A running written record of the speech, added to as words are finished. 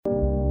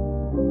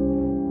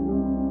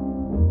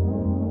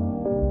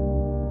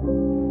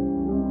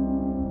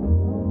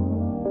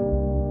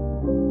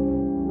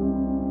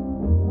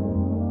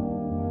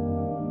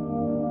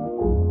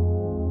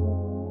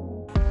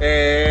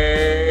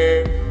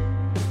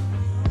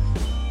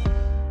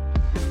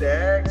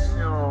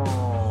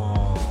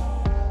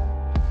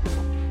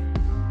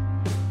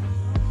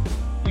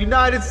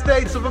United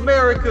States of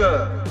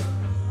America,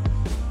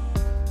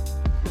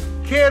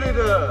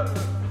 Canada,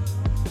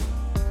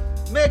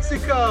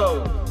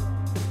 Mexico,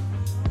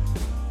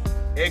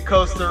 and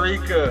Costa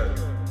Rica.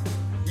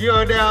 You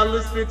are now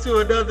listening to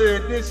another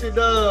edition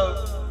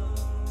of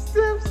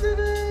Simpson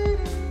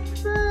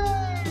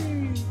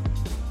 83.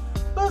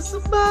 But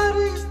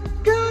somebody's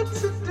got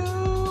to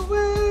do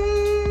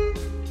it.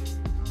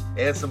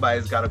 And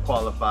somebody's got to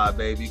qualify,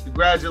 baby.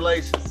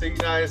 Congratulations to the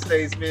United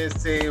States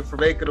men's team for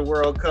making the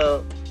World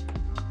Cup.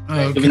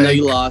 Okay. Even though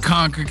you lost.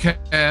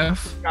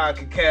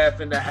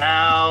 CONCACAF in the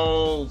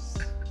house.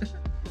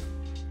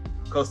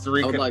 Costa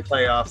Rica in the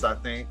playoffs, I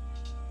think.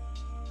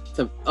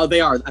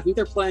 They are. I think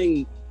they're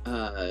playing.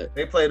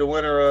 They play the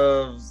winner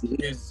of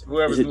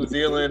whoever's New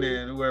Zealand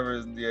and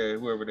whoever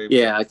they play.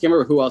 Yeah, I can't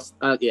remember who else.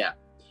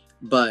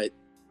 But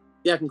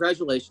yeah,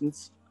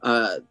 congratulations.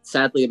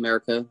 Sadly,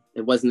 America,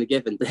 it wasn't a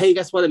given. But hey,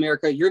 guess what,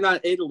 America? You're not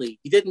Italy.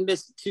 You didn't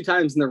miss 2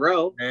 times in a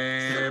row.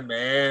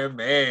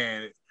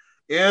 Man.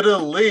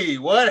 Italy.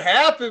 What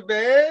happened,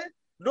 man?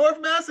 North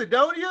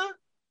Macedonia?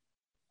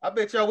 I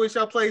bet y'all wish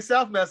y'all played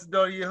South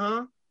Macedonia,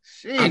 huh?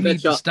 Shit. They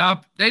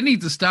need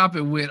to stop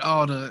it with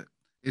all the,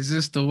 is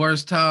this the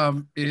worst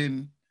time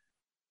in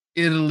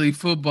Italy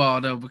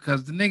football, though?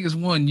 Because the niggas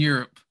won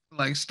Europe.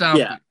 Like, stop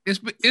it. It's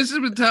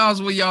been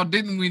times where y'all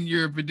didn't win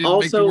Europe and didn't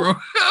make the World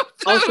Cup.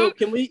 Also,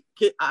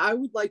 I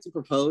would like to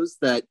propose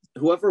that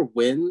whoever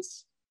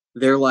wins,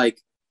 they're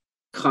like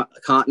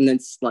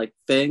continents like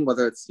thing,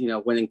 whether it's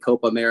winning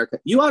Copa America,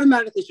 you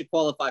automatically should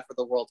qualify for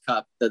the World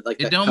Cup.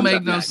 It don't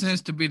make no sense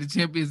to be the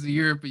champions of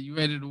Europe and you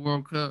entered the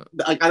World Cup.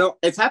 Like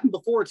it's happened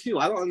before too.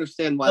 I don't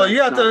understand why. Well,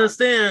 you have to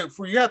understand.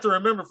 You have to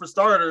remember, for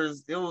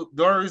starters, the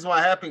only reason why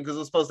it happened because it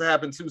was supposed to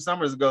happen 2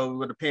 summers ago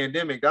with the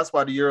pandemic. That's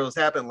why the Euros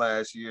happened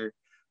last year.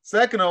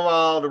 Second of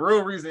all, the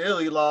real reason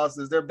Italy lost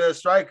is their best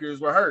strikers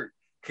were hurt.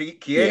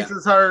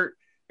 Chiesa's hurt.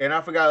 And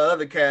I forgot the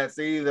other cats.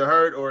 They either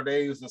hurt or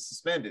they was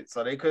suspended,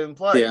 so they couldn't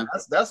play. Yeah.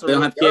 That's they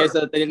don't have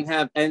Chiesa. They didn't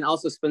have, and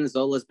also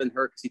Spinazzola's been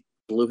hurt because he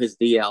blew his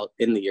D out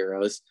in the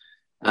Euros.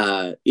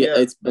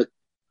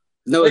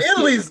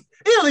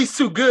 Italy's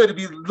too good to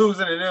be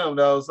losing to them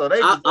though. So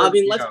they.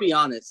 Let's be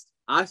honest.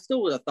 I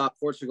still would have thought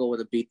Portugal would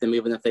have beat them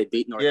even if they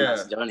beat North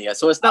Macedonia.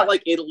 So it's not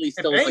like Italy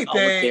still was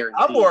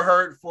I'm more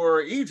hurt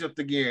for Egypt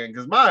again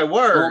because my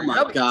word,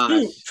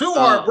 two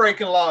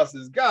heartbreaking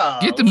losses.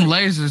 God, get them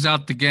lasers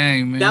out the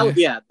game, man.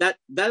 That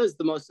is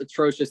the most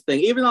atrocious thing.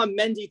 Even on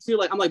Mendy too.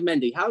 Like I'm like,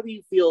 Mendy, how do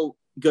you feel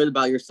good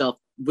about yourself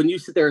when you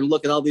sit there and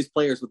look at all these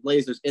players with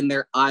lasers in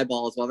their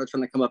eyeballs while they're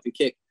trying to come up and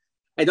kick?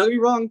 And don't get me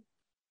wrong.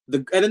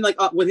 And then,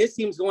 when his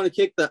team's going to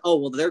kick their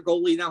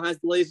goalie now has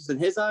the lasers in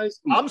his eyes.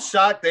 I'm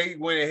shocked they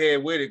went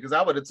ahead with it because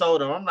I would have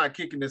told them I'm not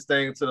kicking this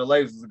thing until the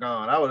lasers are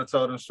gone. I would have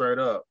told them straight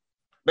up.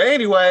 But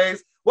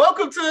anyways,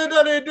 welcome to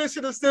another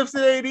edition of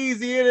Simpson Ain't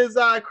Easy. It is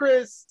I,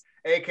 Chris,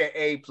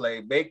 a.k.a.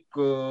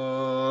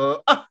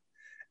 Playmaker,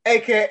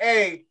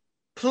 a.k.a.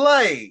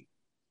 Play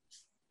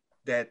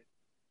that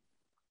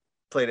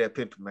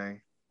pimpin',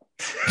 man.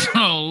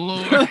 Oh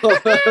Lord!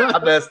 I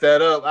messed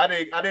that up.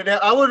 I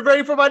wasn't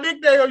ready for my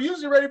nickname. I'm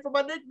usually ready for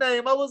my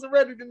nickname. I wasn't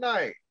ready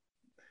tonight.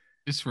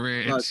 It's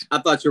Reg. I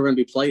thought you were going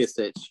to be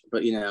Play-a-Stitch,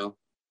 but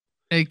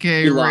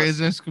AKA Reg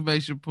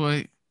exclamation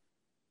point.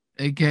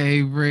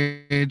 AKA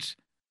Reg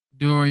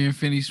Dorian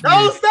Finney Smith.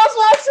 No, that's what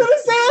I should have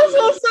said. I was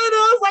going to say that.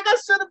 I was like, I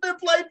should have been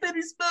playing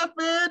Finney Smith,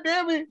 man.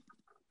 Damn it.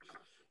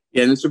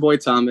 Yeah, and it's your boy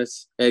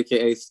Thomas,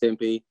 AKA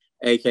Stimpy,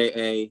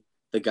 AKA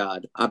The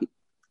God.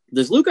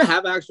 Does Luca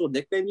have an actual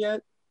nickname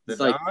yet?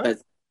 The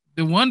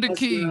Wonder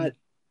King.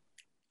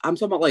 I'm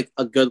talking about like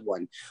a good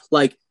one,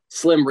 like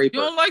Slim Reaper.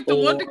 You don't like the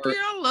Wonder Kid?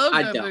 I love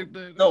that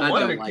nickname. The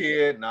Wonder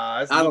Kid,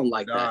 nah, I don't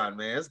like that,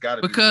 man. It's got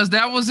to be because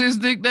that was his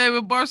nickname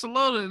in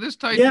Barcelona. This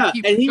time,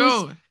 keep and he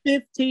going. Was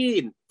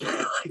 15.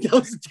 That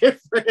was the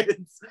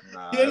difference.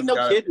 He ain't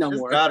no kid no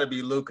more. It's got to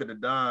be Luca the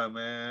Don,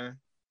 man.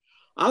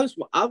 I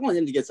want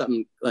him to get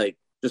something like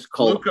just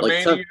called Luca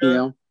like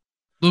Mania.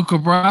 Luca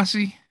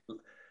Brasi.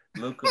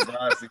 Luca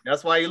Brasi.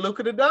 That's why you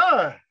Luca the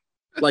Don.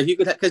 Like you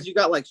could, because you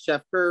got like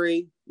Chef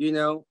Curry,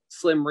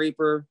 Slim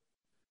Reaper.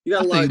 You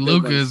got a lot. I think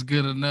Luca is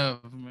good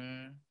enough,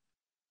 man.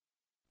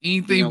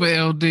 Anything but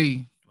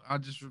LD. I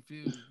just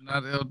refuse.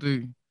 Not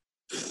LD.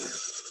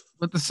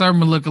 What the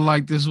sermon looking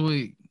like this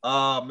week?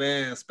 Oh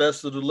man,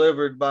 special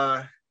delivered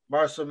by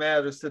Marshall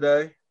Mathers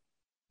today.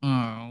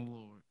 Oh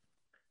Lord.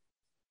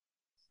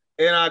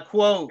 And I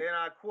quote.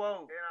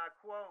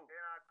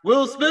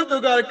 Will Smith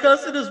don't got to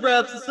cuss in his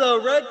raps to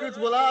sell records.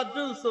 Well, I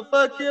do. So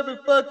fuck him and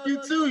fuck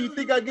you too. You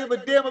think I give a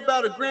damn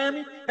about a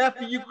Grammy? Half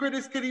of you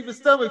critics could even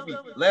stomach me,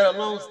 let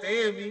alone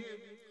stand me.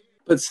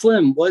 But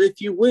Slim, what if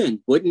you win?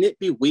 Wouldn't it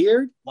be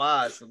weird?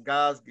 Why? Some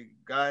guys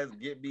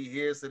get me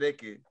here so they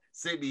can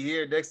sit me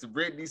here next to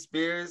Britney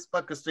Spears.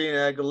 Fuck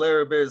Christina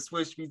Aguilera better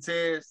switch me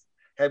tears.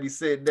 Have me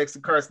sitting next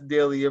to Carson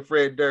Daly and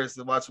Fred Durst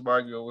and watch them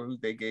argue over who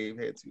they gave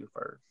head to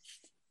first.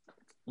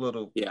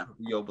 Little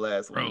Yo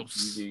Blast on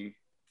TV.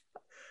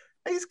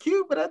 He's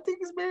cute, but I think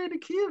he's married to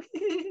Kim.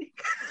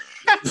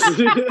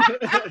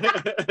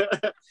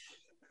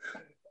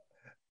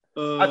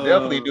 I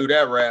definitely do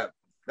that rap.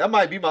 That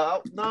might be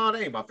that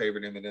ain't my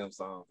favorite Eminem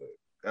song, but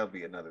that'll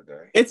be another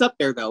day. It's up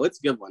there though. It's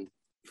a good one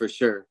for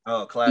sure.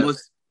 Oh, classic.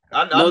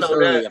 I know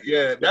that.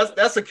 Yeah,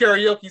 that's a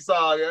karaoke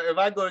song. If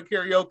I go to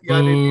karaoke, I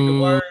didn't need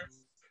the words.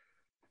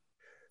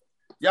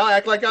 Y'all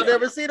act like y'all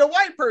never seen a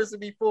white person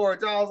before.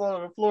 Y'all's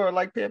on the floor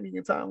like Pam,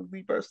 you time to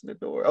be bursting the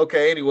door.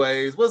 Okay,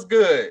 anyways, what's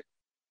good?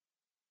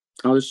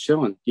 I was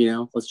chilling,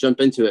 let's jump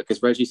into it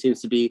because Reggie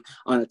seems to be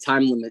on a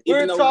time limit.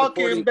 We're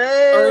talking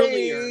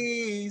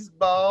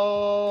baseball.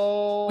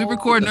 We're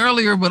recording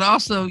earlier, but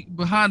also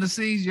behind the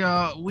scenes,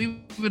 y'all,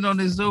 we've been on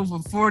this Zoom for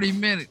 40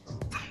 minutes.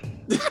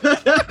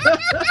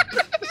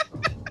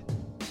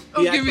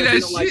 He acts like he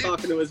don't like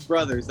talking to his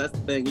brothers. That's the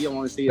thing. He don't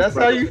want to see his brothers. That's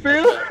how you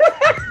feel?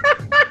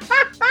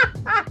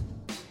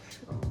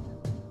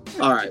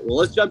 All right. Well,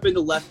 let's jump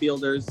into left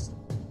fielders.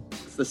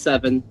 It's the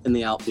 7 in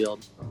the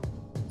outfield.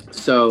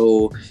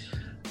 So,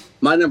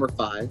 my number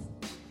 5.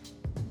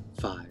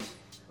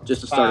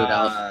 Just to start it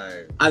out.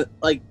 I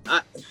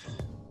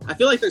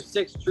feel like there's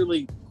 6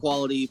 truly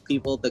quality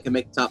people that can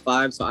make the top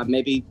 5. So it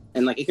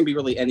can be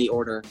really any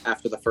order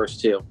after the first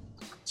 2.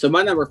 So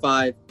my number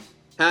 5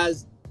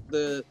 has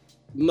the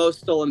most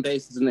stolen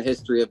bases in the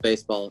history of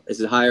baseball.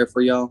 Is it higher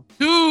for y'all?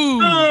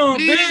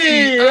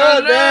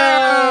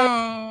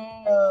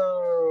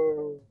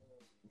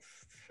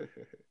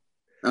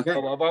 Okay.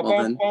 Well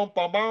then,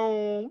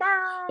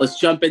 let's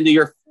jump into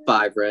your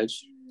 5, Reg.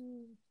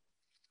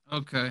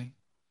 Okay.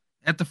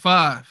 At the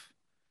 5,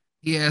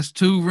 he has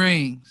 2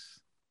 rings,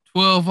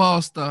 12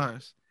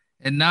 All-Stars,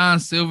 and 9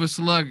 Silver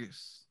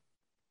Sluggers.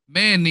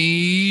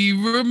 Manny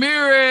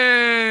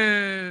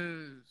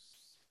Ramirez.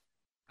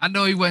 I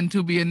know he wasn't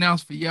to be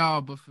announced for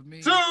y'all, but for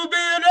me. To be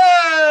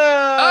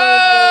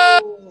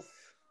announced!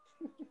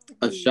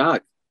 A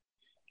shock.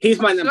 He's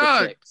my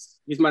number 6.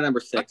 He's my number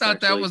 6. I thought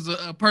that was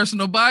a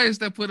personal bias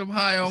that put him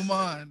high on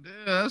mine.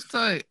 Yeah, that's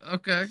tight.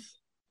 Okay.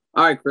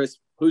 All right, Chris.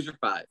 Who's your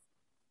 5?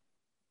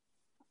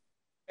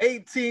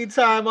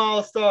 18-time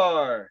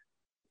All-Star.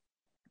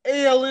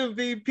 AL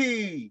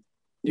MVP.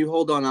 You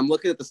hold on. I'm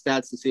looking at the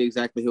stats to see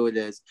exactly who it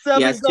is.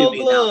 7 Gold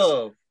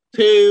Glove.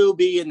 To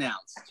be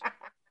announced.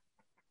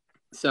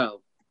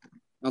 So,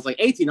 I was like,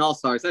 18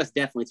 All-Stars. That's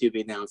definitely to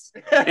be announced.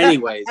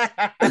 Anyways.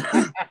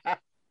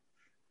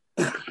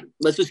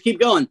 Let's just keep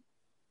going.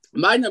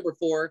 My number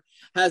 4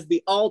 has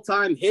the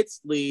all-time hits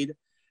lead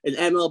in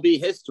MLB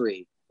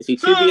history. Is he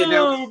to be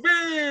announced? To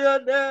be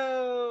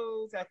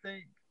announced. I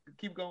think.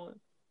 Keep going.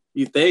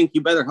 You think? You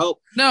better hope.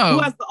 No. Who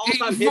has the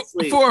all-time hits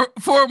lead? For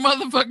a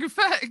motherfucking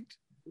fact.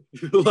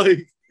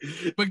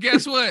 But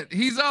guess what?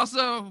 He's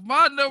also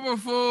my number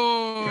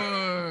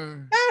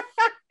 4.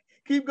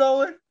 Keep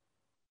going.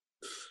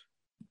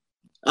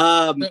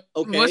 Okay.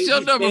 What's your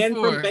number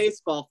 4? From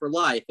baseball for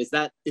life. Is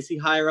he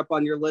higher up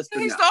on your list?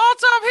 He's the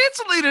all-time hits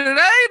leader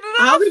today.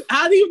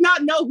 How do you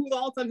not know who the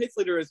all-time hits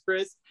leader is,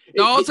 Chris?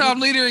 The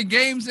all-time leader in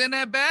games and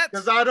at bats?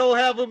 Because I don't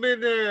have him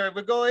in there.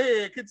 But go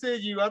ahead,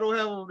 continue. I don't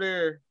have him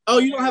there. Oh,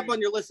 you don't have him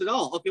on your list at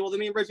all. Okay, well then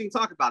me and Reggie can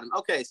talk about him.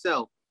 Okay,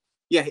 so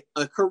yeah,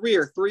 a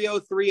career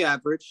 303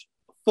 average,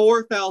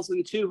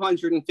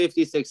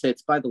 4,256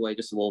 hits. By the way,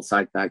 just a little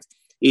side fact: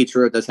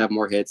 Ichiro does have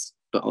more hits.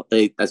 But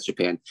that's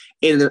Japan.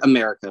 In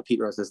America, Pete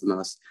Rose has the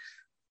most.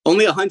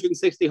 Only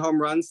 160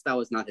 home runs. That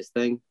was not his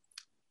thing.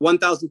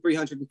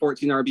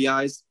 1,314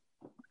 RBIs.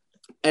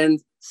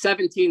 And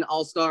 17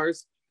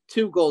 All-Stars,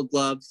 2 Gold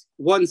Gloves,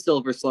 1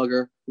 Silver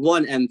Slugger,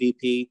 1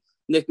 MVP,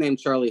 nicknamed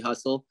Charlie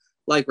Hustle.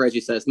 Like Reggie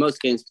says,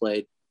 most games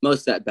played,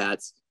 most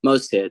at-bats,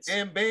 most hits.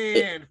 And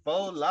banned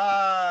for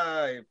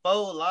life.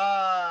 For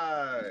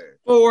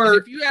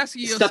if you ask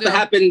yourself, stuff that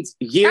happened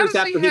years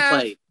after he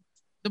played.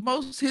 The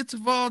most hits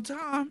of all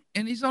time,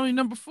 and he's only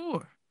number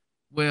 4.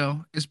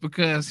 Well, it's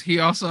because he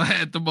also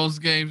had the most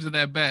games in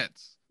at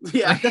bats.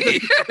 Yeah, he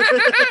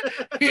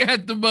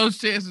had the most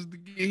chances to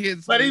get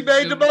hits, but he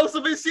made the most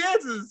of his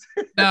chances.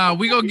 Now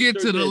we gonna get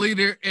to the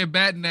leader in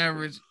batting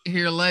average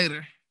here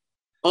later.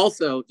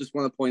 Also, just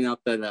want to point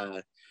out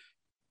that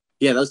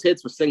those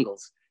hits were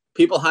singles.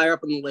 People higher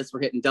up on the list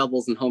were hitting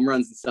doubles and home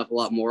runs and stuff a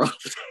lot more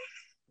often,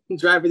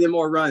 driving in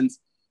more runs.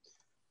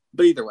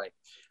 But either way,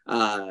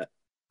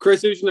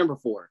 Chris, who's your number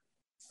 4?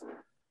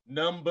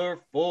 Number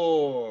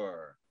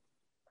 4,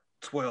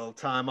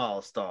 12-time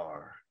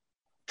All-Star,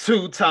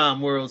 2-time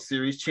World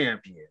Series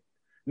champion,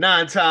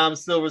 9-time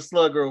Silver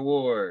Slugger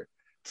Award,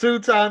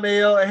 2-time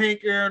AL Hank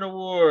Aaron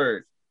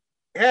Award,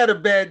 had a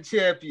batting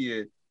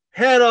champion,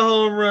 had a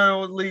home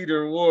run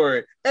leader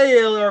award, AL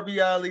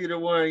RBI leader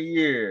 1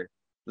 year.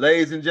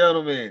 Ladies and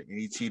gentlemen,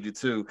 he cheated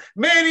too.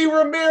 Manny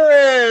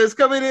Ramirez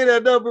coming in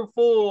at number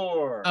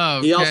 4.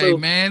 Okay,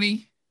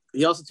 Manny.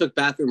 He also took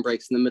bathroom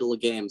breaks in the middle of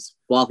games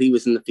while he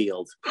was in the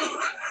field.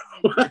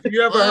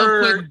 You ever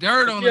heard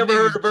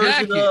the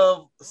version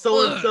of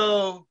so and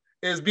so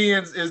is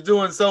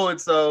doing so and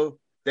so?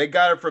 They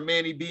got it from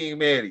Manny being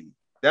Manny.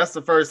 That's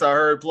the first I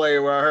heard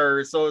player where I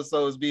heard so and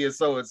so is being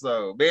so and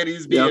so.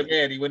 Manny's being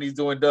Manny when he's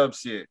doing dumb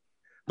shit.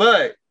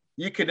 But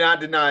you cannot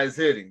deny his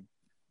hitting.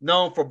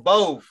 Known for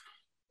both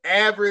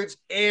average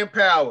and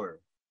power.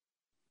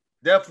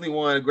 Definitely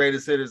one of the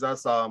greatest hitters I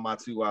saw in my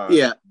 2 eyes.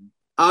 Yeah.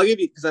 I'll give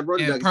you, because I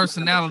wrote it down. And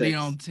personality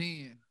on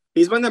 10.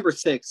 He's my number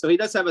 6. So he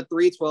does have a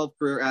 312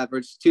 career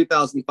average,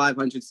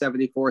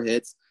 2,574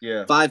 hits,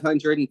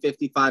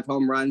 555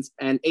 home runs,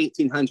 and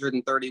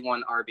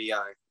 1,831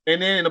 RBI.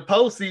 And then in the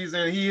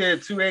postseason, he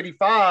had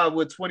 285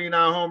 with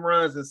 29 home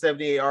runs and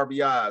 78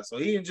 RBIs. So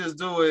he didn't just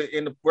do it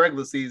in the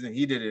regular season.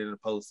 He did it in the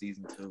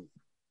postseason too.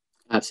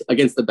 Absolutely.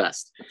 Against the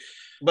best.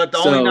 But the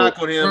only knock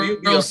on him, he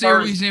would be a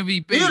Series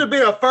MVP. He would have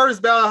been a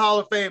first ballot Hall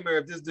of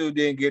Famer if this dude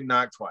didn't get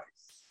knocked twice.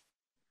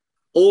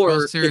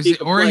 Or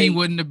he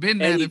wouldn't have been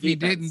that if he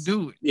didn't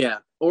do it. Yeah.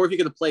 Or if he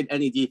could have played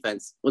any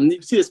defense. When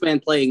you see this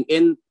man playing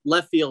in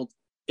left field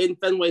in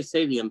Fenway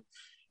Stadium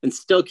and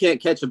still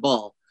can't catch a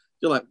ball,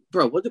 you're like,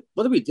 bro, what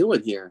are we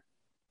doing here?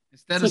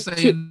 Instead of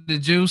saying the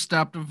Juice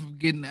stopped him from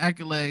getting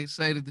accolades,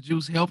 say that the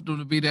Juice helped him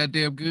to be that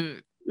damn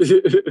good.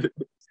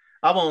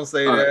 I won't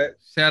say that.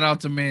 Shout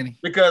out to Manny.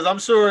 Because I'm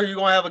sure you're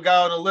going to have a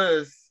guy on the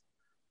list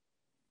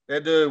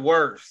that did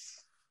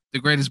worse. The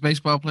greatest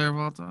baseball player of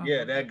all time?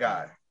 Yeah, that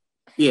guy.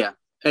 Yeah.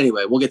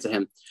 Anyway, we'll get to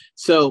him.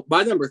 So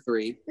my number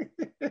 3,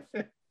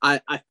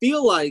 I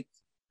feel like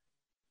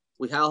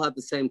we all have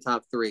the same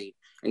top 3,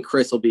 and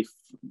Chris will be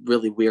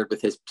really weird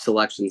with his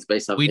selections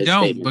based on his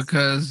statements. We don't,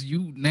 because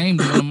you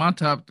named one of my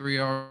top 3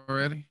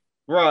 already.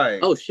 Right.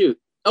 Oh, shoot.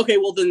 Okay,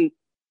 well then,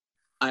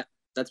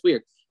 that's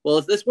weird. Well,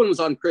 if this one was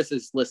on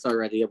Chris's list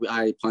already,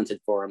 I punted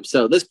for him.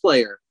 So this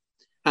player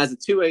has a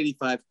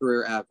 285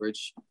 career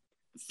average,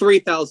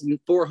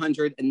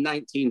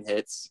 3,419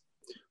 hits,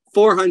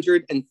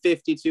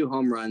 452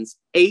 home runs,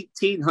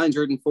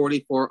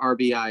 1,844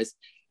 RBIs,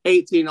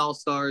 18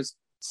 All-Stars,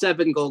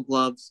 7 Gold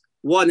Gloves,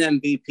 1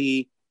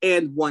 MVP,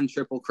 and 1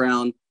 Triple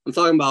Crown. I'm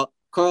talking about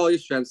Carl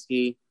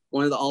Yastrzemski,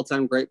 one of the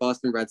all-time great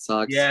Boston Red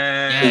Sox.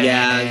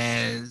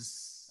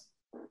 Yes.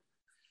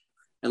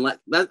 And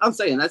I'm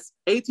saying that's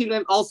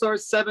 18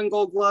 All-Stars, 7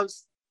 Gold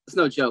Gloves. It's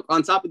no joke.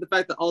 On top of the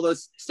fact that all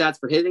those stats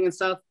for hitting and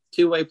stuff,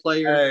 2-way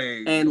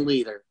player and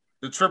leader.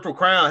 The Triple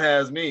Crown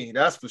has me,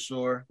 that's for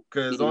sure.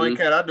 Because the only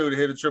cat I knew to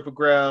hit a Triple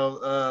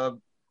Crown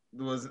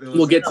was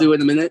we'll get to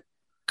in a minute.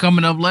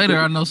 Coming up later,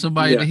 I know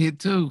somebody to hit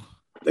too.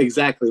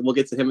 Exactly. We'll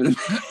get to him in a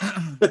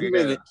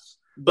minute.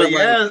 But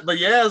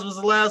Yaz was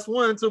the last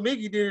one until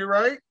Mickey did it,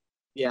 right?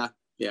 Yeah.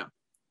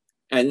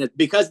 And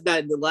because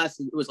that it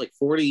was like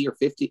 40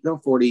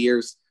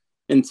 years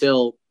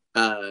until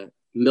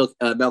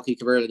Melky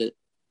converted it.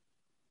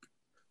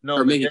 No,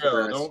 or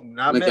Miguel.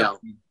 Not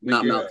Melky.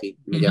 Not Melky.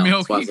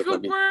 Miguel.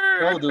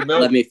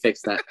 Let me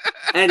fix that.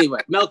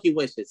 Anyway, Melky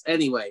wishes.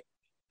 Anyway,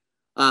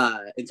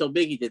 until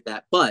Biggie did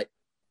that. But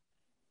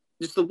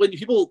just when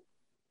people,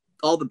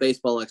 all the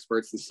baseball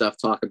experts and stuff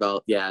talk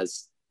about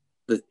Yaz,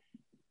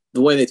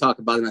 the way they talk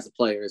about him as a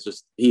player is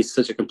just, he's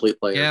such a complete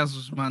player. Yaz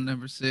was my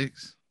number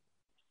 6.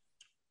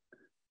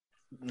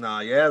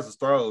 Nah, Yaz was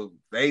throw.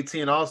 The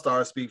 18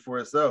 All-Stars speak for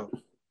itself.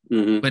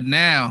 Mm-hmm. But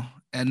now,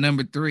 at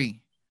number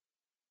 3,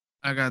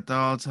 I got the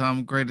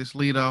all-time greatest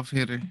leadoff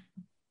hitter,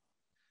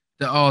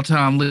 the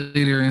all-time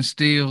leader in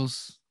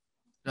steals,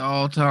 the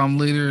all-time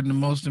leader in the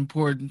most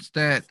important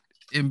stat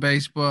in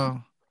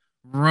baseball,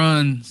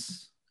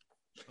 runs,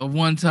 a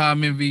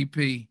one-time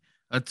MVP,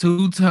 a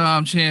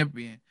 2-time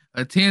champion,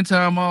 a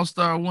 10-time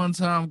All-Star,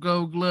 1-time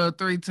Gold Glove,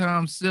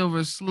 3-time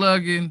Silver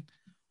Slugging,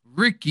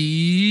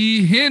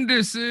 Ricky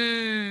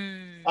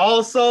Henderson.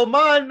 Also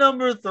my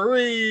number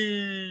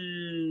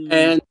 3.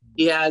 And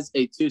he has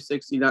a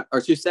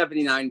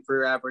 279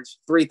 career average,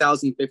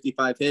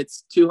 3,055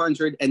 hits,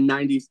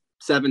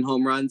 297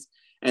 home runs,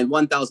 and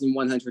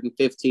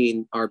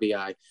 1,115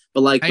 RBI.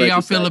 But how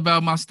y'all feel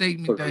about my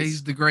statement that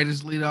he's the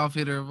greatest leadoff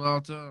hitter of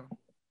all time?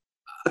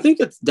 I think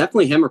it's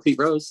definitely him or Pete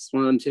Rose. It's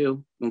one of them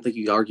two. I don't think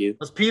you could argue.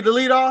 Was Pete the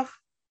leadoff?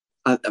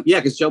 Yeah,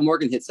 because Joe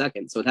Morgan hit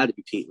second, so it had to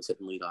be Pete was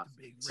hitting leadoff.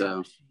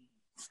 So,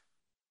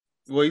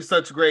 well, he's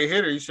such a great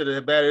hitter. He should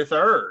have batted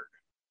third.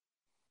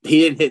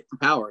 He didn't hit the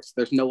power, so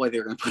there's no way they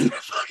were going to put him in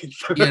fucking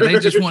third. Yeah, they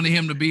just wanted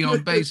him to be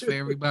on base for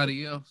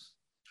everybody else.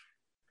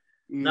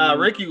 Nah,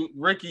 Ricky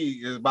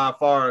is by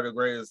far the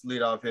greatest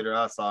leadoff hitter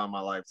I saw in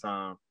my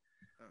lifetime.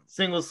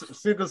 Single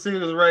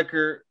season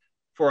record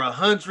for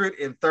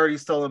 130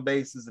 stolen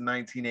bases in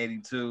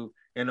 1982,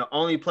 and the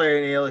only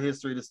player in AL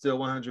history to steal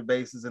 100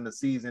 bases in the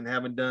season,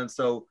 having done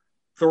so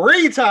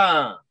 3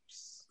 times.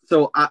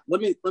 So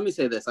let me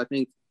say this. I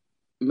think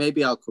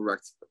maybe I'll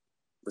correct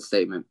the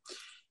statement.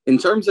 In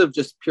terms of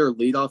just pure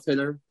leadoff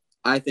hitter,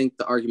 I think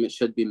the argument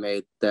should be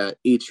made that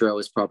Ichiro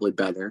is probably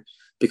better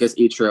because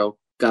Ichiro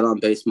got on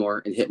base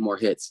more and hit more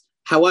hits.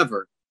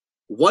 However,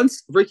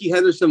 once Ricky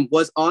Henderson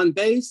was on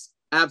base,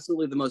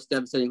 absolutely the most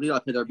devastating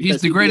leadoff hitter.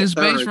 He's the greatest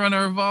base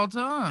runner of all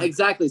time.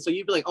 Exactly. So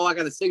you'd be like, oh, I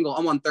got a single.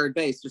 I'm on third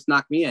base. Just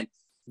knock me in.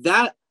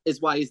 That is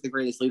why he's the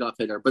greatest leadoff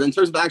hitter. But in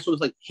terms of actual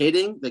like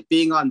hitting, like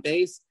being on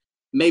base,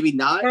 maybe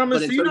not.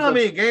 But you know how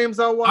many games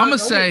I watched? I'm going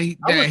to say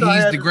that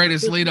he's the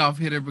greatest leadoff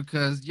hitter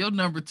because your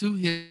number 2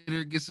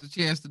 hitter gets a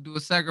chance to do a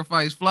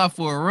sacrifice fly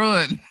for a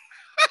run.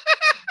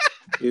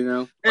 You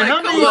know? And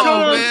how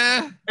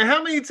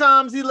many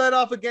times he let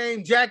off a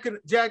game?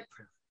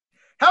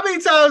 How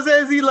many times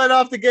has he let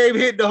off the game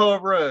hitting the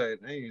home run?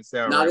 That ain't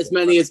sound Not right. as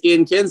many as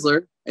Ian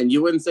Kinsler, and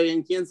you wouldn't say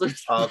Ian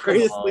Kinsler's Oh, the come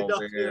greatest on, leadoff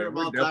man. hitter of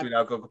We're all definitely time.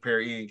 not gonna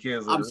compare Ian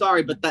Kinsler. I'm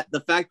sorry, but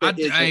the fact that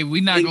Hey,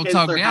 we're not Ian gonna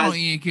talk Kinsler down on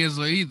has- Ian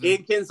Kinsler either.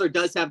 Ian Kinsler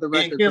does have the Ian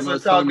record for Kinsler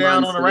most talked home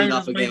down runs on the to lead Rangers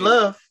off a when he game.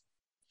 left.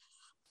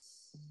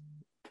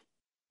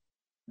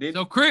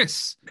 So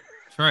Chris,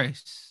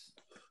 Trace.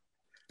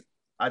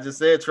 I just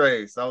said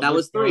Trace. That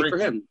was 3 for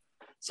him.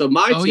 So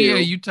my Oh two. yeah,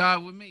 you tied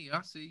with me.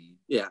 I see you.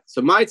 Yeah.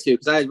 So my 2,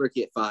 because I had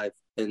Ricky at 5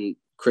 and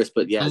Chris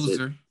put Yaz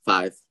Loser. at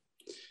 5.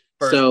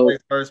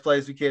 First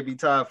place, we can't be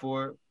tied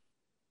for it.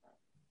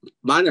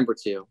 My number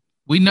 2.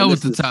 We know And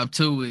what this the is- top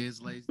 2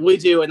 is, ladies. We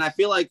do, and I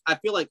feel like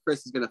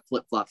Chris is gonna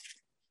flip flop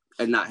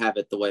and not have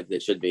it the way that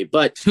it should be.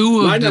 But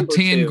 2 my of the number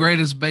 10 2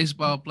 greatest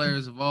baseball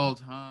players of all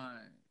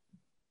time.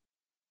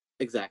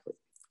 Exactly.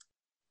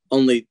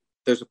 Only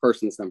there's a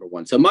person that's number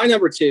 1. So my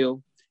number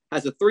 2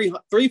 has a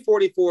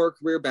 344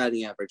 career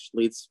batting average,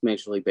 leads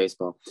Major League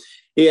Baseball.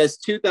 He has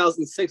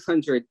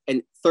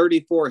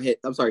 2,634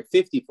 hits. I'm sorry,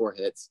 54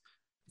 hits,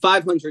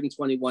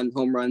 521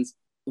 home runs,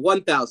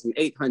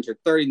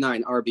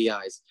 1,839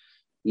 RBIs,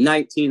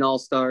 19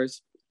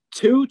 All-Stars,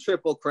 2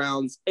 Triple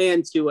Crowns,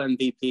 and 2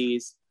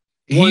 MVPs.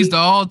 He's the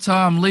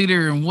all-time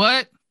leader in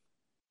what?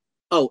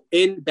 Oh,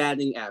 in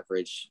batting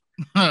average.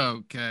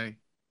 Okay.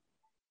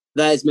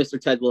 That is Mr.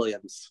 Ted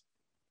Williams.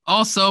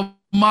 Also,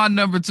 my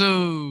number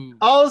 2.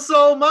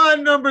 Also, my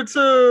number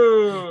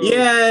 2.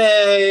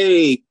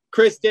 Yay!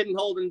 Chris didn't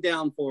hold him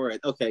down for it.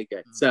 Okay,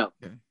 good. So,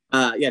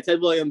 Ted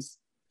Williams,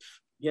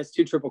 he has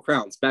 2 Triple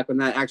Crowns back when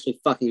that actually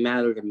fucking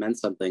mattered and meant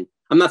something.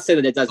 I'm not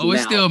saying that it doesn't. Oh, it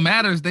now. still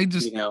matters. They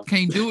just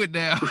can't do it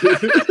now.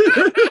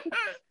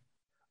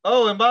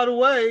 Oh, and by the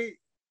way,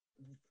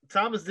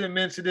 Thomas didn't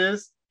mention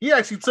this. He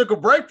actually took a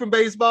break from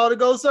baseball to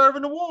go serve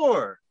in the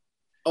war.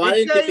 Oh, I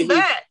didn't think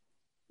that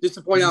just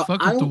to point out,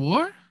 the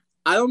war?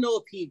 I don't know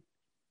if he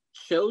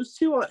chose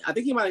to. I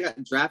think he might have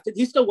gotten drafted.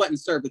 He still went and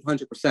served with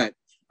 100%.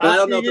 I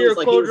don't know if it was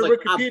like he was like,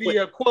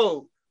 Wikipedia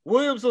quote.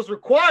 Williams was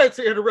required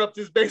to interrupt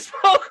his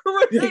baseball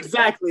career.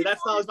 Exactly.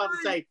 That's what I was about to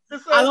say.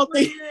 I don't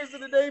think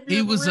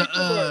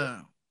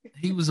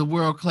he was a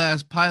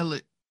world-class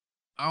pilot.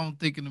 I don't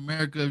think in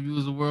America, if you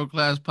was a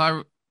world-class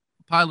pilot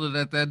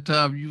at that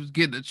time, you was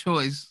getting a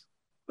choice.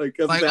 Like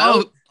you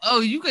got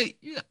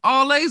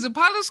all A's in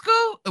pilot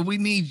school, and we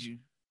need you.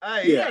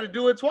 Hey, he had to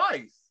do it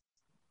twice.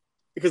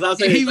 Because I was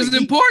saying he was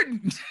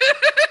important.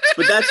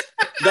 But that's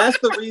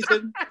the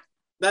reason.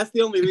 That's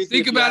the only reason.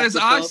 Think about his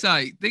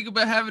eyesight. Think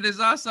about having his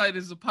eyesight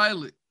as a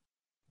pilot.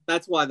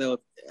 That's why, though,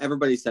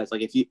 everybody says, like,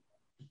 if you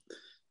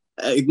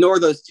ignore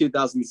those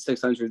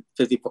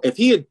 2,654, if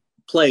he had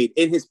played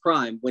in his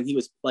prime when he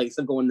was like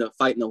instead of going to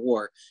fight in the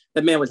war,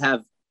 that man would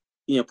have,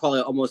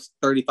 probably almost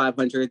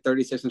 3,500,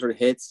 3,600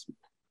 hits,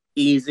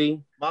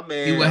 easy. My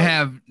man, he would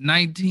have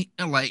 19.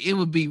 Like it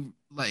would be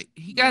like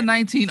he got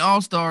 19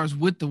 All-Stars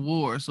with the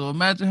war. So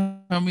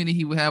imagine how many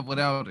he would have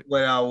without it.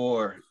 Without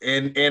war,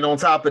 and on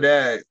top of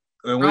that.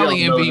 And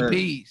probably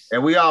MVPs.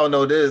 And we all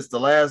know this. The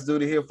last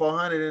dude to hit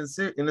 400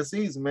 in the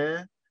season,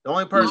 man. The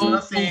only person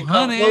I've seen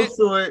come close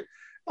to it.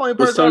 The only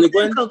person I've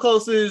seen come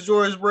close to is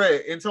George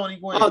Brett and Tony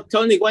Gwynn. Oh,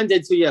 Tony Gwynn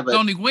did too, yeah. But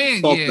Tony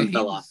Gwynn, he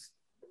fell off.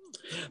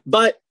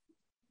 But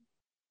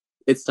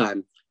it's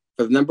time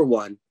for the number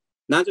 1,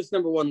 not just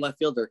number 1 left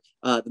fielder,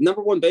 the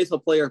number 1 baseball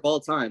player of all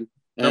time.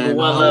 Number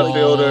 1 left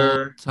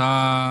fielder.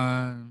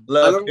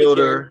 Left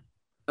fielder.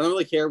 I don't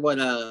really care what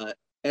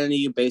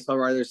any baseball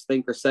writers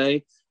think or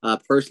say.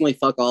 Personally,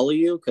 fuck all of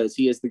you because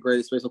he is the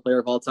greatest baseball player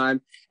of all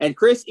time. And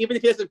Chris, even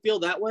if he doesn't feel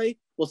that way,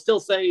 will still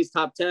say he's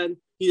top 10.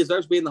 He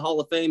deserves to be in the Hall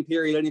of Fame,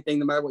 period. Anything,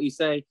 no matter what you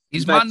say.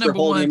 He's my number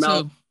 1,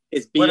 too.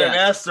 It's BS. With an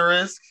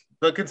asterisk,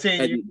 but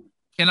continue.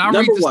 Can I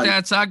read the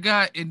stats I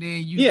got and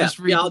then you just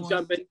read? Yeah, I'll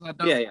jump in.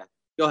 Yeah.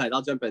 Go ahead.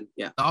 I'll jump in.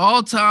 Yeah. The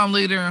all-time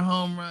leader in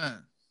home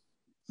runs.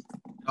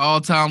 The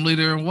all-time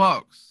leader in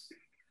walks.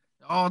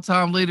 The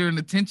all-time leader in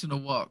intentional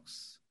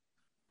walks.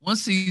 One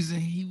season,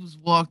 he was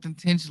walked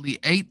intentionally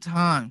 8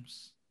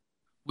 times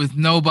with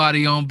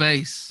nobody on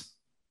base.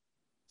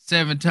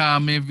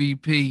 7-time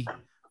MVP,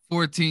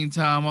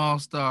 14-time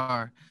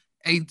All-Star,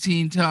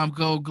 18-time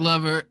Gold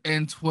Glover,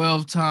 and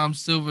 12-time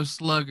Silver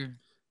Slugger.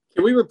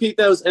 Can we repeat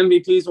those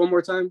MVPs one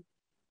more time?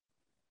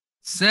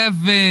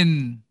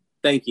 7.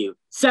 Thank you.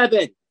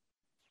 7.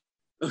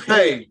 Okay.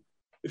 Hey,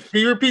 can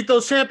you repeat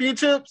those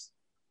championships?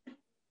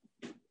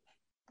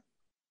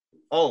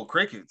 Oh,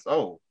 crickets.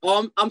 Oh.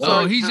 I'm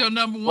sorry. Oh, he's your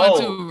number 1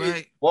 too,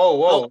 right?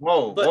 Whoa.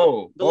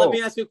 But let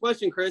me ask you a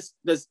question, Chris.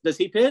 Does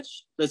he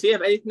pitch? Does he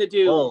have anything to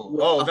do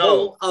with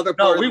whole other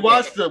part? We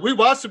watched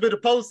a bit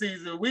of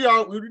postseason. We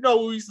know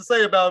what we used to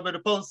say about a bit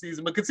of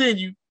postseason, but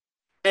continue.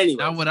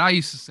 Anyway. Not what I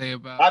used to say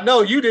about it. I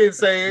know you didn't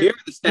say it. Here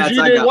are the stats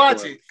you didn't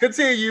watch it.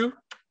 Continue.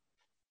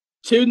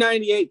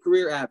 298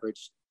 career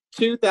average,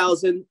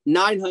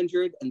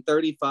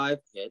 2,935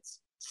 hits,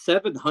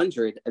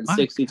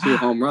 762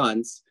 home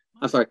runs.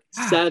 I'm sorry,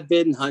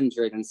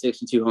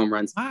 762 home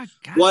runs,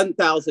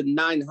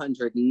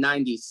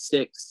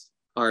 1,996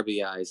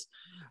 RBIs.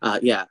 We're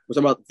talking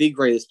about the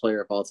greatest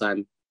player of all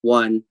time.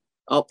 1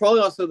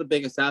 Probably also the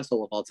biggest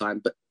asshole of all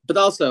time, but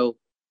also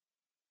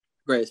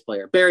greatest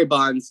player. Barry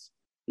Bonds,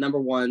 number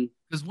one.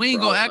 Because we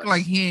ain't gonna act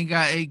like he ain't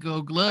got 8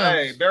 gold gloves.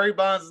 Hey, Barry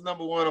Bonds is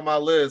number one on my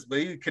list, but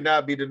he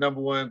cannot be the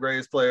number one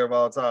greatest player of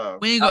all time.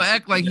 We ain't gonna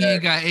act like he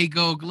ain't got 8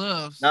 gold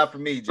gloves. Not for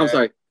me, Jack. I'm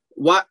sorry.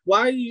 Why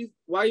do you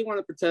want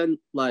to pretend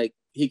like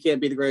he can't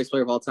be the greatest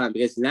player of all time?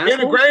 Because he's an asshole?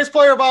 He's the greatest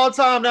player of all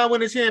time, not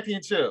win a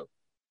championship.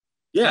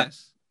 Yeah.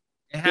 Yes.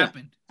 It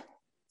happened.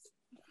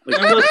 In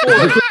what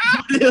sport?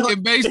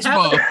 In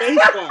baseball.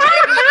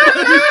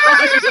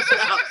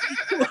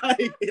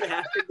 It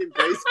happened in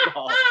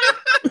baseball.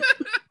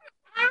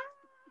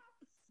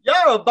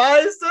 Y'all are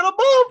biased to the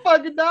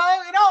motherfucking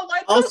dog, and I don't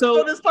like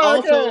also, this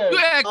podcast. You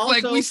act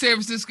like we San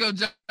Francisco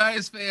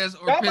Giants fans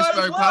or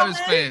Pittsburgh Pirates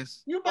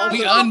fans. We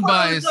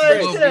unbiased. You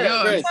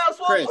might as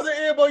well put an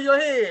elbow in your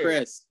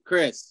head.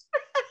 Chris.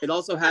 It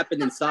also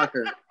happened in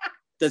soccer.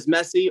 Does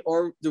Messi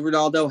or do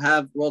Ronaldo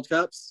have World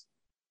Cups?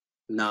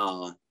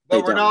 No.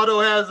 But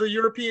Ronaldo has a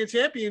European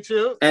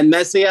championship. And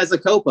Messi has a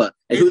Copa.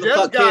 And who the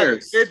fuck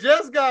cares? It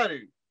just got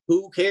it.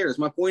 Who cares?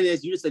 My point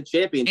is, you just said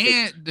championship.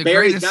 And the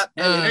greatest.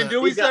 And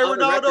do we say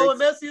Ronaldo and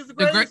Messi is the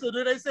greatest, or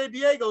do they say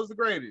Diego's the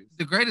greatest?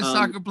 The greatest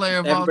soccer player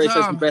of all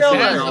time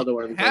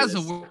has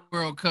a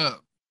World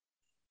Cup.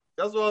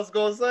 That's what I was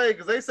gonna say,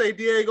 because they say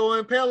Diego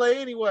and Pele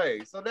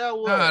anyway. So that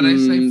was. No, they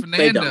say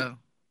Fernando.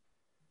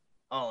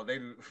 They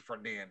do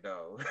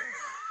Fernando.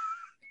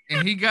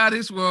 And he got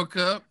his World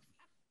Cup.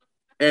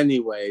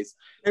 Anyways,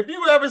 if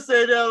you ever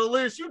say that on the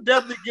list, you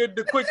definitely get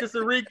the quickest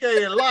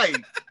Enrique in life.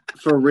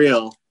 For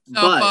real.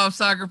 Top 5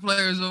 soccer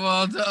players of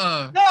all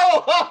time. No!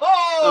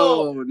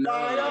 Oh, no.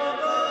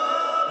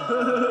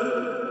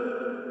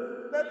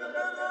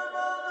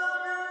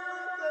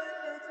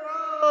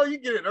 Oh, you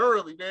get it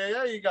early, man. You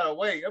ain't got to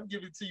wait. I'm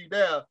giving it to you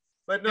now.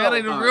 But no. That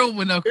ain't a real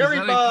one, though.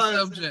 Barry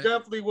Bonds is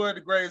definitely one of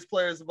the greatest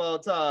players of all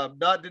time.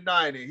 Not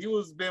denying it. He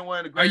was been one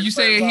of the greatest. Are you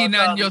saying he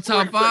not in your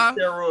top 5?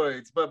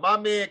 Steroids. But my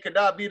man could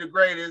not be the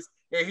greatest,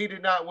 and he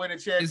did not win a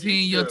championship. Is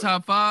he in your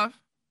top 5?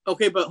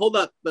 Okay, but hold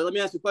up. But let me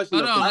ask you a question.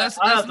 Hold on. Let's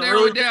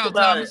narrow it down,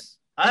 Thomas.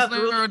 I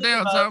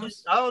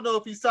don't know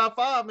if he's top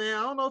 5, man.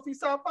 I don't know if he's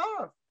top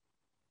 5.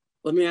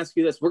 Let me ask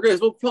you this.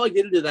 We'll probably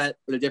get into that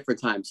at a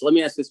different time. So let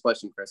me ask this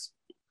question, Chris.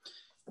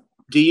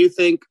 Do you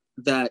think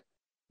that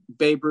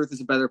Babe Ruth is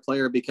a better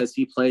player because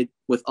he played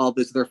with all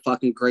these other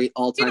fucking great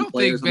all-time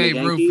players? Think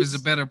Babe Ruth is a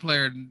better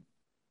player than.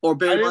 Or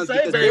Barry Bonds,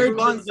 because Barry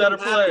Bonds is a better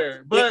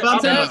player. But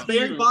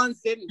Barry Bonds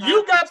didn't have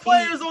you got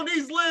players on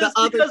these lists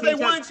because they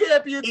won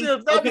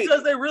championships, not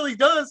because they really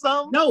done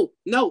something.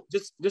 No.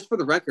 Just for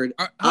the record,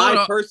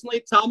 I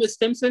personally, Thomas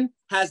Simpson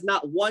has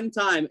not one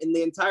time in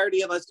the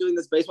entirety of us doing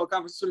this baseball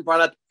conversation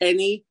brought up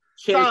any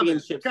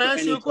championships. Can I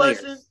ask you a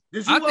question?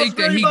 Did you watch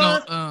Barry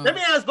Bonds? Let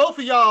me ask both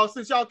of y'all,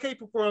 since y'all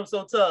capable for him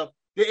so tough.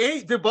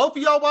 Did both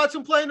of y'all watch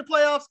him play in the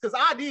playoffs? Because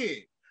I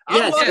did.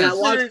 I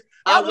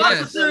watched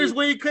the series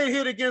where he couldn't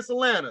hit against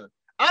Atlanta.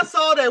 I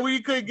saw that when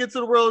he couldn't get to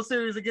the World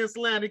Series against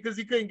Atlanta because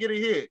he couldn't get a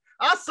hit.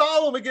 I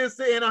saw him against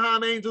the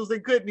Anaheim Angels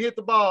and couldn't hit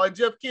the ball, and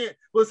Jeff Kent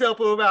was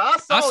helping him out.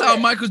 I saw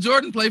Michael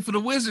Jordan play for the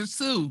Wizards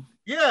too.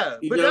 Yeah,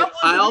 but that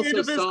wasn't the end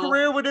of his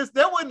career with this.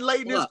 That wasn't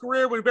late in his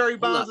career when Barry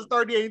Bonds was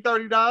 38 and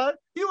 39.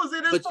 He was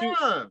in his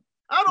prime.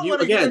 I don't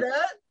want to hear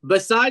that.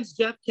 Besides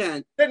Jeff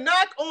Kent, the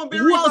knock on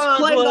Barry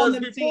Bonds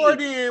before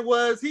then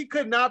was he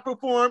could not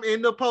perform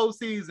in the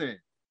postseason.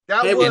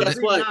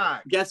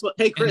 Guess what?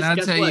 Hey, Chris, and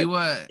I'll tell you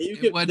what,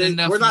 it wasn't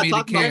enough for me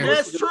to care.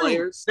 That's true.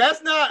 Players.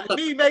 That's not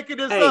me making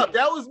this up.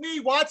 That was me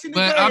watching the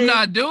game. But I'm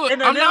not doing.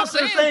 And I'm not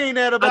saying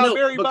that about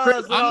Barry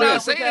Bonds. I'm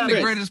not saying the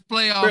greatest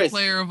playoff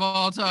player of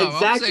all time.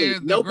 Exactly.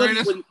 Nobody.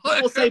 When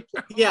people say,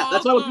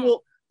 that's why when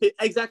people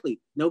exactly.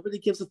 Nobody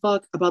gives a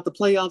fuck about the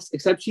playoffs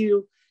except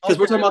you. Because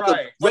we're talking about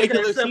the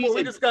regular season.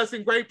 We're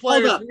discussing great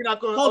players. We're not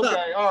going to.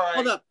 Okay, all right.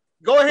 Hold up.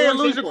 Go ahead and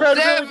lose your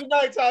credibility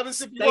tonight,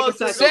 Thomas. If you want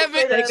to.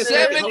 Seven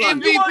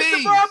MVPs.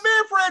 You want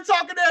Manfred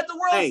talking at the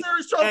World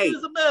Series trophy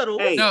as a medal.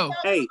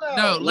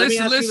 No.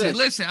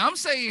 Listen. I'm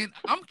saying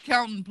I'm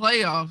counting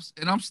playoffs,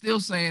 and I'm still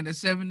saying that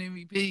 7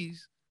 MVPs.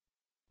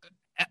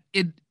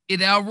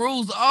 It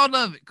outrules all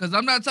of it because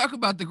I'm not talking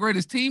about the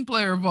greatest team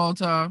player of all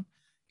time.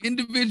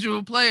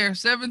 Individual player,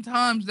 7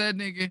 times that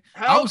nigga.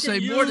 I would say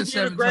more than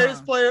 7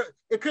 times. Player?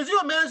 Could you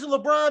imagine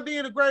LeBron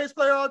being the greatest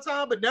player of all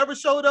time but never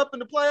showed up in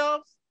the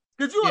playoffs?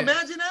 Could you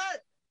imagine that?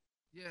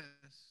 Yes.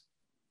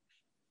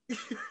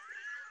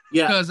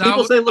 Yeah.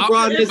 People say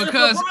LeBron is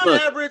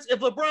if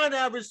LeBron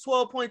averaged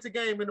 12 points a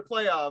game in the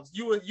playoffs,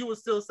 you would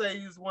still say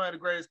he's one of the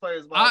greatest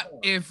players of all time.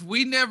 If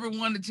we never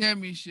won the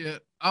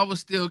championship, I would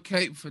still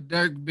cape for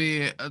Dirk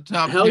being a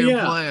top 10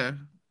 player.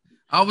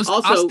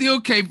 I still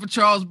cape for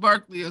Charles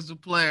Barkley as a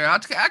player. I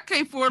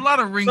cape for a lot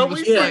of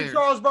ringless players.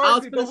 Charles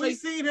Barkley, but we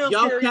seen him.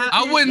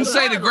 I wouldn't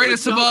say the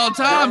greatest of all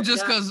time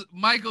just because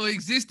Michael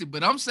existed,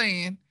 but I'm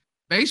saying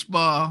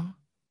baseball.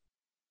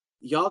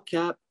 Y'all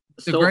cap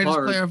the greatest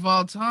player of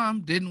all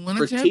time didn't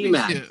win a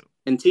championship.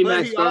 And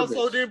T-Mac he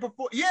also didn't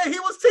perform. Yeah, he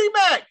was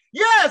T-Mac.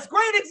 Yes,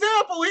 great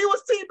example. He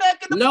was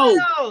T-Mac in the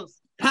playoffs.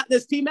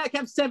 Does T-Mac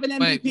have 7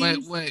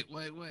 MVPs? Wait.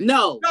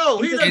 No,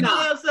 he does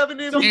not have 7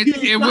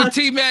 MVPs. And would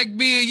T-Mac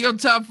be in your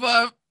top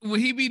 5? Would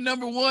he be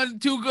number 1,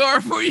 2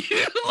 guard for you?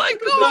 Like,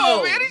 come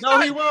on, man.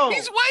 He won't.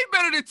 He's way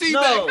better than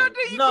T-Mac. How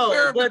dare you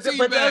compare him to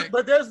T-Mac?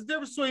 But there's a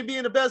difference between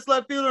being the best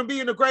left fielder and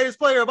being the greatest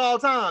player of all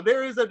time.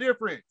 There is a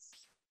difference.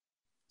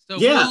 So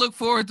we'll look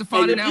forward to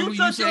finding out who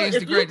you say is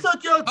the greatest.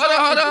 Hold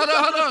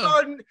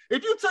on.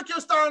 If you took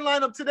your starting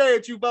lineup today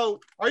that you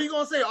vote, are you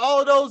gonna say all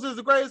of those is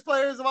the greatest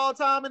players of all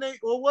time? And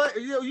what? Are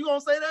you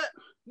gonna say that?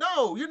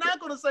 No, you're not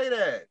gonna say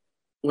that.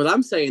 What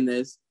I'm saying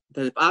is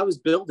that if I was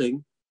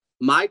building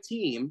my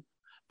team,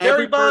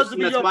 Barry Bonds would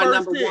be your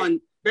first pick.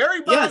 One.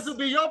 Barry Bonds would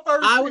be your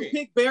first I would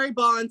pick Barry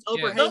Bonds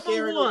over Hank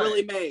Aaron or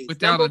Willie Mays.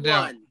 Without a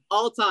doubt.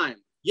 All time.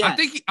 Yes.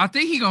 I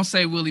think he's gonna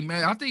say Willie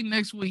Mays. I think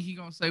next week he's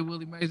gonna say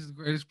Willie Mays is the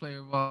greatest player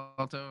of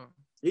all time.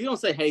 He's gonna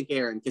say Hank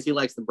Aaron because he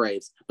likes the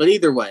Braves. But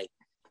either way,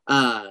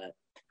 I'm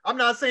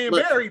not saying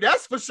Barry,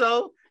 that's for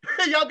sure.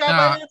 Y'all got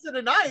my answer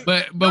tonight.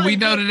 But we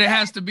know that it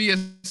has to be a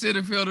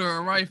center fielder or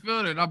a right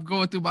fielder. And I'm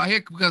going through my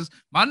head because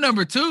my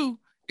number 2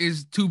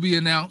 is to be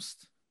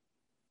announced.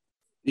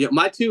 Yeah,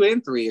 my 2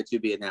 and 3 are to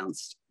be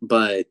announced,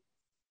 but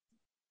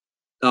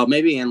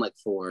maybe in like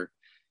 4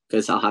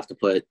 because I'll have to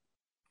put.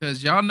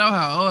 Because y'all know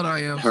how old I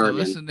am,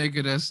 Herman. So it's a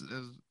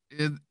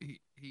nigga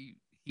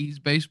he's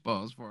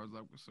baseball as far as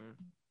I'm concerned.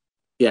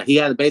 Yeah, he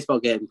had a baseball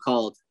game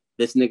called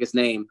This Nigga's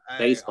Name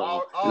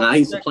Baseball, and I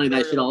used to play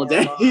that shit all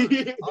day.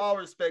 All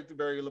respect to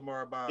Barry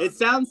Lamar Bonds. It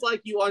sounds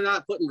like you are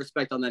not putting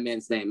respect on that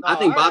man's name. I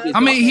think Bobby.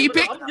 He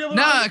picked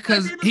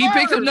because he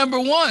picked him number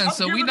 1,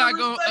 so we not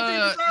going.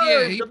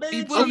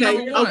 He put him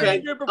number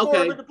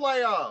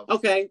 1.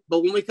 Okay,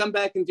 but when we come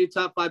back and do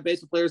top 5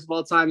 baseball players of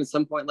all time at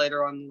some point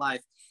later on in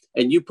life,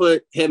 and you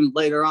put him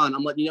later on,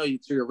 I'm letting you know you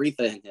threw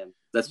Aretha in him.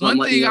 That's what I'm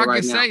letting you know right now.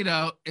 One thing I can say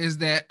though is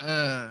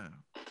that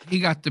he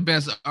got the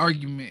best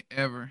argument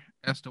ever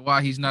as to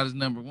why he's not his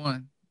number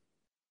 1.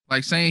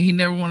 Like saying he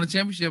never won a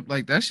championship,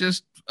 like that's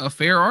just a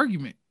fair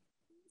argument.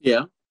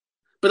 Yeah.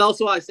 But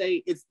also I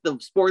say it's the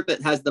sport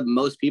that has the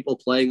most people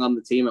playing on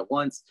the team at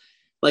once.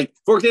 Like,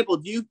 for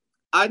example,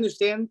 I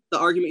understand the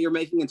argument you're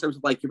making in terms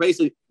of like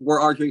we're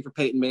arguing for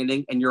Peyton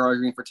Manning and you're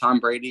arguing for Tom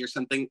Brady or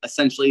something.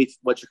 Essentially,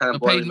 what you're kind of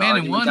boiling the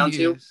argument down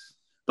to.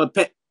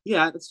 But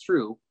yeah, that's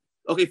true.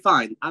 Okay,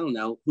 fine. I don't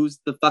know who's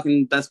the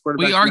fucking best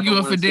quarterback. We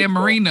arguing for Dan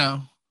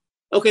Marino.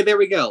 Okay, there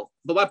we go.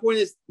 But my point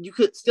is, you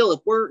could still,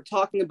 if we're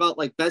talking about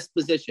like best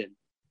position,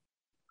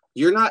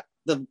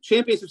 the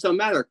championships don't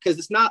matter because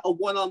it's not a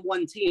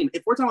one-on-one team.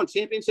 If we're talking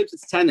championships,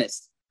 it's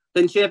tennis.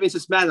 Then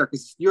championships matter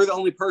because you're the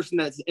only person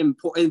that's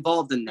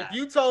involved in that. If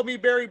you told me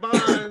Barry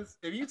Bonds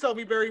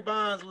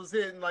was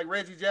hitting like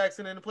Reggie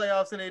Jackson in the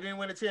playoffs and they didn't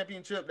win a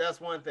championship,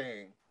 that's one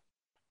thing.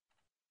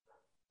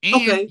 And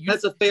okay,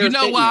 that's a fair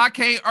statement. Why I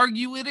can't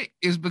argue with it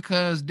is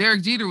because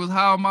Derek Jeter was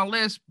high on my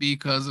list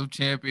because of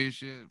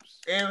championships.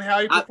 And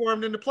how he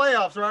performed in the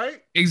playoffs,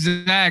 right?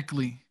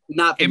 Exactly.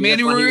 And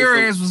Manny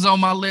Ramirez was on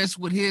my list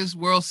with his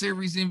World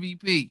Series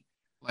MVP.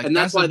 Like, and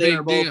that's why they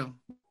are both. Deal.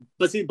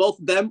 But see, both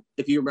of them,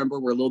 if you remember,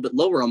 were a little bit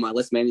lower on my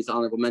list. Manny's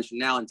honorable mention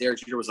now, and Derek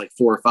Jeter was like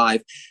 4 or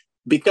 5.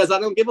 Because I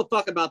don't give a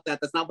fuck about that.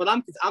 That's not what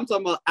I'm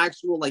talking about.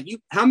 Actual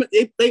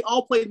they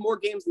all played more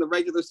games in the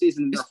regular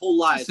season in their whole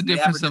lives. It's a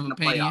difference of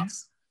opinion.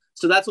 Playoffs.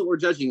 So that's what we're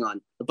judging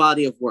on, the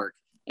body of work.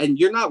 And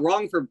you're not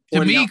wrong for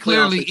pointing out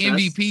clearly success,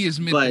 MVP is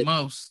meant the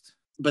most.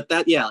 But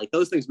that, like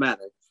those things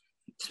matter.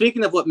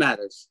 Speaking of what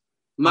matters,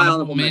 my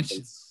honorable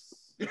mentions.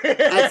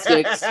 At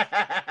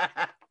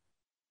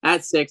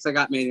 6, I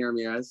got Manny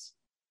Ramirez.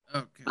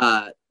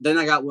 Okay. Then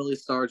I got Willie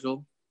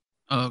Stargell.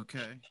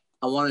 Okay.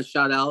 I want to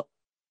shout out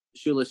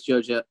Shoeless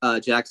Joe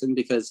Jackson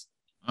because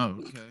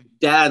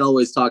Dad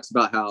always talks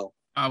about how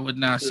I would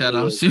not shout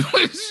out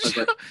Shoeless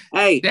Joe.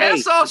 Dad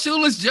saw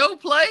Shoeless Joe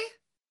play?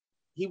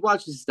 He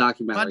watches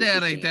documentary. My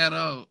dad ain't that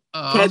old.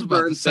 Ted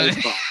Burns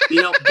baseball.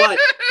 But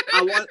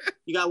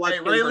you gotta watch. Hey,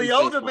 Ray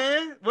Liotta,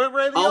 man. Where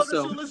Ray Liotta,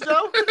 Shoeless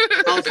Joe?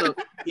 Also,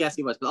 yes,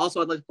 he was. But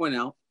also, I'd like to point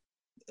out,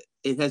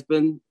 it has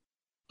been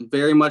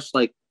very much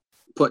like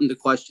put into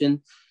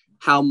question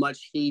how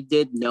much he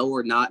did know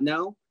or not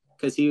know,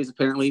 because he was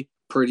apparently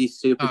pretty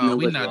stupid.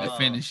 We're not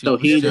defending. So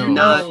he did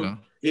not.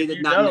 He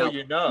did not know.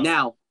 You know.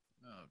 Now,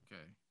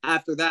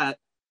 after that,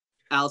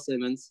 Al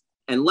Simmons,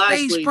 and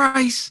lastly, today's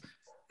price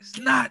is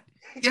not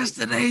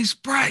yesterday's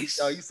price.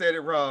 No, you said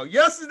it wrong.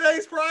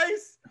 Yesterday's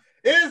price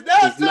is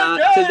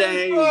not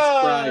today's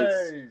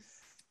price.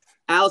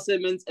 Al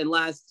Simmons and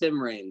last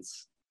Tim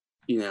Raines.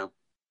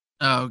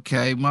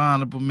 Okay, my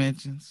honorable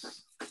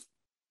mentions.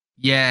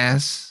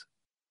 Yes,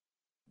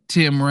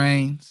 Tim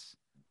Raines,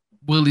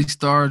 Willie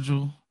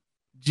Stargell,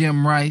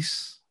 Jim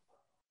Rice,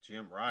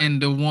 and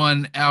the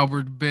one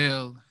Albert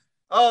Bell.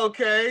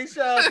 Okay,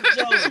 shout out to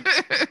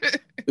Joey.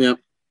 Yep,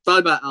 thought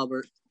about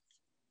Albert.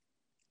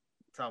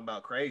 Talking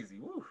about crazy.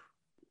 Woo.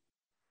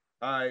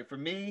 All right, for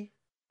me,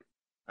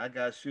 I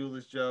got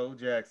Shoeless Joe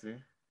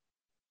Jackson,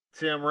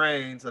 Tim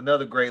Raines,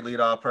 another great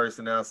leadoff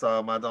person that I saw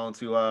with my own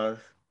 2 eyes,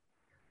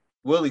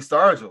 Willie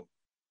Stargell,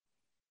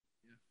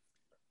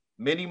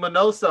 Minnie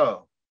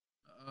Minoso,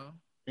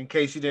 in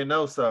case you didn't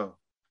know so.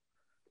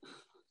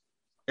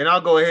 And I'll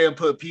go ahead and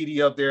put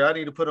PD up there. I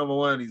need to put him on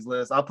one of these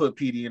lists. I'll put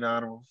PD in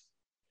honorables.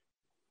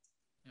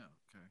 Yeah,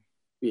 okay.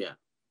 Yeah.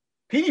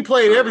 PD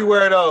played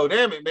everywhere though.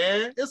 Damn it,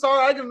 man. It's all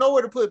right. I didn't know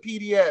where to put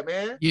PD at,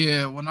 man.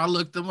 Yeah, when I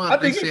looked him up, I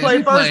think he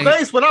played first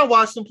base when I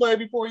watched him play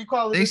before you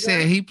call it. They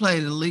said he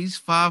played at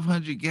least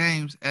 500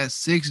 games at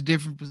 6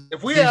 different positions.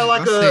 If we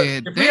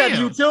had we had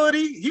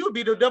utility, he would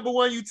be the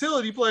 #1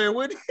 utility player,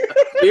 wouldn't he?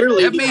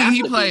 Clearly, that means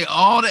he played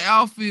all the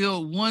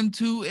outfield 1,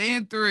 2,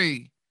 and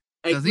 3.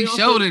 Because he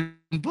showed it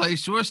and played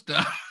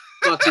shortstop.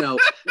 Fuck no.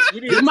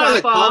 You need a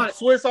top 5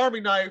 Swiss Army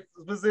knife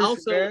position.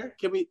 Also, man.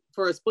 Can we,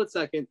 for a split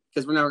second,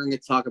 because we're never going to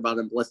get to talk about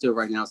him, but let's do it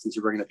right now since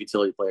you're bringing up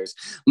utility players.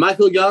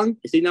 Michael Young,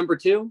 is he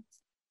 #2?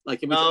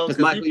 Like, no,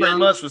 because he pretty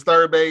much was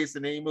third base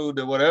and then he moved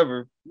to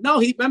whatever. No,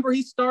 he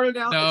started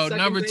out. No,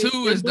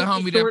 #2 is the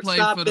homie that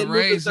played for the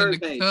Rays and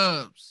the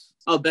Cubs.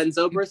 Oh, Ben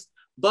Zobrist.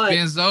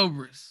 Ben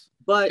Zobrist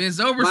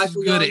is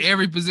good at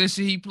every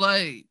position he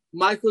played.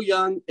 Michael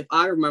Young, if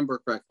I remember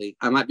correctly,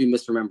 I might be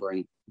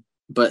misremembering,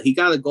 but he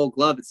got a Gold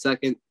Glove at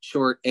second,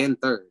 short, and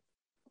third.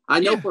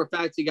 I know for a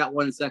fact he got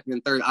one in second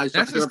and third.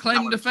 That's his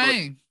claim to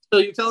fame. So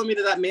you're telling me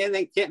that man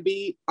can't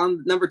be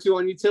on #2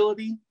 on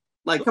utility?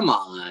 Like, come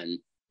on.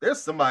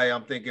 There's somebody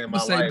I'm thinking in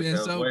my life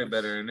that's way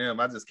better than them.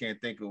 I just can't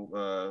think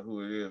of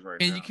who it is right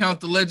now. Can you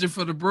count the legend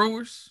for the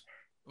Brewers?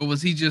 Or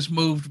was he just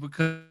moved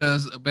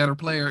because a better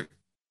player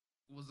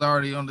was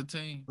already on the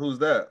team? Who's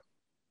that?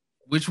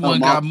 Which one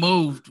got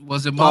moved?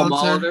 Was it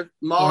Molitor?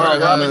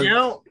 Robin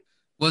Yount?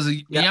 Was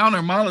it Yount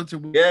or Molitor?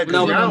 Yeah,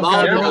 because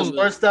Yount was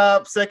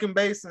shortstop, second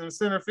base, and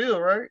center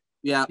field, right?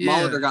 Yeah,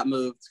 Molitor got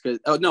moved. I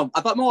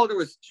thought Molitor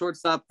was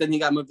shortstop, then he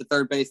got moved to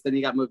third base, then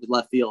he got moved to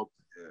left field.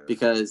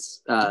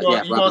 Because you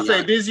gonna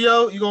say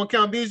Biggio? You gonna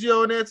count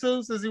Biggio in there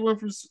too, since he went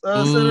from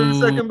center to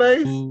second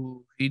base?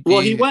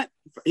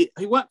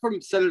 He went from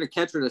center to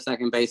catcher to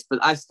second base, but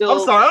I'm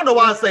sorry, I don't know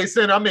why I say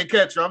center. I meant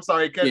catcher. I'm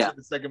sorry, catcher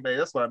to second base.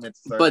 That's what I meant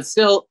to say. But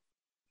still,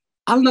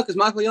 I don't know, because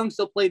Michael Young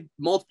still played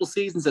multiple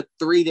seasons at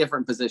 3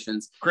 different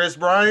positions. Chris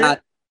Bryant,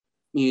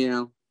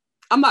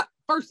 I'm not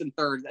first and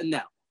third.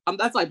 No,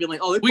 that's like being like,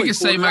 oh, we can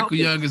say Michael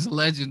Young is a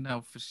legend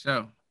now for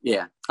sure.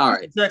 Yeah, all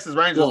right, Texas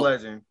Rangers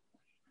legend.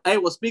 Hey,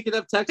 well, speaking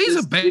of Texas, he's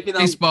a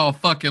baseball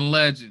fucking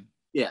legend.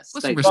 Yes.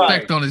 Put some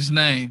respect on his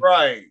name.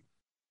 Right.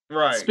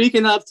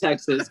 Speaking of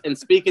Texas and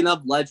speaking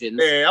of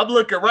legends. Yeah, I'm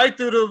looking right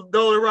through the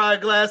Dolly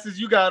Ride glasses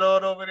you got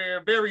on over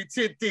there. Very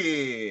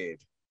tinted.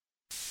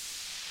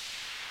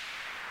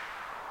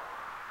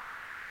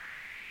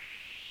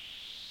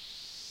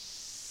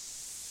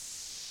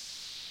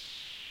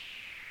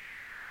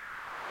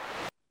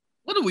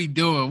 What are we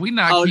doing? We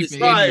not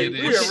keeping any of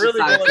this. We are really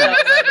going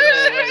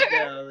right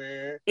now,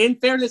 man. In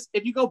fairness,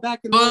 if you go back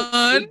and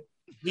look,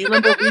 you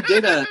remember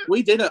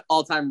we did an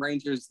all-time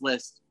Rangers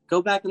list.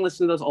 Go back and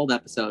listen to those old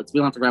episodes. We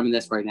don't have to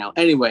reminisce right now.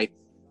 Anyway,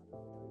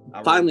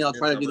 finally, I'll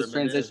try to do this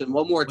transition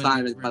one more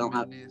time if I don't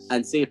have,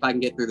 and see if I can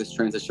get through this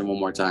transition one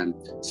more time.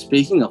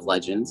 Speaking of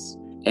legends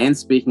and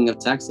speaking of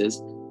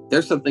Texas,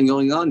 there's something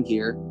going on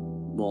here.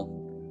 Well,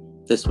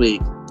 this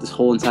week, this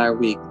whole entire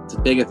week, it's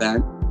a big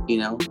event.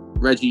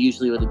 Reggie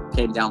usually would have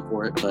came down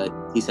for it, but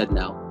he said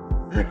no.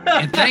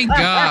 And thank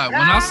God,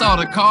 when I saw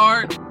the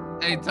card,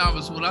 hey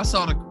Thomas, when I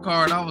saw the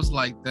card, I was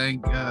like,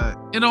 thank God.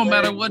 It don't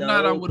matter what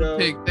night I would have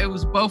picked. They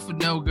was both a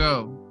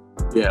no-go.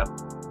 Yeah.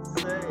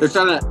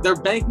 They're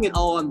banking it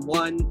all on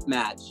one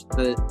match.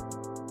 But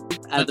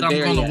I'm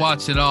going to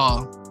watch it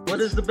all.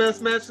 What is the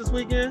best match this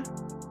weekend?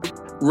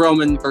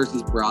 Roman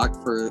versus Brock.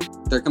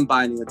 They're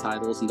combining the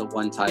titles into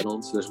one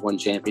title, so there's one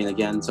champion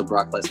again. So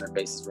Brock Lesnar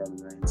faces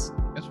Roman Reigns.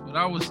 That's what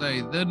I would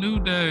say. The New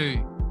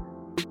Day.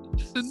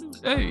 It's a new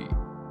day.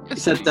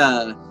 Except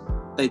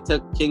they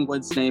took King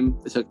Wood's name.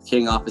 They took the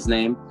King off his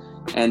name,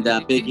 and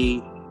Big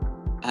E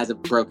has a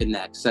broken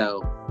neck.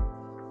 So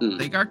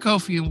they got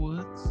Kofi and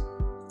Woods.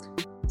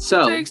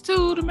 So it takes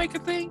 2 to make a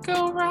thing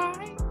go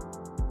right.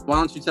 Why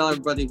don't you tell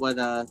everybody what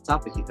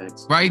topic he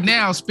picks? Right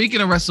now,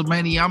 speaking of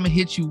WrestleMania, I'm gonna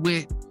hit you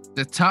with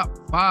the top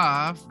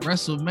 5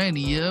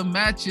 WrestleMania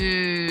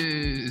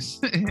matches.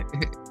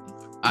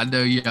 I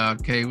know y'all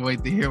can't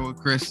wait to hear what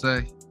Chris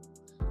say.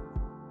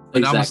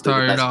 But I'm gonna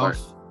start it off.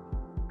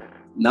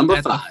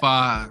 Number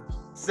 5.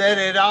 Set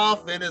it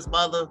off in his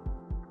mother.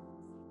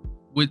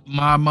 With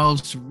my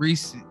most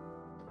recent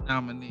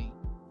nominee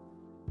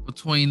for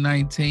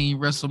 2019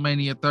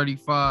 WrestleMania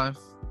 35,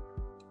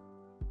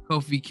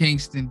 Kofi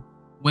Kingston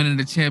winning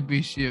the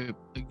championship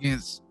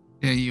against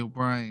Daniel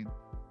Bryan.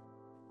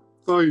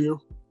 Oh,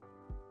 you.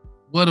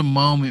 What a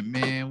moment,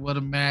 man. What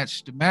a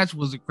match. The match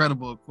was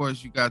incredible. Of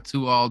course, you got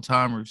 2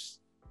 all-timers.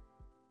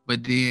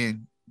 But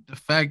then the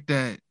fact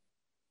that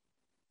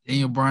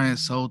Daniel Bryan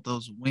sold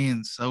those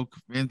wins so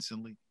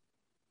convincingly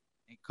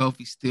and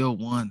Kofi still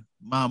won.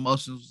 My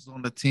emotions was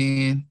on the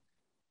 10.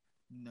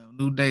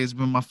 New Day has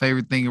been my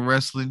favorite thing in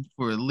wrestling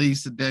for at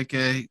least a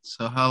decade.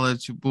 So holla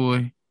at your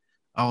boy.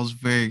 I was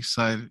very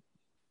excited.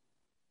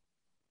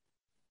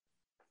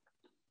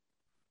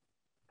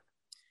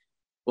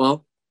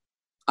 Well,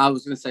 I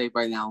was going to say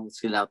right now, let's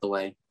get it out the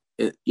way.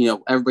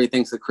 Everybody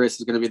thinks that Chris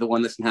is going to be the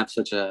one that's going to have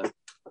such a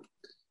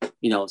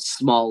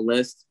small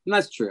list. And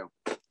that's true.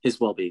 His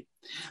will be.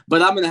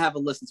 But I'm going to have a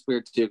list that's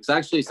weird too, because I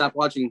actually stopped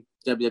watching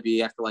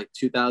WWE after like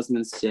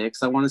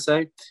 2006, I want to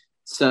say.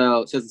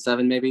 So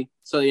 2007 maybe.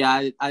 So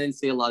yeah, I didn't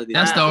see a lot of these.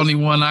 That's the only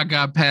one I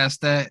got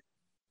past that.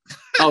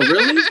 Oh,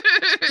 really?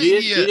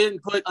 You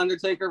didn't put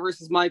Undertaker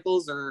versus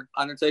Michaels or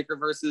Undertaker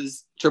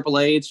versus Triple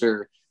H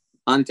or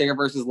Undertaker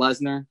versus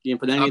Lesnar? You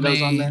didn't put any of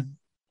those on there?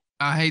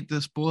 I hate to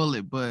spoil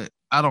it, but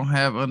I don't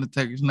have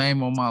Undertaker's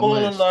name on my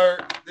Spoiler list.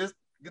 alert. This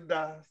good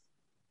dies.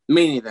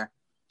 Me neither,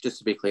 just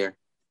to be clear.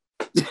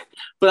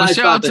 But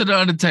shout out to the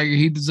Undertaker.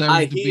 He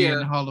deserves to be in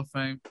the Hall of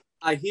Fame.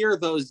 I hear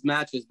those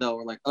matches though,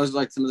 or like those are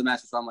like some of the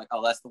matches where I'm like,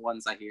 oh, that's the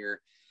ones I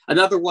hear.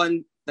 Another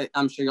one that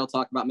I'm sure you'll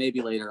talk about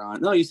maybe later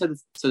on. No, you said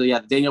so. Yeah,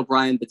 the Daniel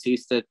Bryan,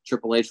 Batista,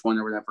 Triple H one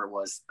or whatever it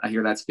was. I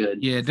hear that's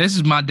good. Yeah, this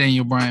is my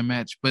Daniel Bryan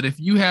match. But if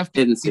you have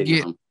to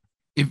get, them.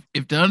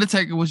 if the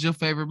Undertaker was your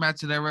favorite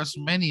match of that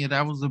WrestleMania,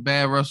 that was a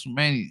bad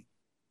WrestleMania.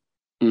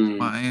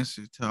 My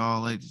answer to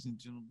all ladies and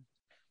gentlemen.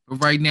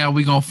 But right now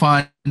we're gonna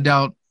find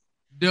out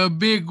the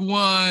big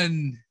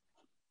one,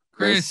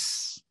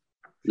 Chris.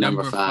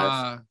 Number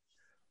 5.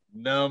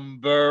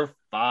 Number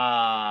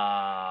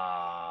 5.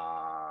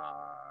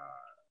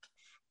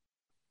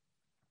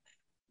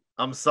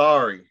 I'm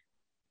sorry.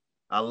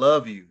 I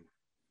love you.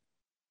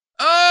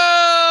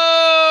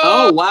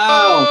 Oh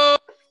wow.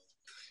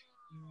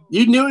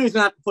 You knew he was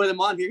gonna have to put him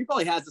on here. He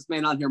probably has this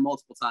man on here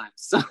multiple times.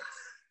 So.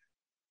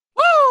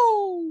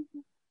 Woo!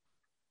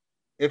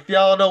 If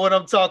y'all know what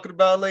I'm talking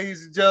about,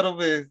 ladies and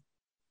gentlemen,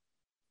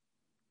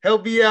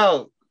 help me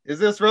out. Is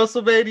this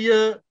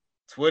WrestleMania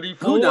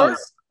 24? Who knows?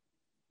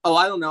 Oh,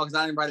 I don't know because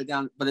I didn't write it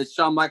down. But it's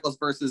Shawn Michaels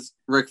versus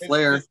Ric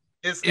Flair.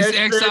 It's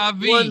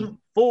XIV.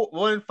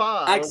 1-5.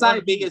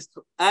 XIV is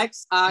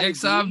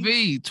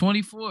XIV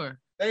 24.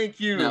 Thank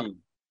you. No,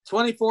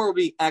 24 will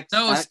be X.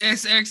 No, it's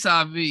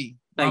XIV.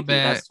 My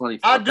bad. That's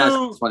 24. I do.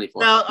 That's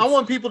 24. Now, I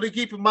want people to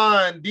keep in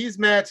mind these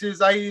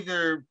matches. I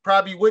either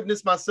probably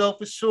witnessed myself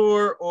for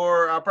sure,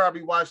 or I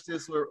probably watched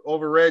this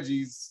over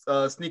Reggie's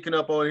sneaking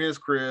up on his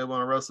crib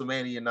on a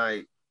WrestleMania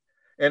night.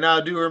 And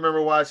I do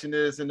remember watching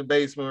this in the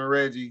basement with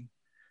Reggie,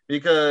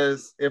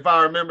 because if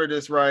I remember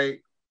this right,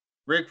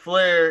 Ric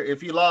Flair,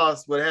 if he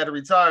lost, would have had to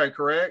retire,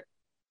 correct?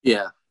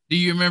 Yeah. Do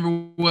you remember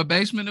what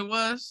basement it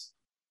was?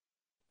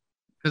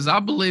 Because I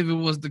believe it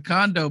was the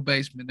condo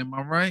basement. Am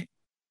I right?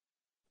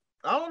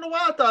 I don't know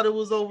why I thought it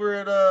was over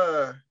at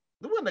it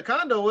wasn't the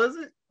condo, was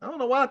it? I don't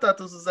know why I thought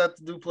this was at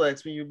the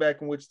duplex when you were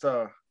back in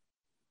Wichita.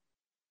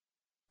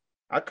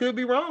 I could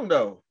be wrong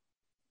though.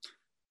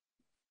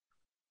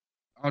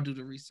 I'll do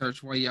the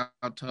research while y'all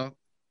talk.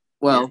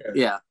 Well,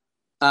 yeah.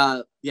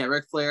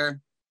 Ric Flair,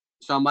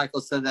 Shawn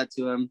Michaels said that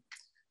to him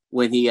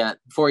when he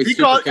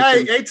called.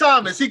 Hey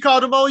Thomas, he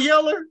called him Old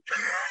Yeller.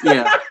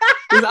 Yeah.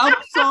 I'm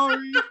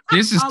sorry.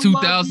 This is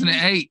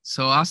 2008,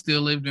 so I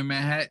still lived in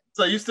Manhattan.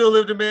 So you still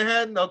lived in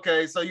Manhattan?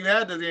 Okay, so you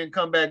had to then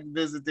come back and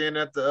visit then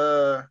at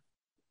the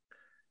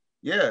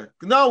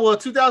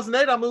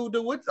 2008 I moved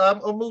to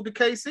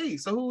KC.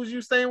 So who was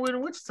you staying with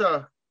in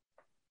Wichita?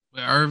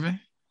 With Irvin.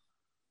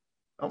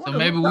 So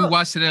maybe we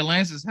watched it at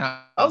Lance's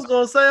house. I was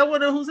gonna say, I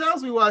wonder whose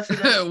house we watched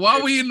it at.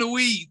 Why we in the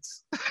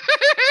weeds?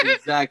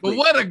 Exactly. But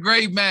what a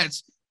great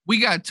match. We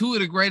got two of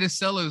the greatest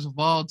sellers of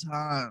all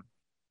time.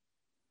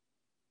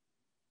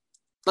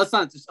 Let's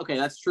not just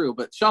that's true.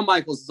 But Shawn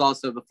Michaels is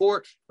also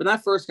when I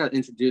first got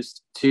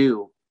introduced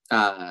to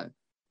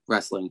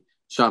wrestling,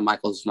 Shawn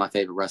Michaels was my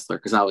favorite wrestler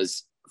because I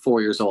was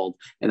 4 years old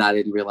and I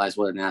didn't realize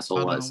what an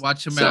asshole was.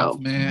 Watch your mouth,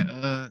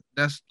 man.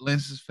 That's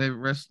Lance's favorite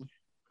wrestler.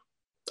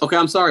 Okay,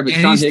 I'm sorry, but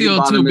and he's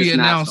still to be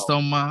announced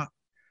on my.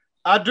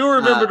 I do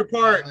remember the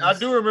part. I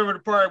do remember the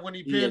part when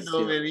he pinned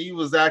him and he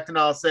was acting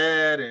all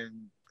sad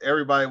and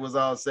everybody was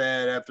all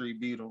sad after he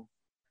beat him.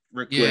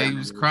 He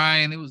was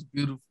crying. It was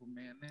beautiful,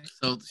 man. They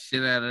sold the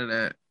shit out of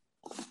that.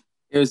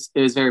 It was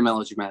very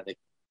melodramatic.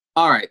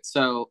 All right,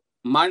 so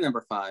my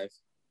number 5.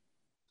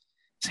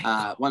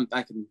 Went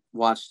back and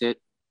watched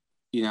it.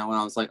 When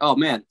I was like, oh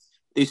man,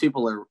 these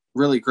people are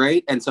really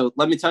great. And so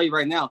let me tell you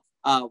right now,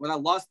 when I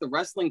lost the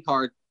wrestling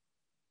card,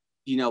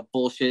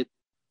 bullshit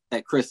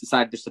that Chris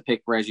decided just to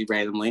pick Reggie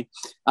randomly.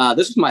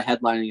 This was my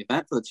headlining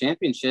event for the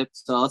championship.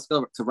 So let's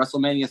go to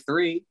WrestleMania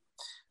 3.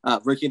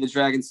 Ricky the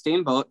Dragon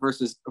Steamboat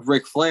versus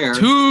Ric Flair.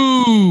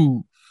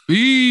 2B.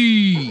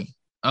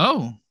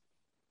 Oh.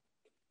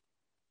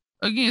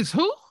 Against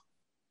who?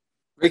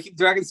 Ricky the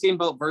Dragon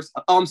Steamboat versus.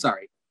 Oh, I'm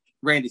sorry.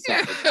 Randy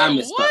Savage. I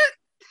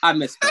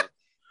misspoke.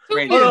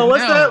 Randy. Hold on,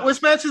 what's that?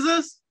 Which match is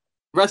this?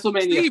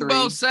 WrestleMania 3.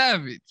 Steamboat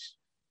Savage.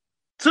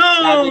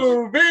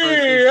 2B.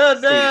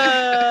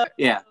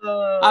 Yeah.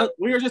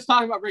 We were just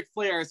talking about Ric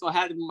Flair, so I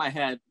had him in my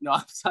head. No,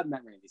 I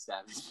meant Randy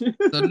Savage.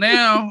 So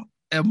now,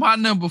 at my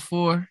number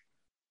 4,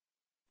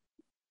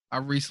 I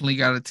recently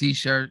got a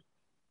t-shirt.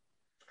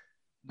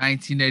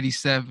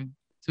 1987,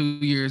 2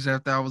 years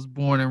after I was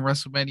born in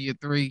WrestleMania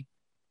 3.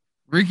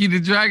 Ricky the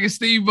Dragon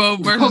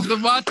Steamboat versus the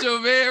Macho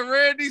Man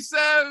Randy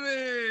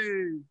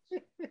Savage.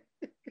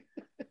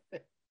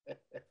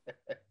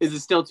 Is it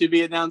still to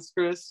be announced,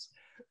 Chris?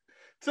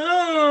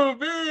 To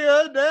be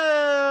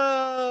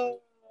announced.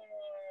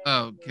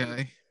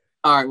 Okay.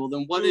 All right. Well,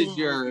 then what is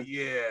your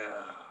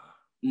yeah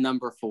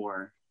number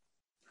 4?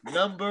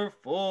 Number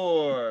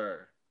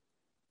 4.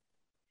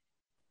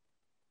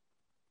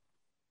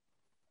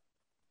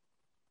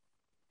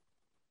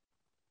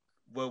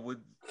 What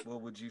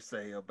would you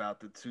say about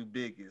the two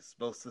biggest,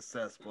 most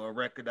successful, or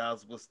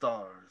recognizable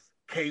stars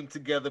came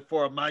together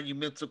for a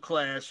monumental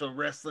clash on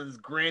wrestling's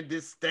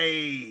grandest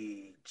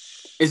stage?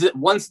 Is it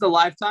once in a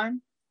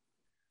lifetime,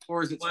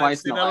 or is it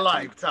twice in a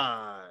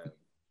lifetime?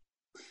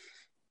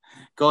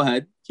 Go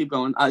ahead, keep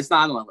going. It's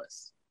not on my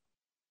list.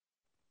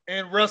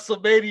 In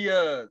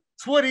WrestleMania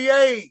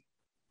 28.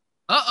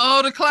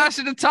 The Clash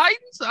of the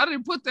Titans. I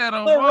didn't put that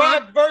on. The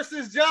Rock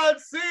versus John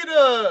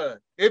Cena.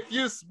 If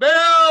you smell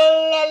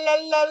la la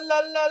la la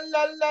la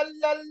la la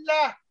la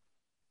la,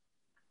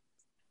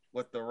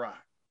 what The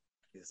Rock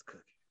is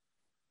cooking.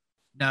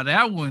 Now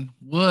that one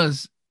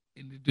was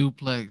in the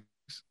duplex,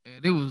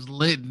 and it was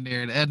lit in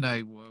there that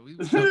night, boy.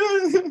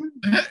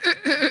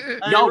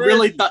 Y'all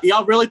really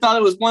thought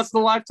it was once in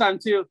a lifetime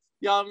too.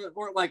 Y'all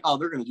weren't like, oh,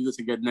 they're gonna do this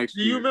again next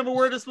year. Do you remember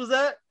where this was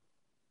at?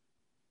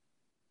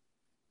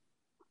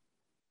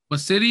 What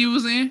city you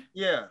was in?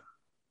 Yeah.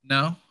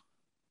 No.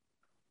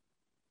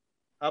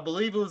 I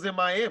believe it was in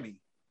Miami.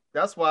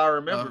 That's why I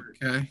remember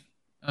it.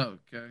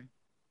 Okay.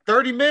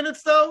 30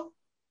 minutes though?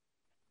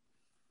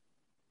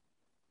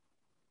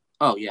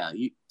 Oh yeah,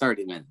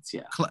 30 minutes,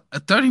 yeah.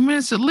 30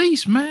 minutes at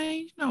least,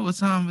 man. You know what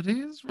time it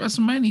is.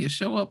 WrestleMania,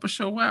 show up or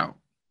show out.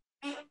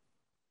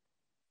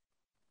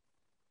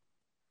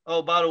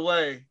 Oh, by the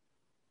way,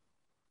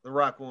 The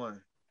Rock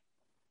won.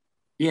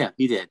 Yeah,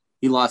 he did.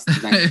 He lost the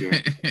next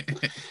year.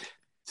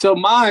 So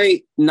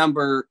my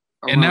number,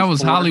 and that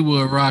was 4,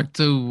 Hollywood Rock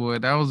too, boy.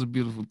 That was a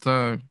beautiful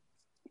time.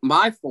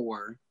 My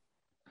 4,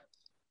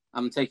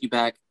 I'm gonna take you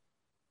back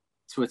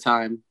to a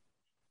time,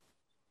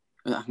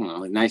 I don't know,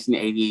 like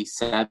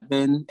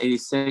 1987,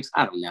 86,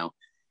 I don't know,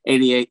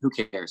 88. Who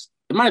cares?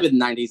 It might have been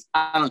the 90s.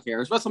 I don't care.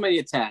 It was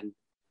WrestleMania 10.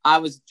 I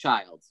was a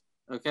child.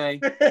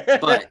 Okay,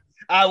 but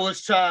I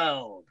was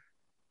child.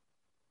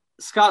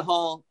 Scott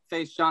Hall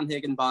faced John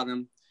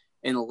Higginbottom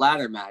in a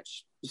ladder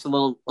match. Just a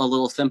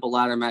little simple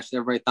ladder match that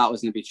everybody thought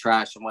was going to be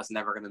trash and was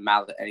never going to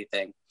matter to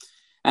anything.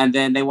 And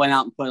then they went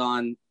out and put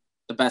on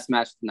the best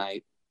match of the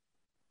night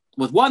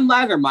with one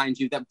ladder, mind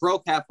you, that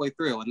broke halfway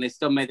through, and they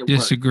still made it work.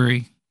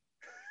 Disagree.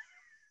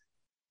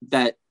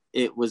 That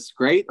it was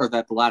great, or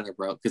that the ladder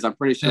broke? Because I'm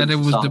pretty sure that it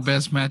was the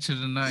best match of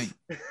the night.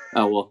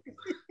 Oh well,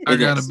 I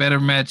got a better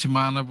match in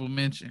my honorable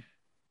mention.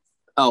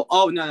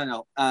 Oh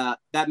no.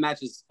 That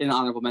match is in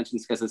honorable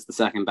mentions because it's the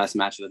second best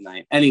match of the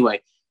night.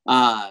 Anyway,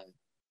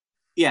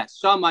 yeah,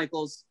 Shawn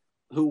Michaels,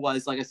 who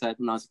was, like I said,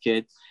 when I was a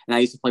kid, and I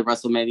used to play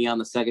WrestleMania on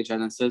the Sega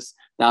Genesis.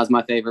 That was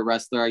my favorite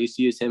wrestler. I used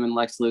to use him and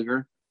Lex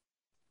Luger.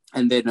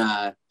 And then,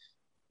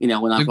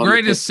 when the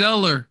greatest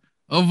seller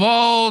of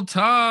all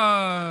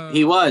time,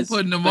 he was I'm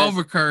putting him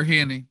over Kurt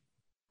Hennig.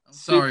 I'm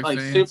sorry,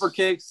 fans. Super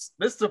kicks,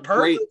 Mr.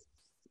 Perfect.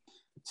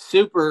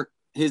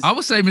 I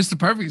would say Mr.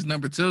 Perfect is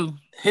number 2.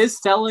 His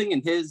selling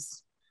and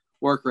his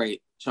work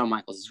rate, Shawn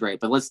Michaels, is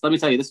great. But let me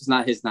tell you, this was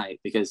not his night,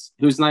 because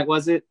whose night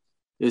was it?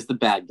 It was the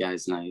bad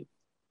guy's night.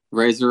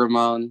 Razor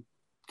Ramon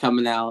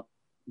coming out,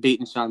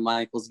 beating Shawn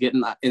Michaels, getting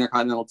the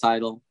Intercontinental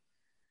title.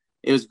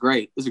 It was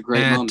great. It was a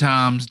great moment. Bad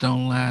times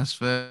don't last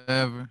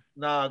forever.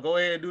 Nah, go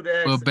ahead and do the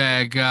accent. But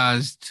bad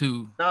guys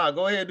too. Nah,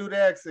 go ahead and do the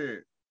accent.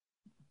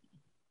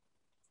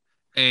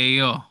 Hey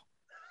yo,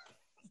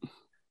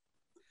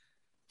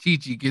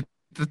 Chi-Chi, get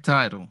the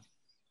title.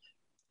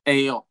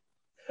 Hey yo,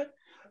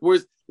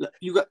 where's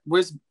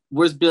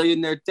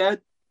Billionaire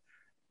Ted?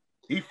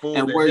 He fooled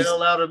the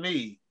hell out of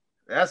me.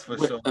 That's for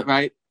sure.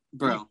 Right,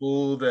 bro. He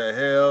fooled the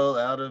hell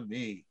out of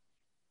me.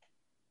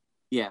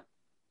 Yeah.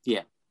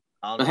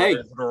 But hey,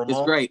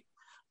 it's great.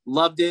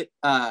 Loved it.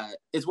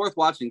 It's worth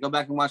watching. Go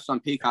back and watch it on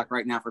Peacock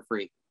right now for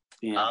free.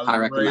 I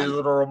recommend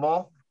it.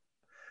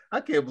 I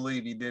can't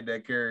believe he did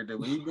that character.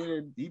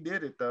 He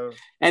did it though.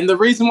 And the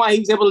reason why he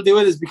was able to do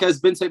it is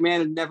because Vince McMahon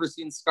had never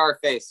seen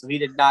Scarface, so he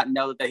did not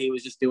know that he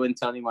was just doing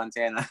Tony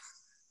Montana.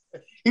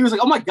 He was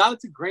like, "Oh my god,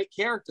 it's a great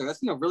character. That's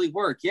gonna really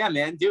work." Yeah,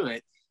 man, do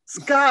it.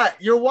 Scott,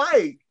 you're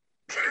white.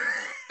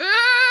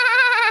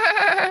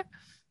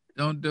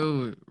 Don't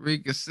do it.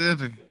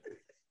 Reconsider.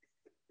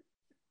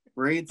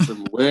 Breed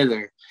some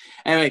litter.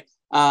 Anyway,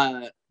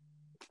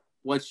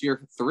 what's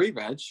your 3,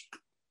 Reg?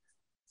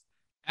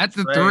 At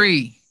the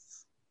 3,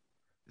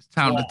 it's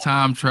time to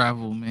time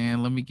travel,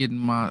 man. Let me get in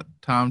my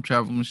time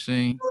travel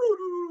machine.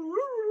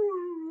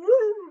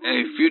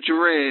 Hey, Future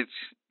Reg,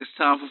 it's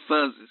time for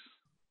Fuzzes.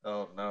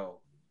 Oh no.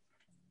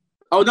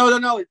 Oh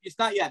no! It's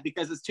not yet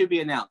because it's to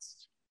be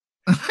announced.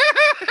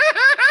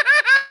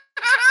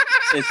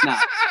 It's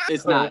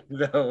not.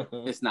 No.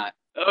 It's not.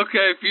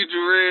 Okay,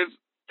 Future Reg.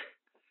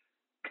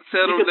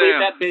 Settle you can down. Leave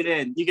that bit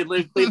in. You can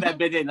leave that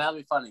bit in. That'll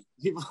be funny.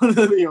 People,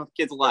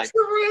 kids alike.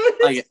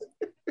 Like it.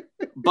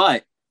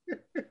 But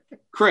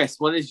Chris,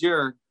 what is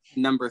your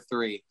number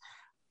 3?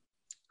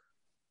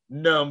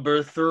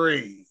 Number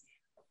 3.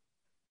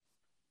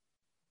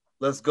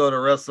 Let's go to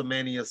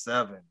WrestleMania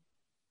 7,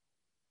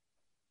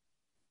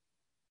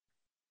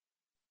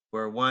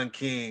 where one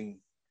king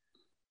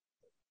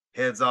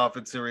heads off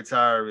into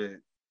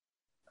retirement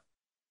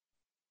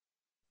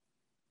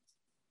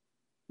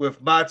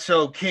with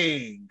Macho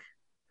King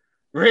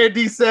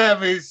Randy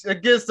Savage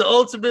against the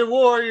Ultimate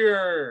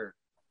Warrior.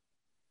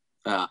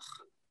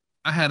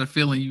 I had a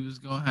feeling you was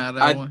gonna have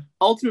that one.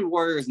 Ultimate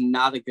Warrior is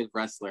not a good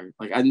wrestler.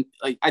 I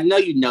know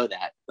you know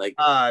that.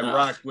 I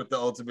rocked with the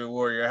Ultimate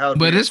Warrior.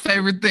 But his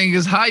favorite thing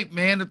is hype,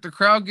 man. If the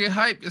crowd get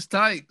hype, it's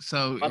tight.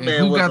 So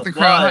who got the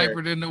crowd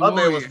hyper than the Warrior?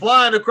 My man was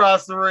flying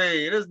across the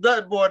ring. There's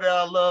nothing more that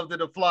I love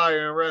than a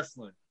flyer in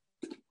wrestling.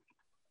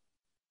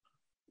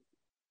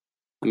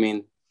 I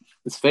mean,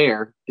 it's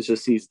fair. It's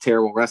just he's a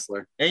terrible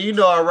wrestler. And you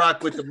know I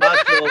rock with the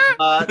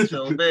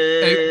macho man.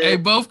 Hey,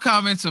 both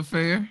comments are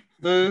fair.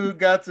 Who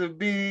got to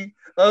be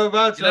a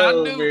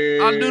macho man?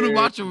 I knew the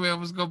Macho Man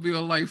was gonna be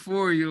on like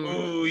 4 years.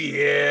 Oh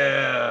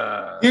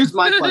yeah. Here's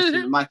my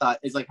question. My thought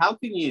is how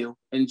can you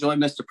enjoy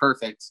Mr.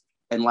 Perfect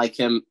and like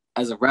him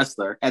as a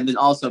wrestler, and then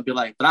also be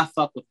like, but I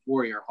fuck with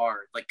Warrior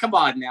hard. Come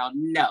on now,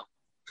 no.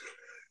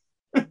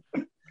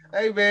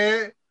 Hey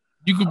man.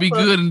 You could be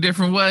good in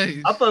different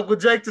ways. I fuck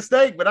with Jake the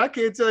Snake, but I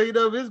can't tell you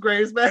his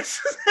greatest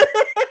matches.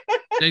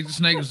 Jake the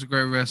Snake was a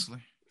great wrestler.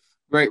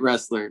 Great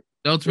wrestler.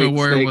 The Ultimate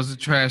Warrior was a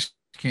trash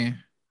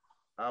can.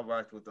 I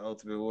rocked with the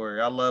Ultimate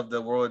Warrior. I love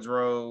the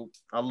wardrobe.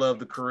 I love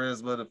the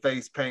charisma. The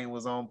face paint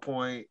was on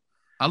point.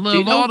 I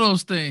love all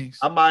those things.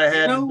 I might have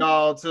had the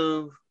doll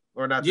too,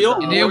 or not.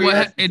 And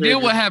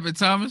then what happened,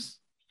 Thomas?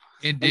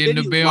 And then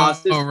the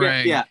bell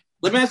rang. Yeah.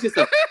 Let me ask you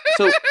something.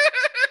 So,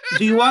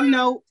 do you want to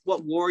know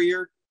what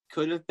Warrior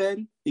could have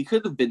been? He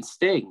could have been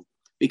Sting,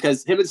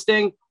 because him and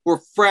Sting were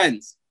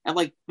friends. And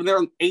when they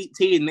were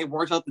 18, they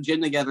worked out the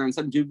gym together, and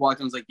some dude walked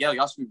in and was like, yo,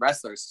 y'all should be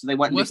wrestlers. So they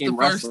went and became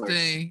wrestlers. What's the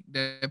first thing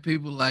that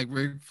people like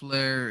Ric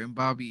Flair and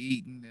Bobby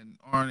Eaton and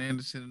Arn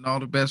Anderson and all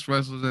the best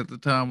wrestlers at the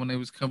time when they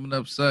was coming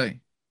up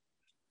say?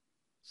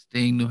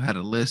 Sting knew how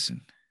to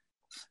listen.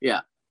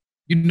 Yeah.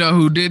 You know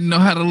who didn't know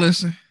how to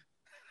listen?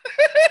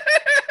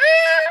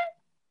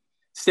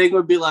 Sting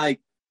would be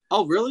like,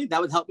 oh, really?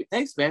 That would help me.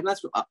 Thanks, man.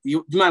 That's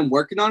you mind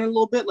working on it a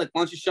little bit? Why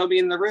don't you show me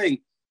in the ring?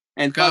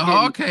 And Scott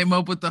Hall came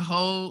up with the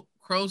whole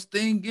Crow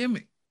Sting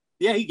gimmick.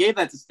 Yeah, he gave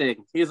that to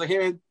Sting. He was like, hey,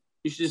 man,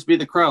 you should just be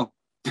the Crow.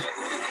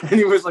 And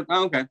he was like,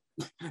 oh, okay.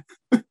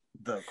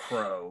 The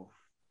Crow.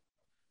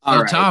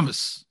 All right.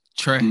 Thomas.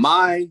 Trash.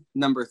 My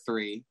number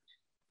 3.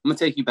 I'm going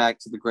to take you back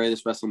to the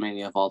greatest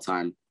WrestleMania of all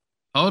time.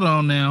 Hold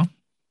on now.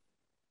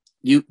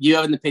 You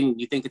have an opinion.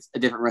 You think it's a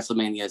different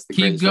WrestleMania as the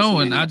greatest. Keep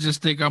going. I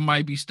just think I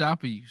might be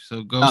stopping you.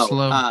 So go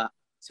slow.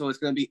 So it's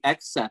going to be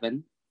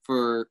X7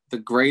 for the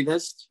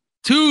greatest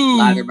 2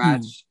 ladder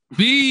match.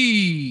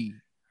 B.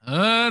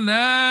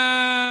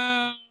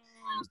 Announced.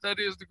 That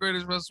is the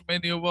greatest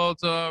WrestleMania of all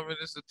time, and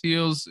it's a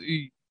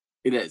TLC.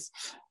 It is.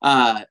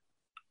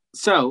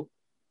 So,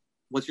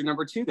 what's your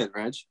number 2 then,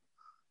 Reg?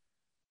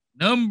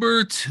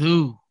 Number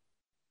 2.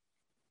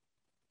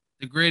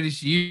 The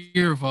greatest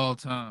year of all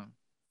time.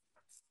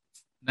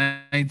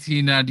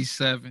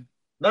 1997.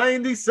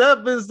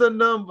 97 is the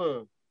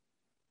number.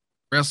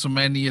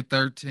 WrestleMania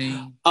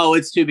 13. Oh,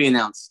 it's to be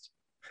announced.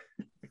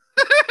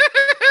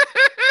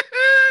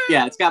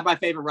 Yeah, it's got my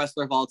favorite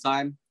wrestler of all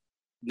time.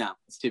 No,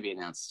 it's to be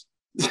announced.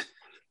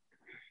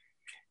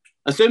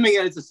 Assuming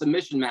that it's a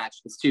submission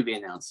match, it's to be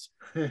announced.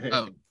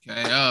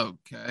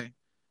 Okay.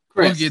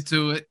 Chris, We'll get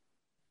to it.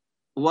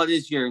 What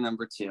is your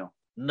number 2?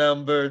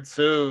 Number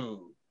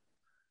 2,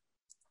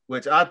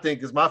 which I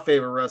think is my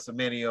favorite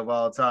WrestleMania of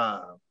all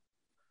time.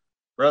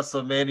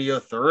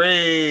 WrestleMania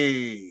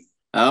 3.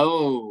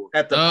 Oh.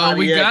 At the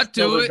we got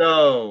to it.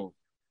 Go.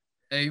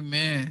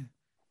 Amen.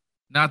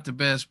 Not the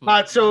best. But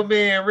Macho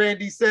Man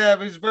Randy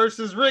Savage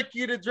versus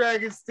Ricky the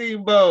Dragon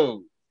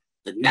Steamboat.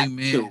 The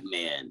Macho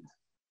Man.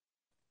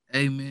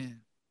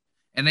 Amen.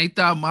 And they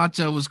thought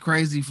Macho was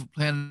crazy for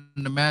planning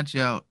the match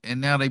out,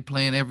 and now they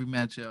playing every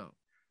match out.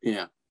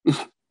 Yeah.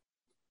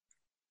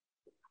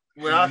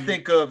 When I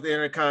think of the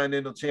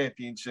Intercontinental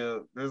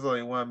Championship, there's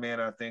only one man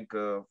I think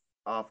of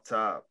off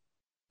top.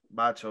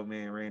 Macho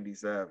Man Randy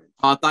Savage.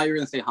 Oh, I thought you were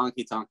going to say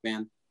Honky Tonk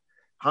Man.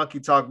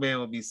 Honky Tonk Man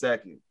would be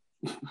second.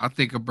 I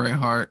think of Bret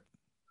Hart.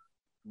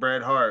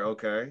 Bret Hart,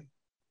 okay.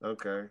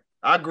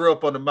 I grew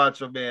up on the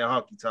Macho Man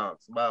Honky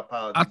Tonks. My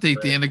apologies. I think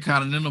the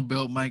Intercontinental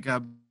belt might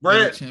got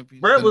Bret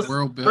was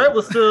world belt. Bret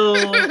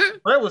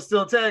was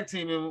still tag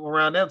teaming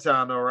around that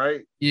time though,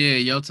 right? Yeah,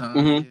 your time.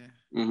 Mm-hmm.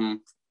 Yeah. Mm-hmm.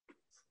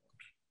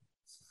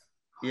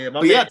 Yeah,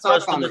 my man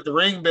touched him with the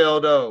ring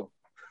bell though.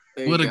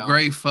 What a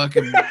great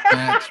fucking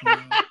match,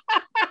 man.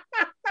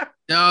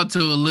 Shout out to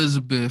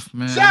Elizabeth,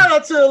 man. Shout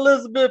out to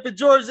Elizabeth and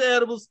George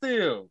Animal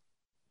Steel.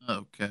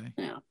 Okay.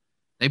 Yeah.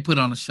 They put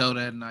on a show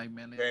that night,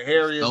 man. The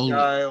hairiest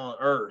guy on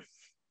earth.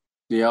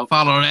 Yeah.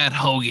 Follow that,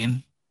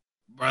 Hogan,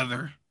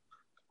 brother.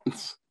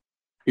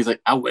 He's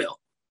like, I will.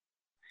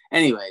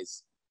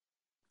 Anyways,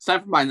 it's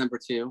time for my number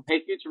 2.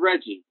 Hey, Future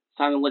Reggie, it's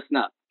time to listen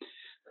up.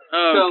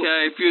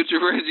 Okay, Future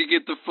Reggie,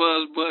 get the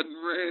fuzz button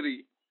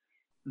ready.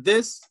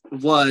 This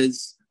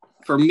was,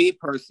 for me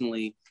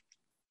personally,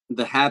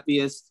 the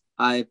happiest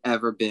I've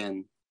ever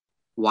been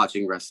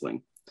watching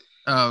wrestling.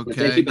 Okay.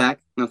 Take you back.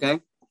 Okay.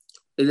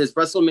 It is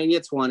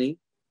WrestleMania 20.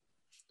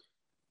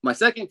 My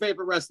second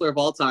favorite wrestler of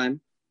all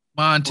time.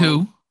 Mine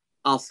too.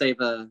 I'll save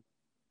the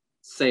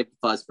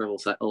fuzz for a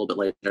little bit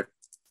later.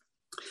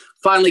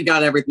 Finally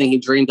got everything he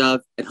dreamed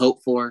of and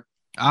hoped for.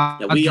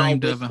 I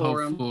dreamed of and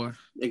hoped for.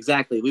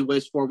 Exactly. We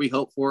wished for, we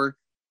hoped for.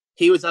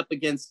 He was up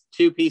against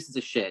two pieces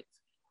of shit.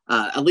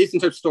 At least in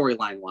terms of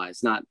storyline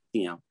wise, not,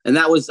 and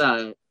that was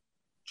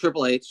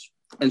Triple H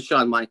and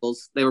Shawn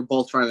Michaels. They were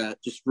both trying to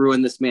just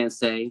ruin this man's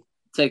day,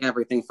 take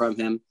everything from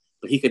him,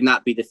 but he could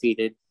not be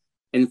defeated.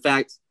 In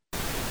fact,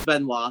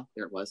 Benoit,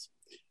 there it was,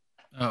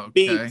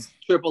 beat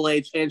Triple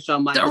H and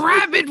Shawn Michaels. The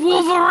Rabbit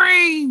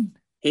Wolverine!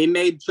 He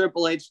made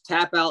Triple H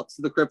tap out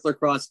to the crippler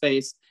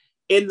crossface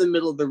in the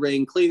middle of the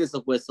ring, clean as a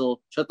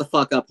whistle. Shut the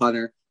fuck up,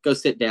 Hunter. Go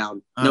sit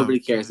down. Nobody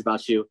cares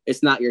about you.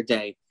 It's not your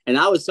day. And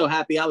I was so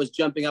happy. I was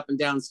jumping up and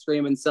down,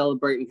 screaming,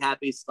 celebrating,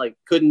 happy. Like,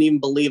 couldn't even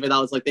believe it. I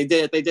was like, they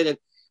did it.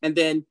 And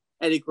then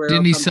Eddie Guerrero.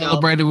 Didn't he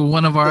celebrate it with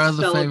one of our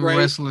other favorite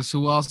wrestlers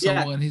who also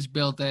won his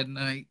belt that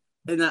night?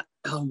 And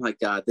oh my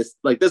God, this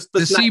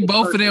to see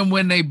both of them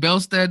win their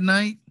belts that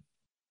night.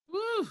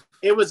 Woo.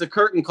 It was a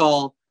curtain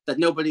call that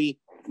nobody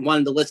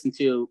wanted to listen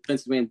to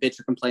Vince McMahon bitch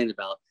or complain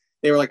about.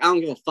 They were like, I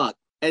don't give a fuck.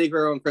 Eddie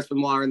Guerrero and Chris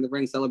Benoit are in the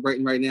ring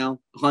celebrating right now.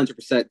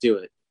 100% do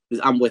it.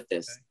 I'm with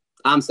this. Okay.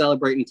 I'm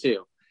celebrating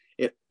too.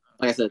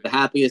 Like I said, the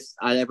happiest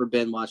I'd ever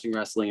been watching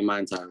wrestling in my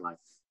entire life.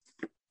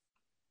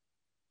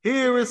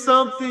 Here is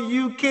something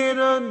you can't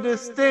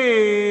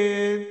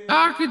understand.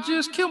 I could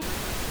just kill.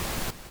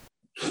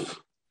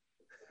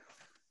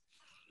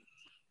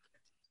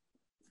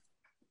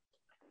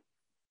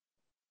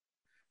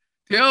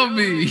 Tell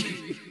me,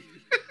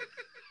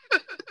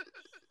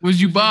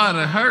 was you buying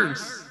a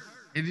hearse?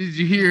 And did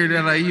you hear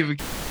that I even?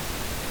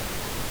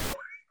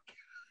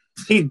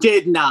 He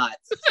did not.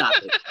 Stop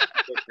it.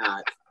 He did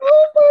not.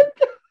 Oh my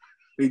God.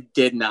 He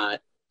did not.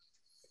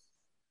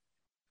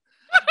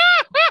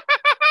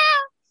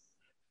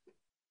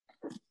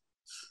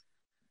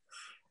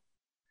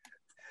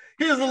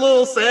 Here's a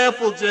little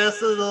sample,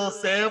 Jess. A little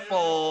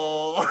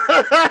sample.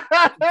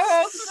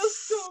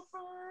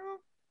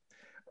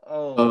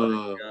 Oh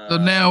my God. So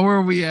now where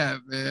are we at,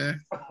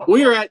 man?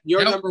 We are at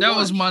your number one. That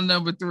was my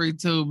number 3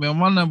 too, man.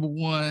 My number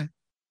 1.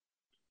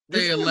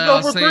 They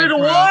allowed Sam 3 to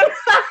 1.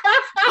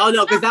 Oh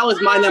no, because that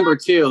was my number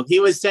 2. He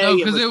was saying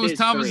because it was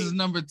Thomas's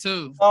number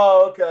 2.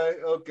 Oh,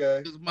 okay.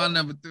 It was my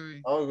number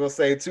 3. I was gonna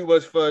say too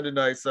much fun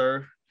tonight,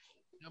 sir.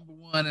 Number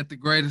 1 at the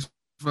greatest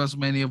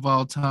WrestleMania of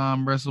all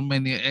time,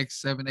 WrestleMania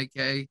X7,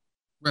 aka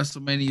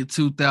WrestleMania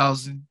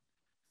 2000,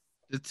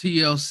 the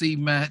TLC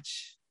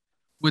match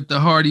with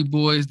the Hardy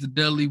Boys, the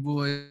Dudley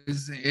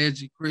Boys, and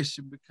Edge and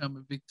Christian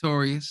becoming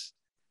victorious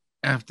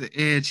after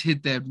Edge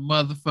hit that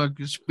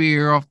motherfucking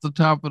spear off the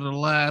top of the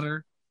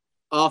ladder.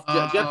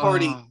 Jeff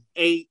Hardy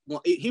ate.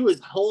 He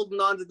was holding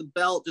on to the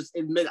belt just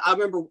in mid. I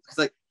remember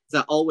because I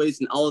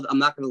always and all of. I'm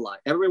not gonna lie.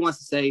 Everybody wants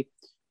to say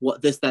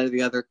what this, that, or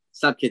the other.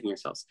 Stop kidding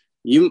yourselves.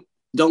 You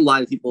don't lie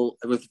to people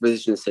with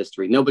revisionist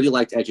history. Nobody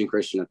liked Edge and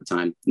Christian at the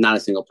time. Not a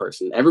single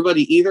person.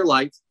 Everybody either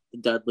liked the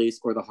Dudleys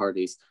or the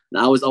Hardys. And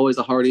I was always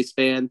a Hardys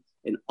fan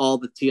in all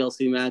the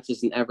TLC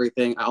matches and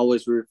everything. I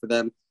always rooted for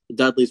them. The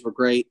Dudleys were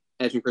great.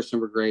 Edge and Christian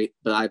were great,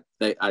 but I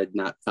did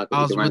not fuck with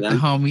I was with the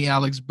homie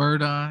Alex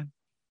Burdon.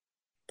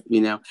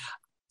 Shout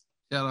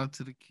out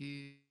to the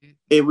kid.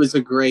 It was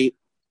a great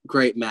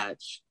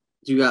match.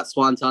 You got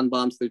swanton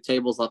bombs through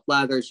tables off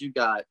ladders. You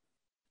got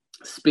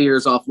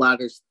spears off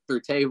ladders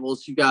through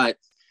tables. You got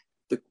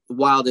the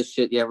wildest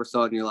shit you ever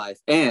saw in your life.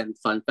 And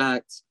fun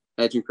fact,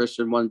 Edge and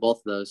Christian won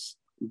both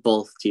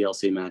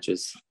TLC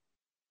matches.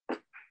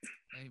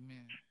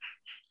 Amen.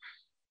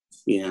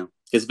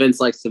 Because Vince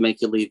likes to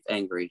make you leave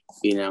angry,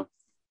 So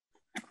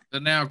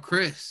now,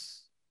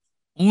 Chris,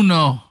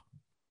 uno.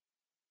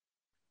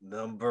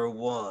 Number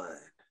 1.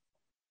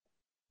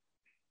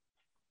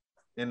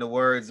 In the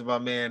words of my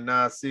man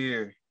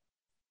Nasir,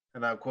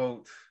 and I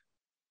quote,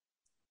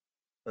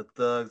 "A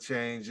thug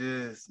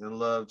changes and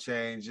love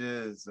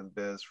changes and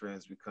best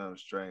friends become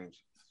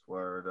strangers."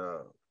 Word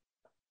up.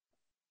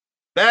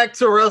 Back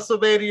to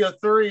WrestleMania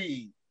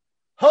 3.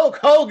 Hulk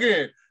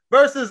Hogan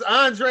versus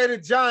Andre the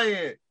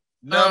Giant.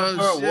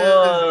 Number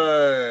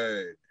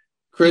 1.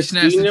 Chris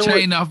snatched the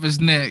chain off his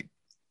neck.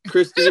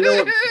 Chris, do you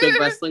know what big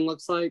wrestling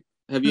looks like?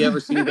 Have you ever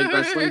seen big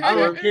wrestling before? I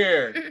don't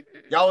care.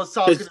 Y'all was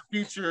talking to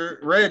future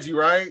Reggie,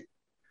 right?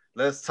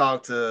 Let's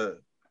talk to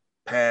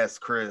past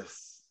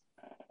Chris.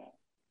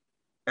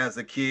 As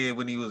a kid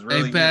when he was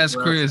really past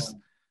Chris.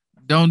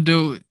 Don't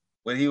do it.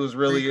 When he was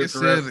really into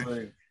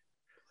wrestling.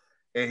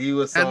 And he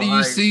was so After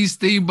you see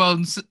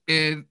Steamboat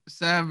and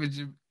Savage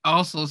and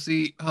also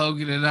see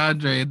Hogan and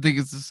Andre, I think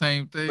it's the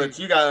same thing. But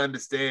you gotta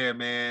understand,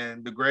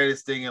 man, the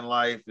greatest thing in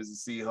life is to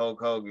see Hulk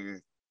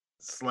Hogan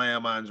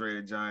slam Andre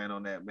the Giant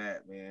on that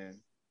mat, man.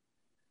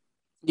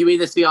 You mean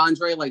to see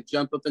Andre like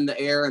jump up in the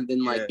air and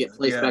then like get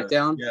placed back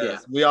down? Yes. Yeah.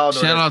 We all know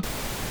Shout out.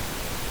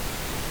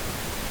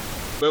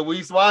 But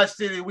we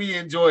watched it and we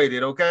enjoyed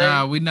it, okay?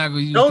 Nah, we're not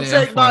gonna use Don't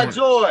take my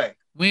joy.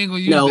 We ain't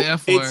gonna use the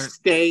F word. It's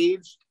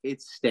staged.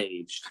 It's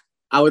staged.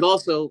 I would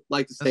also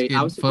like to say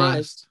I was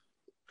surprised.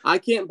 I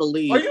can't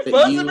believe. Are you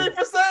fuzzing me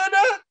for saying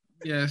that?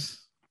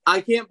 Yes.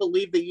 I can't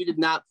believe that you did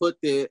not put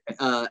the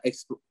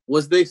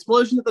was the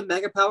explosion of the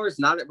Mega Powers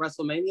not at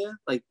WrestleMania?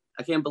 Like,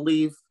 I can't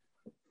believe.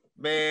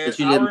 Man,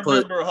 I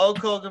remember Hulk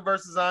Hogan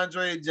versus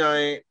Andre the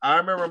Giant. I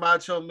remember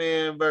Macho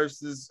Man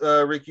versus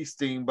Ricky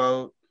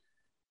Steamboat.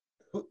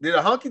 Did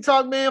a Honky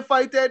Tonk Man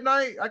fight that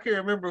night? I can't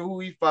remember who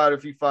he fought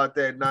if he fought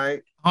that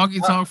night. Honky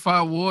Tonk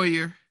fought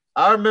Warrior.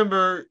 I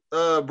remember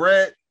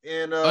Brett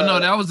and oh no,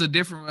 that was a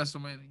different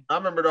WrestleMania. I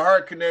remember the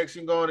Heart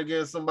Connection going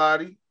against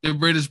somebody. The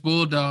British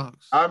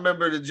Bulldogs. I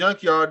remember the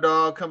Junkyard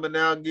Dog coming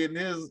out getting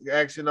his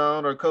action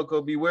on, or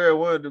Coco Beware,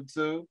 one of them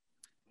two.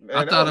 Man,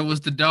 I thought it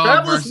was the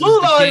dog versus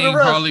the King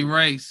Harley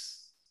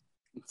Race.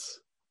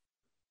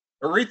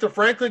 Aretha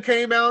Franklin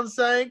came out and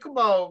sang. Come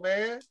on,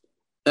 man.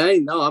 Hey,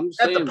 no, I'm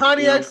just at the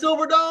Pontiac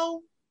Silverdome.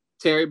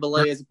 Terry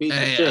Bollea is a piece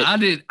of shit.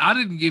 I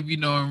didn't give you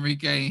no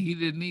Enrique, and he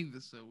didn't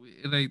either. So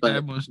it ain't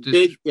that much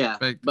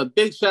disrespect. But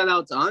big shout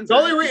out to Andre. The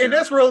only and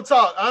that's real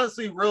talk.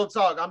 Honestly, real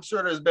talk. I'm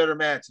sure there's better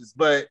matches,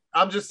 but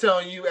I'm just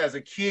telling you, as a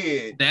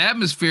kid, the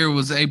atmosphere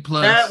was A+.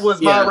 That was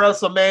my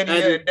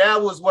WrestleMania, and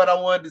that was what I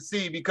wanted to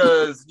see,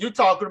 because you're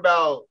talking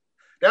about.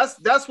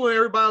 That's when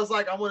everybody was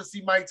like, I want to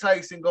see Mike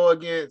Tyson go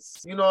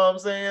against. You know what I'm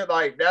saying?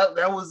 Like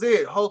that was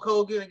it. Hulk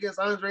Hogan against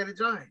Andre the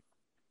Giant.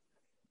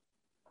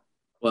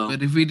 Well,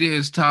 but if we did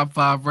his top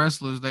 5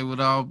 wrestlers, they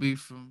would all be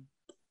from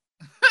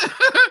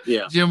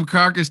Jim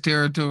Crockett's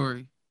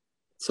territory.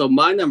 So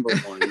my number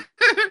one,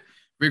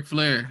 Ric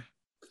Flair,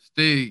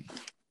 Sting.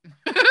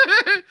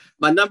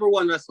 My number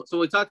one wrestler. So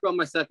we talked about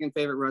my second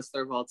favorite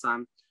wrestler of all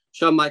time.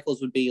 Shawn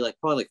Michaels would be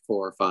probably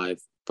 4 or 5,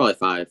 probably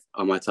 5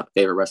 on my top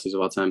favorite wrestlers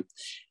of all time.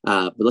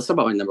 But let's talk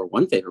about my number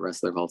one favorite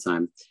wrestler of all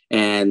time.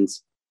 And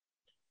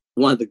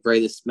one of the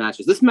greatest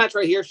matches. This match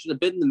right here should have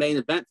been the main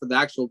event for the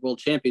actual world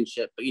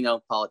championship, but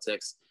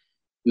politics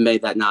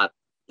made that not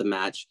the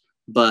match.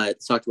 But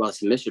talked about a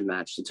submission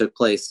match that took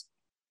place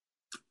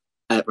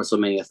at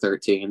WrestleMania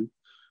 13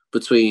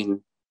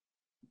 between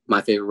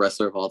my favorite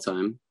wrestler of all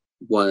time,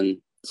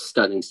 one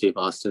stunning Steve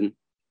Austin.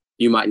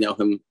 You might know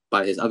him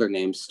by his other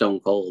name,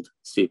 Stone Cold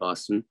Steve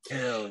Austin.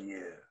 Hell yeah.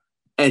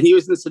 And he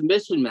was in a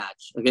submission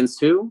match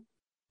against who?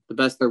 The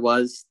best there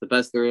was, the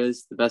best there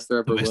is, the best there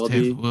ever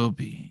will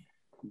be.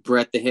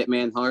 Bret the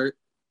Hitman Hart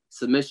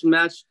submission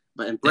match,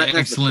 and Bret has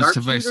excellence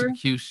of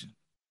execution.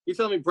 You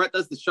telling me Bret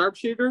does the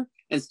sharpshooter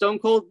and Stone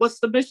Cold? What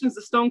submissions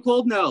does Stone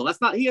Cold know? That's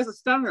not. He has a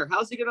stunner.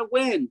 How's he gonna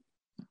win?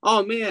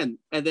 Oh man!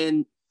 And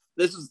then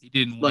this was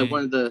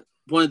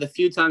one of the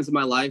few times in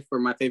my life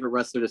where my favorite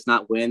wrestler does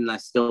not win, and I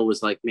still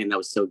was like, man, that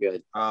was so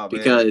good. Oh,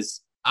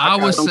 because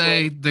I would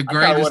say the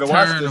greatest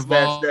turn of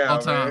all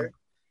time.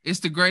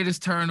 It's the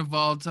greatest turn of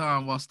all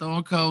time. While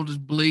Stone Cold is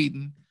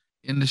bleeding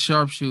in the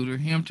sharpshooter,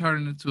 him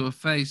turning into a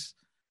face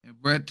and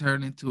Bret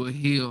turning into a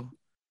heel.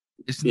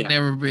 It's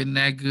never been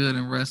that good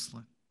in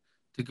wrestling.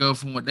 To go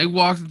from what they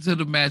walked into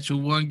the match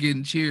with one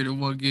getting cheered and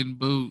one getting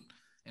booed,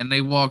 and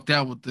they walked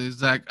out with the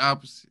exact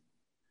opposite.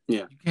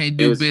 Yeah. You can't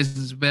do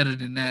business better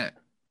than that.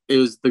 It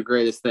was the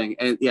greatest thing.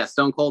 And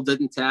Stone Cold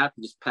didn't tap,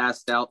 he just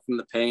passed out from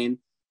the pain.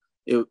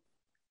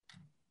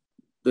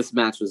 This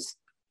match was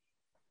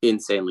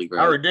insanely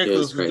great. How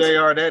ridiculous was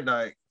JR that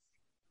night?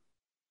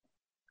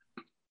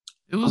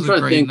 It was a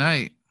great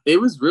night. It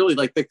was really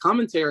the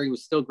commentary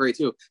was still great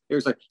too. It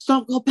was like,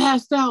 Stone Cold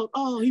passed out.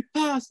 Oh, he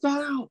passed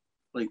out.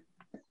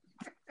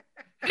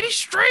 He's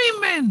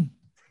streaming.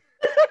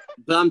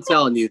 But I'm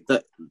telling you,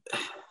 that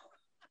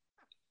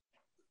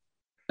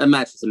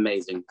match is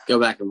amazing. Go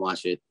back and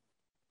watch it.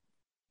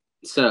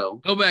 So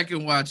go back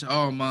and watch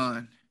all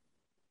mine.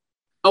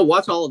 Oh,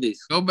 watch all of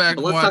these. Go back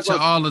and watch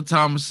all the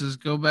Thomases.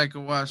 Go back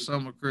and watch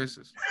some of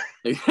Chris's.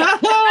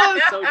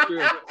 So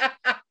true.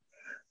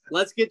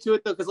 Let's get to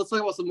it though, because let's talk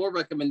about some more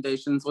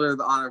recommendations. What are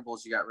the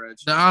honorables you got, Reg?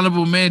 The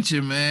honorable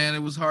mention, man.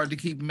 It was hard to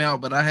keep them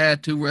out, but I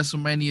had to.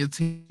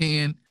 WrestleMania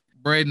 10,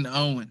 Braden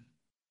Owen.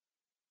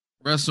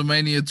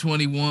 WrestleMania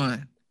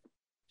 21,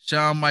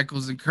 Shawn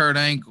Michaels and Kurt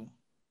Angle.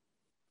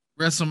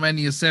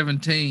 WrestleMania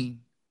 17,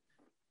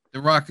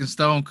 The Rock and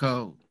Stone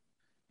Cold.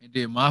 And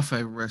then my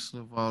favorite wrestler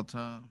of all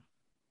time,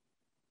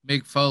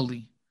 Mick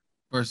Foley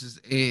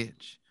versus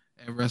Edge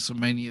at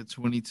WrestleMania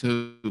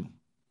 22.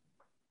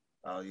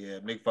 Oh, yeah.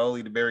 Mick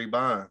Foley to Barry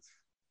Bonds.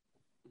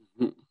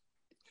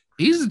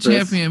 He's a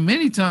champion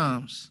many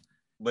times.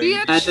 But he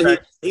lost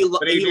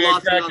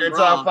in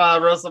top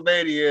 5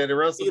 WrestleMania, the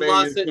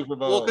WrestleMania Super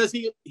Bowl. Well, because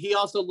he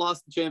also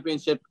lost the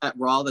championship at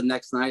Raw the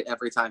next night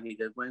every time he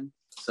did win.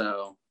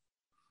 So,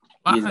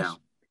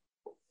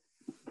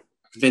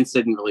 Vince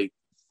didn't really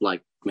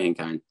like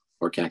Mankind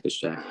or Cactus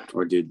Jack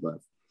or Dude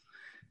Love.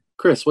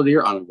 Chris, what are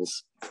your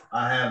honorables?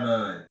 I have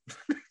none.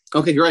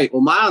 Okay, great.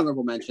 Well, my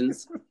honorable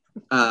mentions.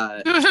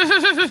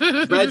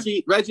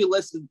 Reggie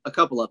listed a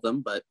couple of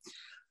them, but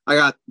I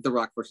got The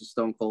Rock versus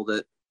Stone Cold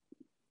at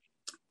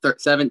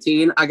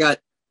 17. I got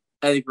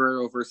Eddie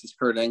Guerrero versus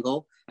Kurt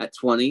Angle at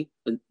 20.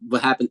 And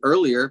what happened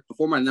earlier,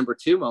 before my number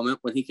 2 moment,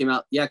 when he came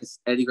out, because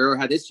Eddie Guerrero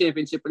had his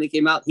championship when he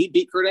came out, he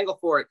beat Kurt Angle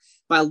for it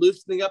by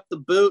loosening up the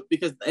boot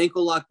because the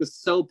ankle lock was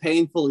so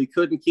painful. He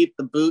couldn't keep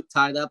the boot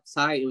tied up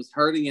tight. It was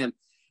hurting him.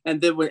 And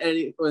then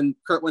when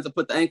Kurt went to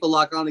put the ankle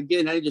lock on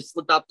again, Eddie just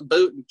slipped out the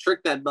boot and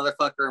tricked that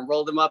motherfucker and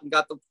rolled him up and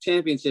got the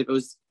championship. It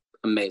was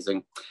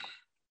amazing.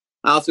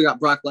 I also got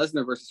Brock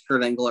Lesnar versus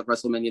Kurt Angle at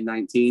WrestleMania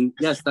 19.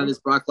 Yes, that is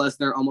Brock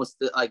Lesnar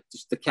almost like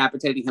just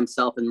decapitating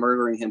himself and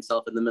murdering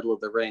himself in the middle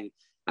of the ring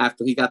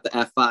after he got the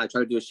F5, tried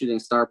to do a shooting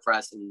star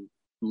press and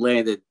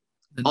landed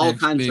all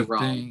kinds of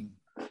wrong.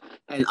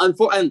 And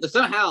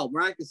somehow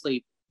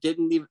miraculously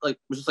didn't even was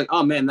just like,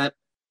 oh man, that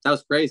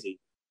was crazy.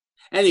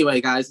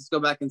 Anyway, guys, let's go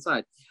back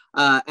inside.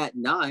 At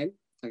 9,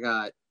 I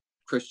got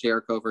Chris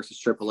Jericho versus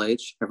Triple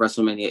H at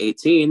WrestleMania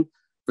 18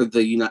 for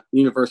the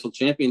Universal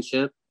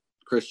Championship.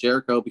 Chris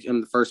Jericho became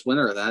the first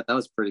winner of that. That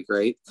was pretty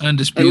great.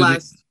 Undisputed.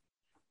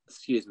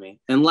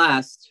 And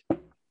last,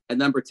 at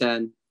number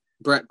 10,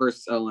 Brett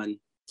versus Owen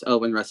to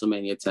Owen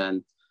WrestleMania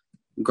 10.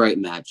 Great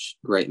match.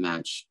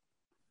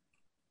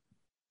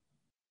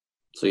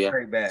 So yeah,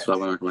 that's what I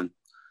want to recommend.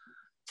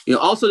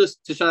 Also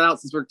just to shout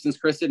out, since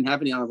Chris didn't have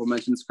any honorable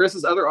mentions,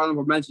 Chris's other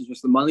honorable mentions was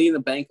the Money in the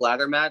Bank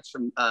ladder match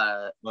from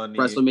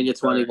WrestleMania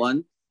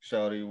 21.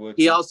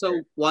 He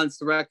also wants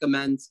to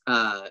recommend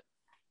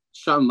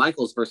Shawn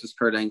Michaels versus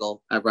Kurt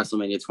Angle at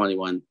WrestleMania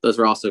 21. Those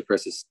are also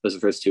Chris's.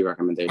 Those are his 2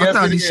 recommendations. I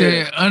thought he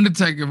said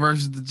Undertaker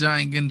versus the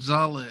Giant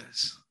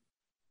Gonzalez.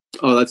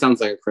 Oh, that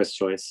sounds like a Chris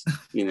choice.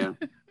 No,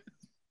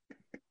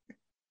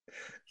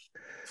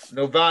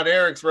 Von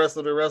Erichs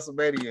wrestled at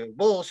WrestleMania.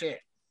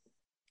 Bullshit.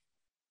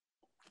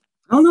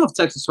 I don't know if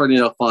Texas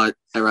Tornado fought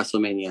at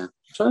WrestleMania. I'm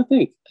trying to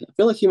think. I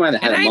feel like he might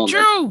have had a moment.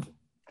 True.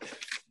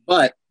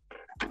 But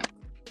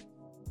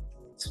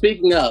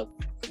speaking of,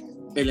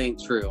 it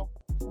ain't true.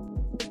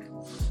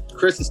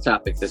 Chris's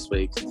topic this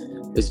week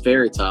is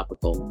very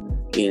topical.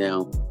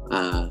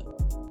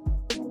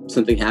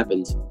 Something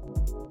happened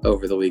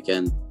over the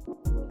weekend.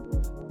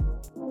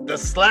 The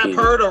slap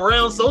heard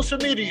around social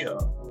media.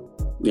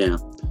 Yeah.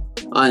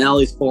 And all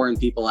these foreign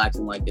people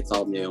acting like it's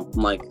all new.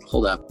 I'm like,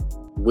 hold up.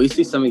 We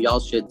see some of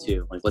y'all shit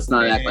too. Like, let's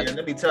not act like.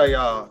 Let me tell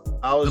y'all,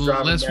 I was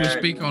driving. The less we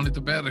speak on it,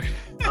 the better.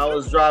 I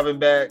was driving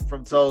back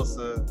from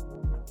Tulsa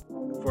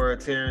for a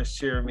Terrence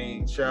cheer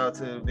meet. Shout out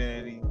to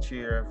Infinity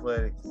Cheer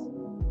Athletics.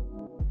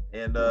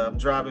 And I'm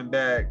driving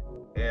back,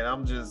 and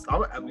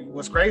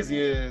what's crazy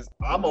is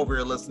I'm over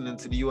here listening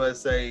to the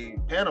USA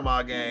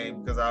Panama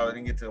game because I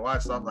didn't get to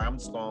watch. So I'm like, I'm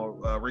just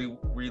gonna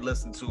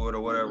re-listen to it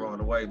or whatever on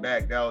the way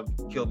back. That'll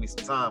kill me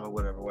some time or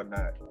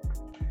whatnot.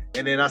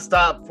 And then I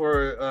stopped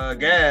for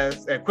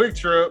gas at Quick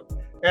Trip,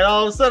 and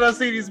all of a sudden I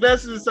see these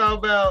messages talking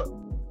about,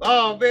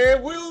 oh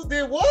man, Will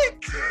did what?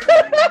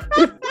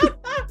 And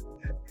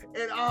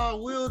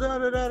Will da.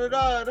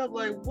 And I'm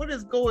like, what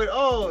is going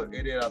on?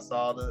 And then I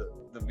saw the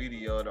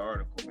video of the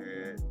article,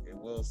 man. And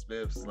Will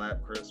Smith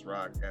slapped Chris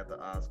Rock at the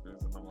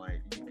Oscars, and I'm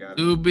like, you gotta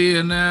to be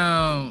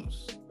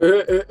announced.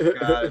 You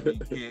gotta be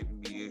kidding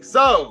me.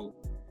 So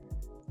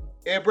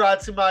it brought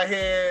to my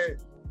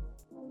head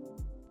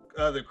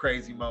other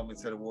crazy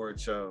moments at award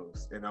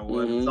shows, and I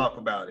want to talk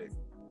about it.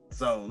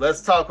 So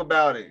let's talk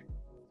about it.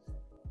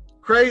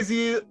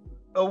 Crazy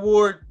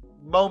award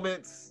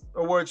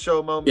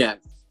show moments. Yeah.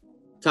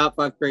 Top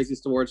 5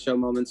 craziest award show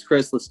moments.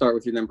 Chris, let's start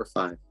with your number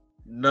 5.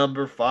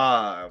 Number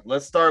 5.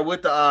 Let's start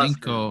with the Oscars.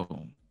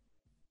 Cinco.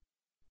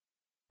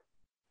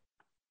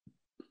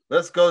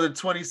 Let's go to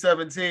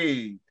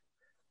 2017.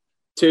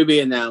 To be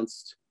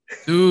announced.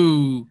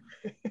 Dude.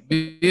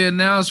 Be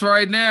announced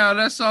right now.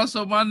 That's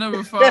also my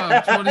number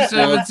 5,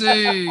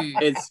 2017.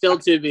 It's still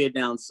to be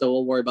announced, so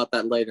we'll worry about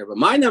that later. But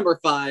my number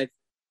 5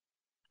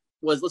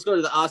 was, let's go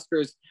to the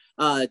Oscars,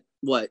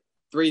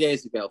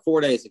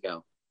 4 days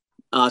ago.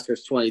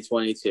 Oscars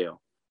 2022.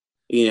 All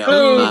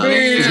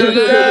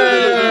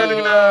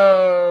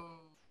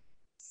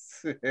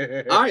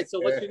right,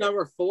 so what's your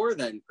number 4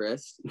 then,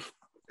 Chris?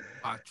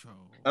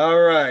 All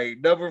right,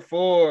 number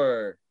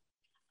 4.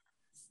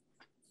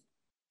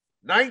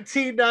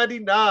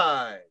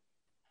 1999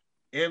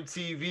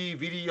 MTV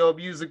Video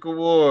Music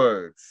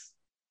Awards.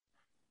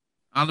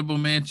 Honorable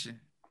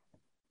mention.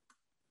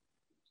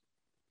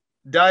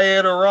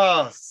 Diana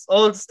Ross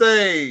on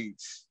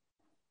stage.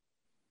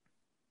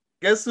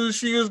 Guess who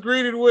she was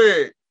greeted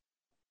with?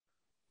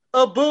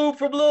 A boob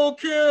from Lil'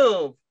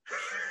 Kim.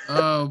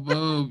 Oh,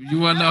 boob. You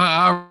want to know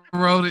how I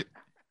wrote it?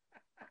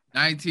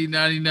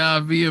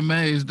 1999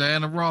 VMAs.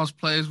 Diana Ross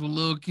plays with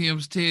Lil'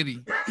 Kim's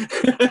titty.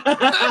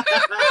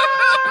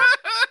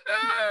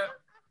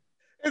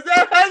 Is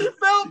that how you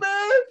felt,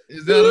 man?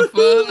 Is that a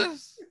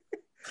fuzz?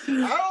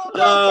 I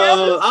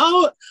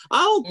don't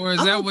know. Or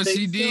is that what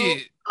she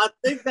did? I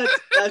think that's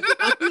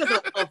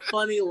a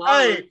funny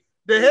line. Hey,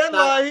 the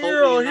headline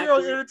here on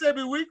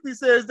Entertainment Weekly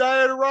says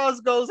Diana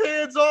Ross goes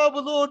hands on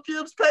with Lil'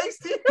 Kim's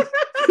pasty.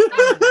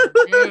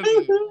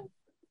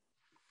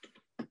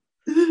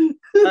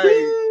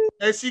 Hey,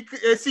 and she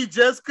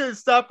just couldn't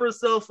stop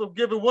herself from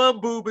giving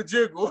one boob a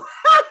jiggle.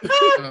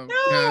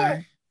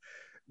 Okay.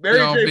 Mary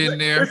Y'all J. been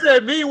there. It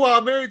said,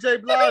 meanwhile, Mary J.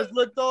 Blige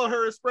looked on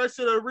her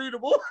expression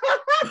unreadable.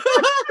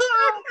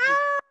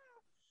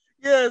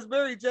 Yes,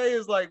 Mary J.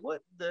 is like,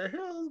 what the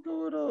hell is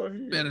going on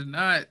here? Better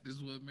not. This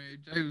is what Mary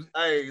J. was.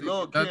 Hey,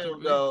 Lil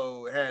Kim,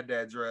 though, had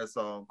that dress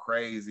on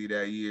crazy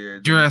that year.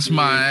 Dress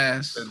my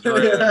ass.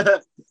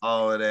 Dress,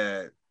 all of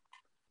that.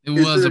 It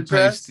was a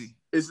pasty.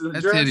 Is it a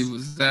that dress? titty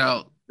was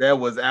out. That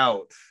was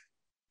out.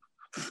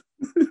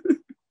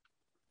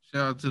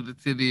 Shout out to the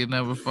titty at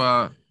number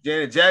 5.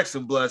 Janet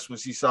Jackson blushed when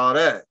she saw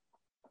that.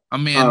 I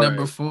mean,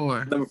 number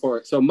 4. Number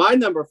 4. So my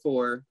number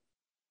 4,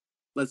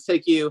 let's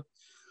take you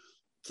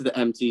to the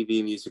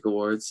MTV Music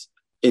Awards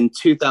in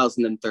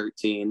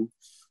 2013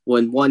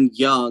 when one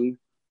young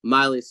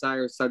Miley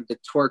Cyrus started to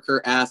twerk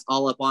her ass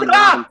all up on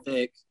Robin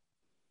Thicke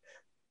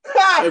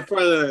in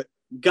front of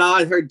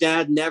God, her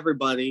dad, and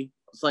everybody.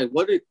 It's like,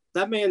 what did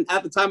that man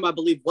at the time, I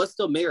believe, was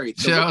still married.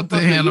 So shout out to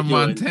Hannah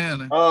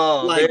Montana.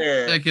 Oh, like,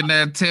 man. Taking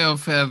that tail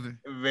feather.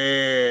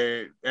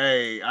 Man,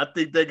 hey, I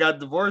think they got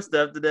divorced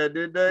after that,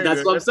 didn't they?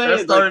 That's what I'm saying.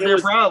 That started their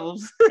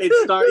problems. It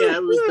was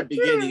the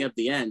beginning of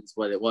the end, is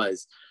what it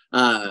was.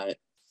 And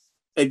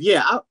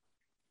yeah,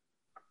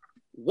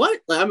 what?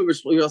 Like, I remember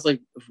I was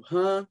like,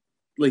 huh?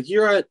 Like,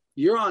 you're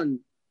on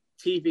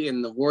TV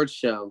in the awards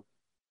show.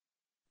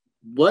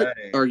 What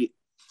are you?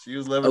 She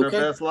was living her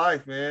best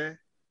life, man.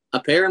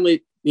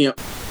 Apparently, you know.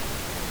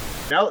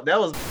 That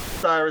was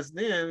Cyrus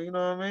then, you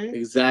know what I mean?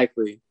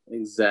 Exactly.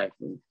 Is that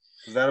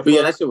a fuzz?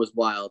 Yeah, that shit was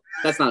wild.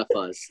 That's not a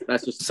fuzz.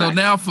 That's just so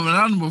now from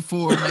number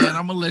 4, man,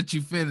 I'm gonna let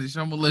you finish.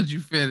 Oh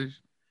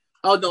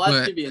no,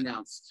 that's to be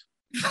announced.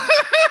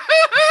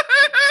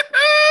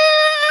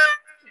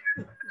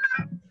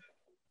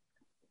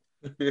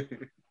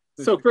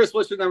 So, Chris,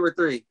 what's your number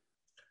 3?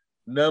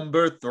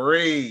 Number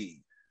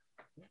 3.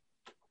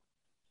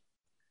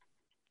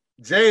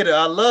 Jada,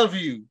 I love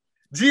you.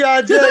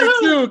 G.I. Jane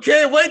 2.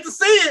 Can't wait to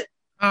see it.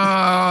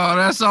 Oh,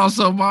 that's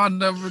also my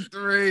number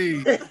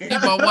 3. Keep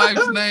my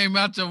wife's name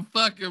out your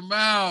fucking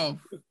mouth.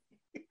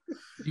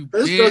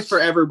 This goes for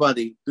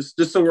everybody.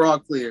 Just so we're all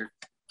clear.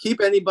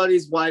 Keep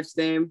anybody's wife's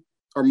name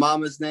or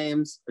mama's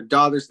names or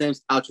daughter's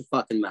names out your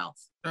fucking mouth.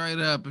 Straight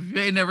up. If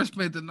you ain't never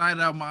spent the night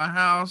at my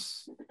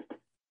house,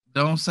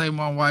 don't say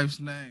my wife's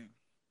name.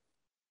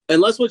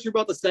 Unless what you're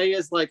about to say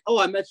is like, oh,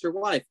 I met your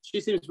wife. She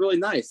seems really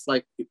nice.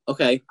 Like,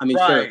 okay, I mean,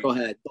 right. Sure, go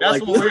ahead.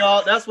 That's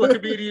like, that's what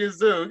comedians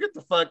do. Get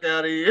the fuck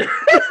out of here.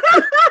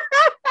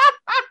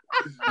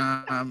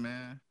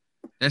 Man.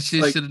 That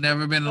shit should have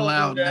never been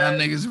allowed. Now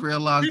niggas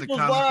realize people's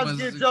the consequences.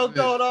 People's wives get joked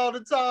on all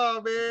the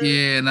time, man.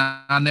 Yeah, and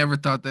I never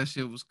thought that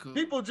shit was cool.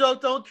 People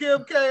joked on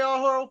Kim K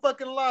all her whole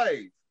fucking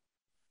life.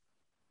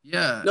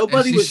 Yeah.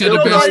 Nobody was said,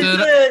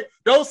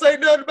 don't say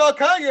nothing about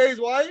Kanye's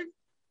wife.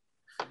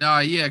 Nah,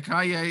 yeah,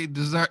 Kanye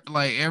deserve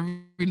like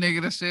every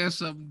nigga that says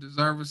something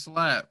deserve a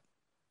slap.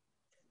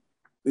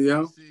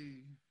 Yeah.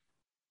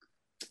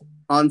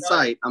 On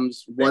site, I'm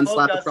just one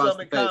slap across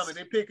the face.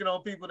 They picking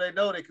on people they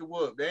know they can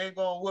whoop. They ain't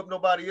gonna whoop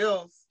nobody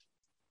else.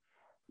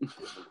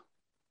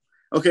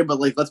 Okay, but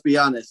like, let's be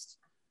honest.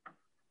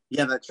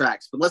 Yeah, that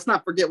tracks. But let's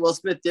not forget Will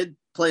Smith did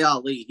play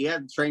Ali. He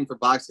had to train for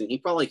boxing. He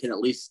probably can at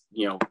least,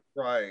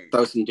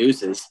 throw some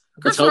deuces.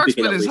 Chris Rock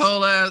spent his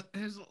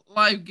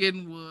life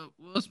getting whooped.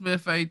 Will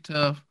Smith ain't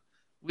tough.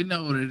 We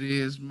know what it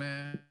is,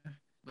 man.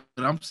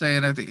 But I'm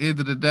saying at the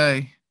end of the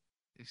day,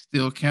 it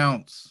still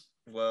counts.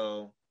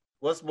 Well,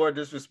 what's more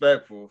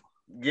disrespectful?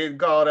 Getting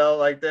called out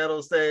like that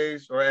on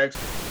stage or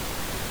actually?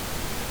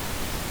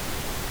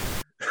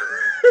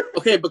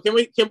 Okay, but can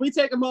we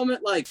take a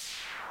moment like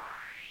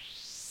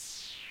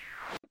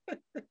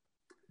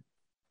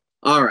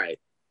all right.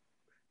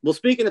 Well,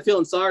 speaking of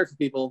feeling sorry for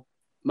people,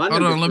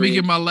 hold on, let me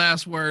get my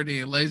last word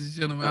in. Ladies and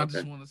gentlemen, okay. I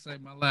just want to say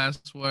my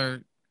last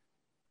word.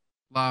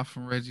 Live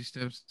from Reggie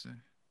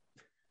Stephenson.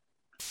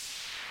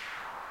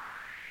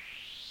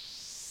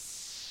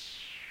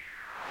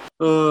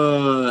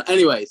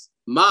 Anyways,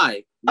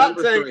 my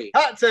number 3.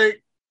 Hot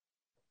take.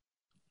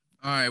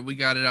 All right, we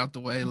got it out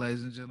the way,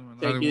 ladies and gentlemen.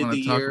 I didn't want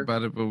to talk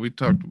about it, but we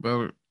talked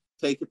about it.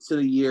 Take it to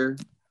the year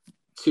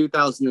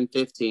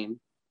 2015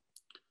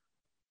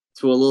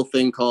 to a little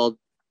thing called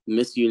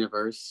Miss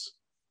Universe.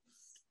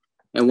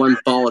 And one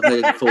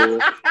bald-headed fool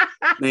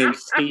named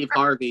Steve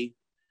Harvey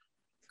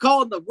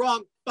called the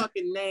wrong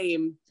fucking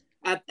name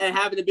and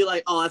having to be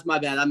like, oh, that's my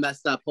bad. I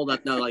messed up. Hold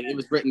up. No, like it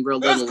was written real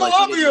little. That's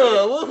Columbia.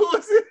 What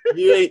was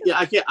it?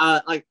 I can't.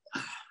 I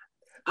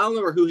don't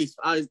remember who he's.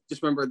 I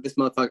just remember this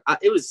motherfucker.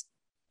 It was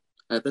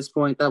at this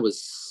point that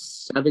was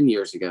 7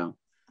 years ago.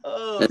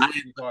 Oh, and I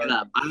didn't look it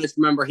up. I just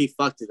remember he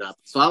fucked it up.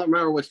 So I don't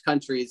remember which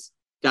countries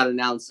got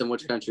announced and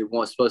which country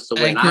was supposed to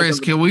win. Hey, Chris,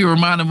 can we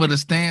remind him of the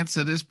stance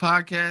of this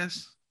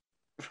podcast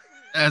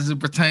as it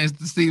pertains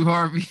to Steve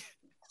Harvey?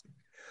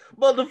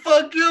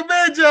 Motherfucker, you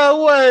made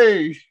your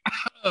way.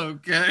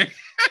 Okay.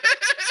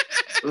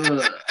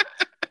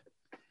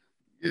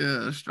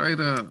 Yeah,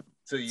 straight up.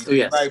 So you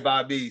get right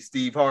by me,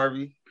 Steve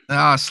Harvey.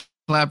 I'll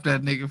slap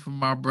that nigga for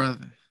my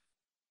brother.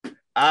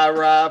 I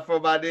ride for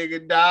my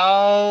nigga,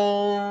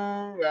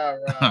 dog.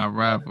 I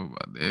ride for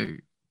my nigga.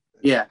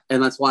 Yeah,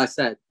 and that's why I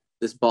said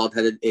this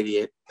bald-headed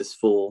idiot, this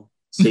fool,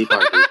 Steve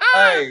Harvey.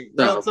 Hey,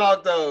 real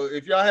talk though.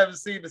 If y'all haven't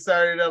seen the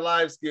Saturday Night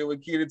Live skit when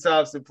Kenan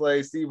Thompson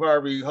plays Steve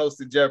Harvey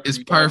hosted Jeopardy,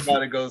 it's perfect.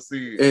 Gotta go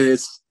see it.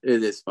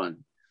 It is fun.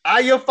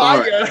 You're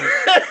fire. Right.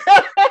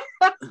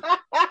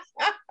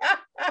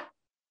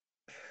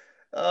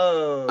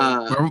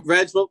 Oh,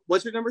 Reg,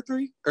 what's your number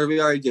 3? Or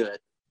we already do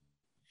it?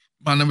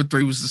 My number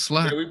 3 was the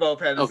slap. Yeah, we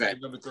both had the same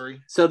number 3.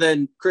 So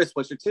then, Chris,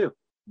 what's your 2?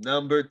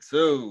 Number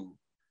 2.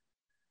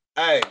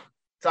 Hey,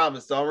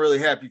 Thomas, so I'm really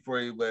happy for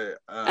you, but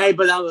hey,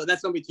 but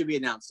that's gonna be to be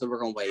announced, so we're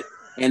gonna wait.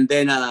 And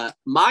then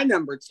my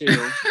number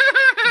 2.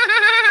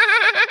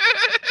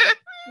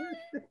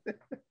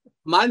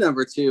 My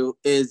number 2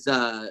 is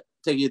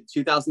taking the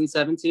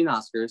 2017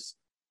 Oscars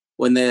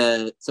when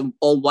some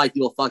old white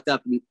people fucked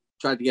up and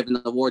tried to give an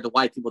award to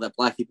white people that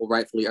black people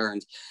rightfully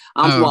earned.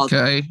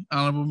 Okay,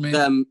 honorable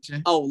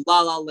mention.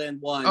 La La Land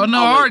won. Oh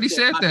no, I already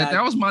said that.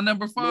 That was my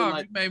number 5.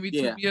 Moonlight, you made me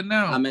to be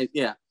announced.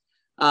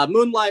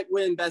 Moonlight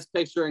winning Best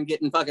Picture and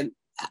getting fucking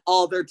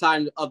all their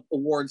time of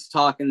awards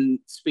talk and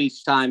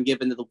speech time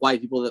given to the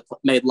white people that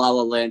made La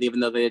La Land, even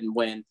though they didn't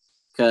win,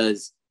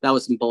 because that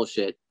was some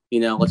bullshit.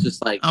 It's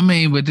just like... I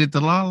mean, but did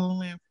the La La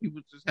Land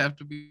people just have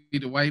to be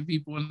the white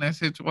people in that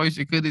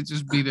situation? Could it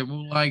just be that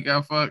Moonlight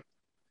got fucked?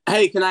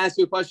 Hey, can I ask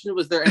you a question?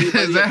 Was there anybody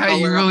is that how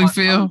you really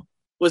feel?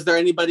 Was there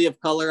anybody of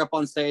color up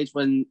on stage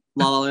when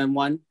La La Land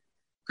won?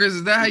 Chris,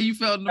 is that how you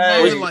felt in the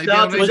moment? Was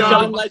John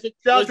Legend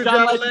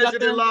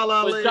in La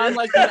La Land? Was John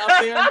Legend up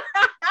there?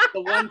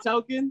 The one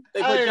token?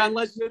 They put John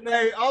Legend in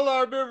there? Hey, all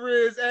I remember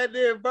is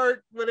Andy and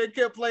Bert when they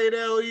kept playing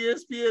that on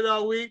ESPN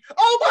all week.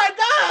 Oh my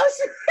gosh!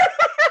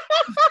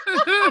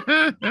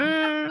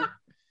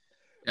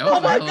 Oh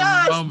my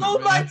gosh!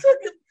 Moonlight took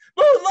it.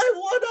 Moonlight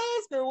won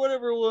Oscar,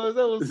 whatever it was.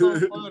 That was so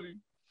funny.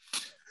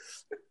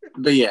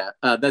 But yeah,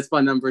 that's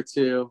my number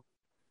 2.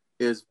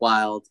 It was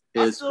wild. It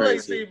was crazy.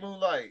 Ain't seen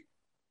Moonlight.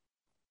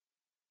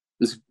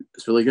 It's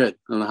really good.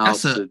 I don't know how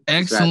that's an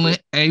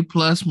excellent A+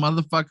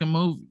 motherfucking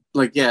movie.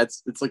 Like, yeah,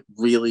 it's like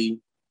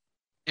really.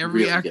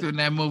 Every really actor good. in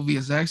that movie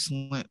is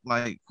excellent.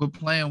 Like, quit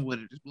playing with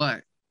it. It's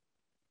black.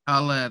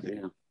 Holla at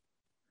it.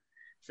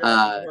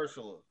 Yeah.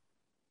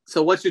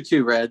 So what's your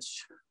 2, Reg?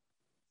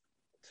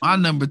 My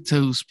number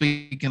 2,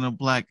 speaking of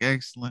black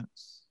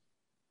excellence,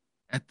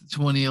 at the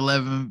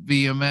 2011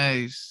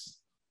 VMAs,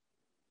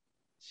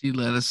 she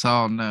let us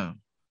all know.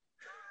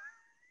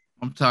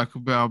 I'm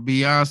talking about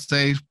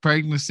Beyonce's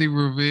pregnancy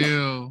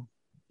reveal.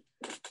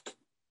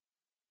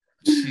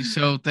 She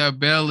showed that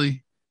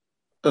belly.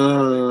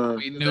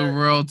 We knew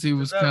royalty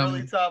was coming.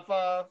 Really top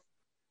 5?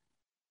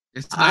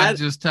 It's not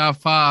just top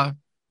 5.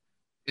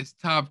 It's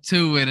top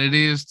 2, and it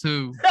is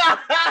 2. I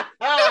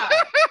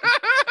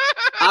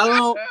don't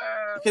know.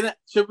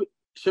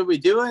 Should we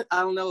do it?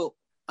 I don't know.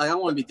 I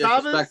don't want to be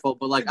disrespectful,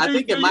 but like I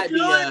think it might be.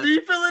 Do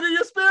you feel it in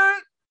your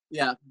spirit?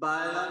 Yeah.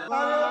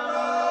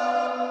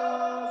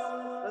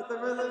 Let the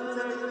rhythm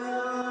take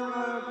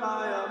over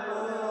by a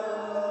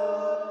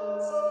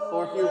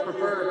or if you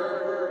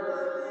prefer,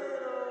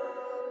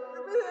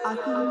 I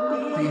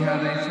can see how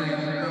they treat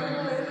the real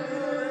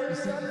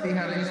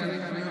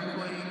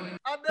queen.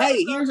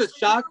 Hey, here's a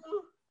shock.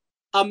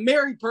 A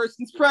married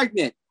person's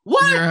pregnant.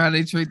 What? You hear how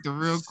they treat the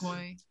real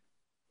queen?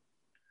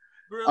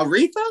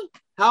 Aretha?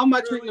 How am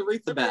I treating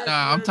Aretha bad?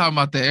 Nah, I'm talking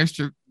about the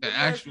actual.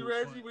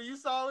 Reggie, when you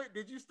saw it,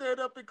 did you stand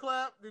up and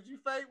clap? Did you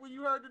faint when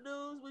you heard the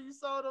news? When you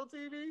saw it on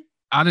TV?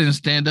 I didn't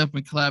stand up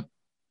and clap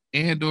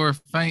and or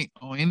faint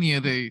on any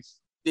of these.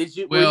 Did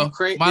you? Well,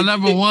 my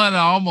number 1, I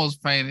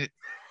almost fainted.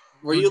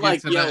 Were you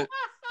like, yo?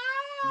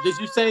 Did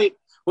you say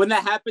when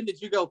that happened?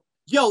 Did you go,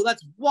 yo?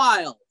 That's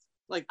wild.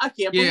 Like, I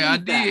can't believe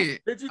that. Yeah, I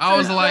did. I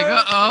was like,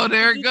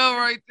 there it go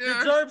right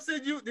there. Did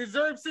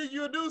Zerb send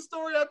you a news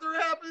story after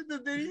it happened?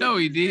 No,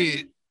 he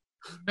did.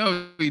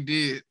 No, he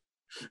did.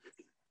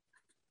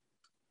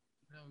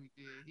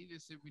 He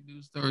just sent me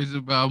news stories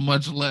about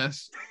much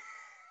less.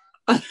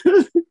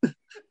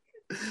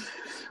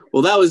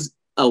 Well, that was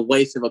a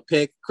waste of a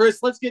pick.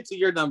 Chris, let's get to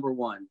your number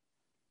 1.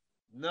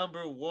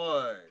 Number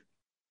 1.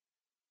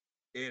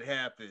 It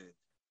happened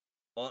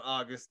on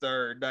August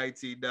 3rd,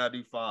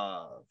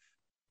 1995.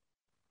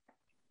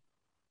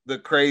 The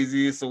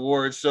craziest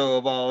award show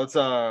of all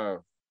time.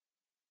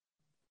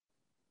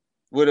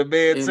 When a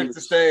man took the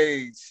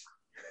stage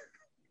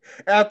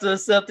after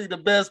accepting the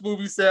best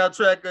movie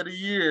soundtrack of the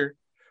year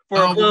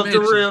for Above the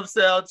Rim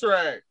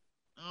soundtrack.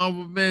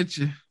 Honorable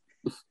mention.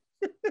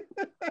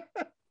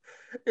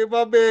 And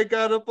my man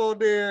got up on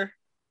there,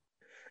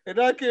 and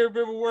I can't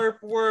remember word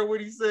for word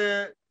what he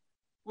said,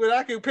 but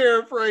I can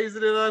paraphrase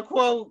it and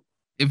unquote.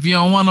 If you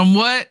don't want them,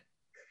 what?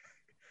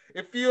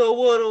 If you don't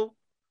want them,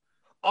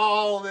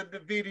 all in the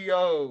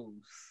videos,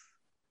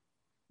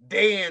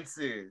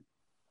 dancing,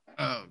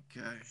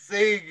 okay,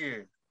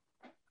 singing,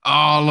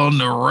 all on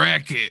the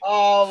record,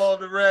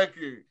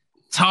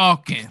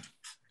 talking,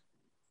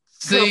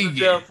 singing.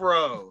 Death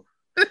Row.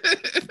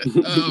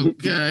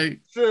 Okay.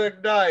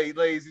 Suge Knight,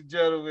 ladies and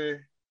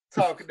gentlemen,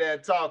 talking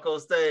that talk on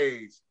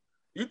stage.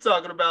 You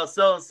talking about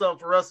selling something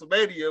for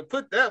WrestleMania?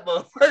 Put that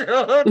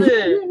motherfucker on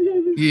there.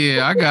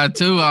 Yeah, I got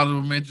 2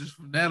 honorable mentions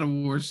from that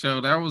award show.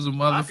 That was a I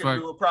could motherfucker.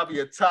 do probably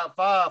a top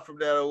 5 from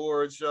that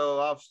award show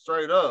off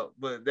straight up,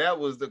 but that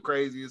was the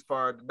craziest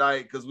part of the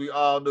night because we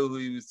all knew who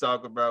he was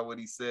talking about when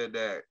he said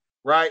that.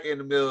 Right in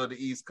the middle of the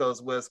East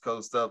Coast, West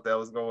Coast stuff that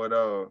was going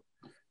on.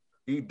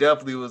 He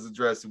definitely was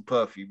addressing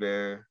Puffy,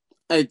 man.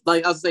 Hey,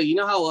 like I'll say, you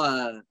know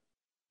how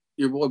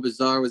your boy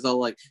Bizarre was all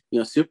like,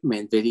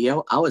 Superman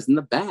video, I was in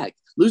the back.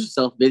 Lose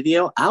Yourself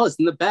video, I was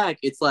in the back.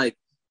 It's like,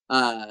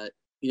 Feel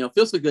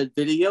So Good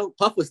video,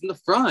 Puff was in the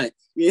front.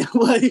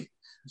 Like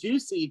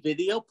Juicy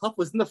video, Puff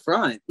was in the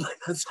front.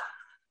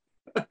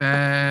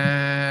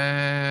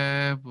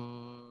 Bad boy.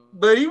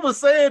 But he was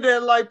saying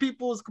that like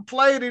people was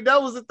complaining.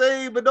 That was the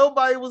thing, but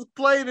nobody was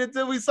complaining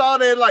until we saw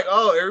that. Like,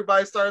 oh,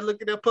 everybody started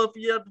looking at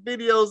Puffy at the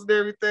videos and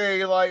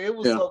everything. Like, it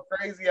was so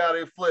crazy how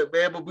they flipped,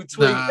 man. But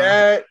between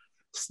that,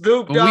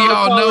 Snoop Dogg, we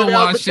all know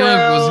why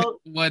Suge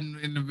wasn't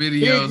in the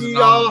videos.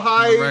 Biggie all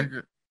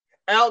hype.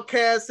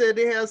 Outkast said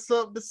they had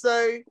something to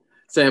say.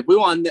 So if we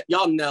want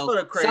y'all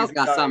know, South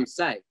got something to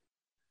say.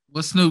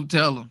 What Snoop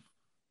tell him?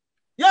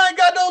 Y'all ain't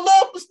got no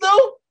love for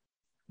Snoop.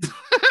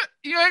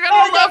 You ain't got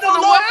no love for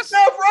the West,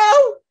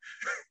 bro.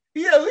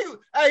 Yeah,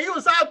 he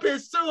was high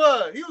pitched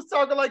too. He was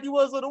talking like he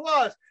was on the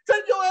watch.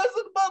 Take your ass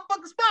to the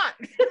motherfucking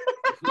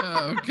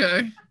spot.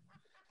 Okay.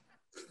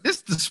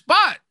 This the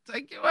spot.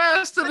 Take your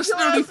ass to the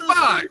Snooty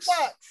Fox. All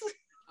right,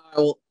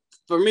 well,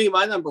 for me,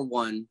 my number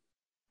one,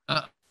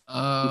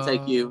 I'll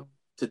take you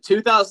to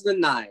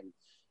 2009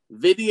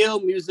 Video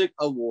Music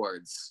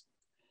Awards.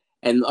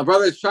 And my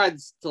brothers tried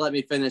to let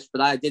me finish,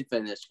 but I did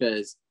finish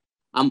because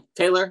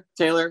Taylor,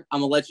 I'm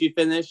gonna let you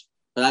finish.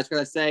 But I was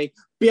gonna say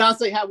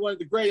Beyonce had one of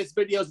the greatest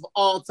videos of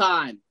all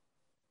time.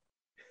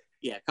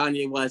 Yeah,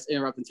 Kanye West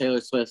interrupting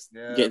Taylor Swift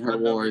getting her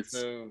awards.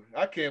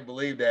 I can't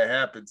believe that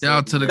happened.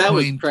 Down to the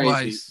Queen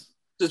twice.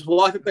 Just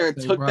walked up there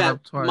and took that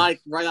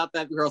mic right out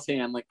that girl's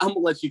hand. Like, I'm gonna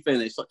let you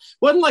finish. Like,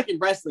 wasn't like in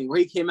wrestling where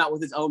he came out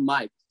with his own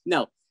mic.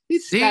 No, he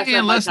snatched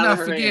that mic let's out not of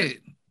her forget. hand.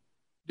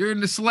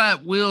 During the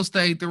slap, Will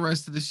stayed the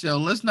rest of the show.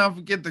 Let's not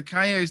forget that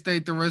Kanye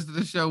stayed the rest of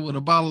the show with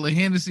a bottle of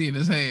Hennessy in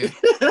his hand.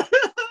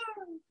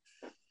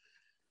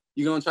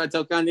 You gonna try to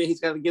tell Kanye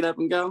he's got to get up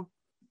and go?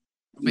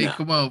 I mean,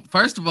 come on.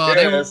 First of all,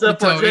 they won't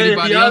tell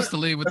anybody else to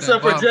leave with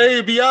that bottle. Except for Jay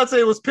and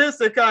Beyonce was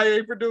pissed at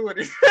Kanye for doing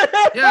it.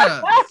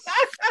 Yeah.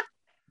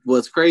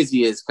 What's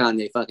crazy is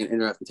Kanye fucking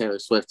interrupting Taylor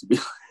Swift to be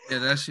like, yeah,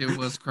 that shit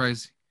was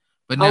crazy.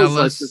 But now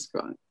let's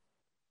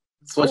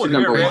what's your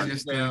number one?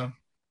 The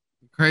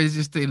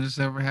craziest thing that's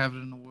ever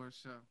happened in the award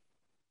show.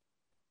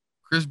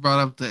 Chris brought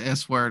up the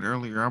S word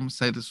earlier. I'm gonna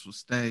say this was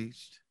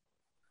staged.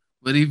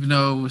 But even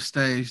though it was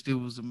staged, it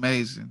was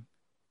amazing.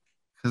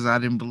 Because I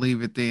didn't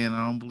believe it then.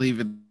 I don't believe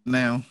it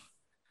now.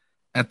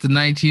 At the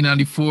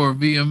 1994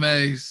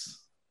 VMAs,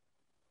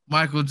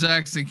 Michael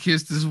Jackson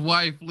kissed his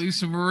wife,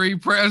 Lisa Marie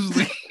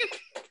Presley.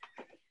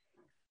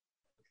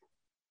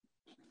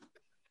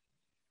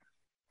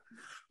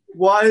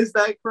 Why is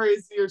that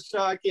crazy or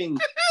shocking?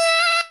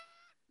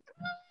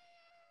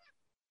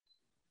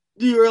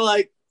 You were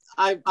like,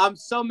 I'm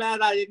so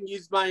mad I didn't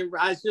use I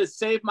should have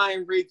saved my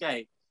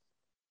Enrique.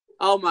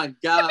 Oh my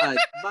God.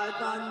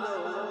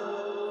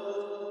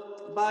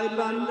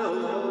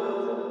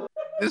 Bailando.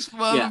 This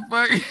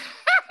motherfucker. Yeah.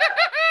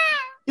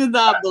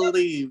 Cannot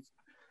believe.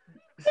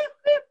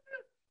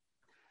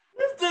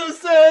 This dude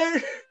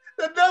saying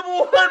the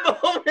number one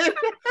moment.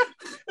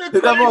 The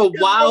number one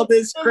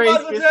wildest,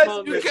 craziest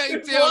moment. You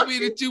can't tell me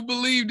that you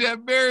believe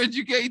that marriage.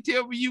 You can't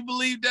tell me you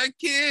believe that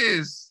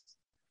kiss.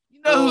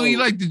 You know who you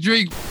like to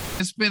drink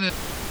and spin it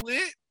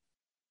with?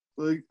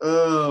 Like,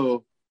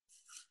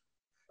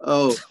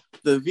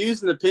 the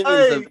views and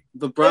opinions of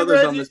the brothers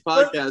Reggie, on this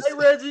podcast. Hey,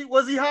 Reggie,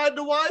 was he hiding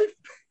the wife?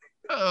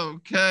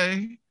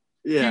 Okay.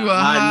 Yeah,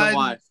 hiding the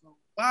wife.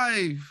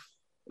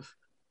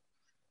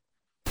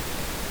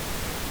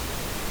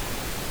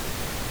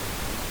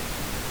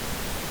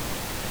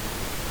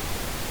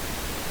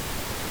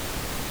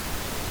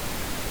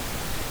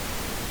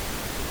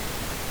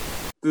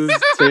 This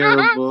is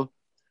terrible.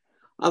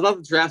 I thought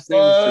the draft's name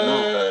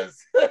was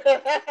Jamal.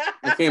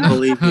 I can't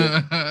believe you.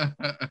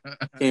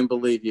 Can't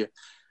believe you.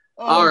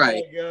 Oh, all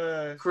right,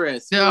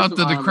 Chris. Shout out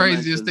to the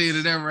craziest thing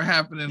that ever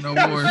happened in the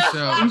award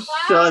show.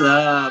 Shut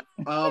up.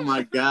 Oh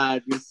my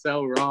God, you're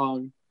so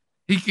wrong.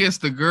 He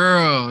kissed a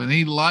girl and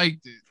he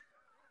liked it.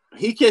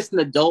 He kissed an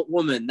adult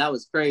woman. That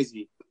was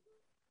crazy.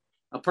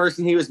 A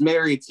person he was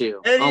married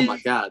to. And oh my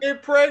God.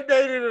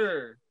 Impregnated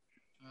her.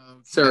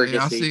 Surrogacy.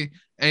 I see.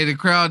 Hey, the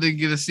crowd didn't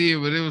get to see it,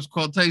 but it was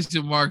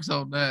quotation marks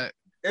on that.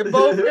 And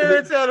both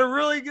parents had a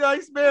really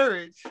nice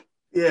marriage.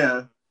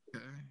 Yeah.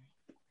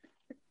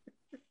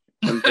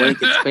 And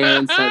Blanket's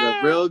parents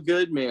had a real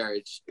good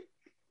marriage.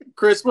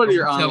 Chris, what are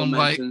your honorable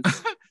mentions?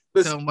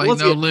 Tell them like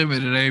no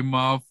limit. It ain't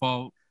my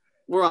fault.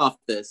 We're off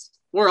this.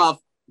 We're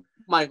off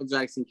Michael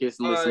Jackson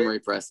kissing Lisa Marie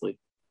Presley.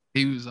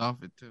 He was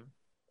off it too.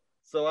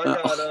 So I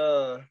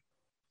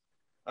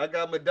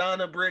got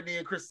Madonna, Britney,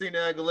 and Christina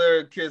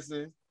Aguilera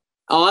kissing.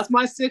 Oh, that's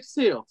my 6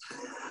 too.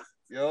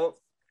 Yep.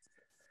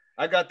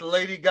 I got the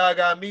Lady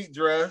Gaga meat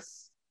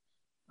dress.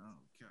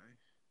 Okay.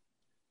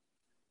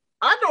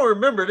 I don't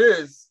remember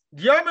this.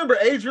 Do y'all remember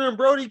Adrian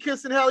Brody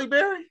kissing Halle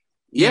Berry?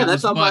 Yeah,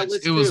 that's on my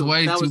list. It was too.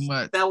 way too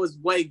much. That was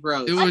way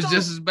gross. It was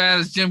just as bad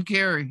as Jim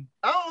Carrey.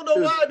 I don't know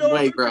why I don't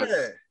remember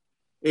that.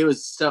 It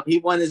was so he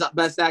won his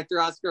Best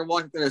Actor Oscar and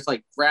walked there, just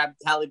like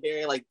grabbed Halle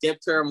Berry, like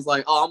dipped her and was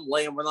like, "Oh, I'm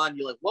laying one on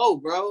you." Like, whoa,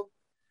 bro.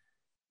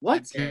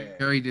 What?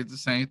 Carrey did the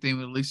same thing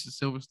with Alicia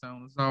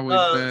Silverstone. It's always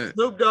bad.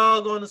 Snoop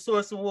Dogg on the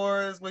Source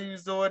Awards when he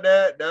was doing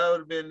that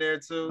would have been there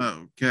too.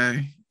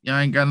 Okay. Y'all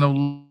ain't got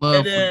no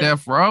love for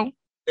Death Row?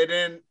 And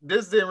then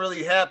this didn't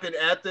really happen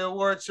at the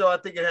award show. I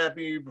think it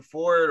happened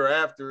before it or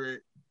after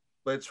it.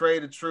 But Trey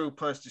the True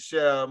punched the shit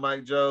out of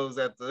Mike Jones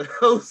at the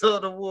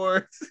Ozone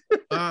Awards.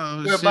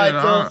 Oh, shit.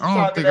 I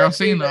don't think I've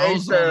seen the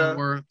Ozone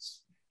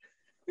Awards.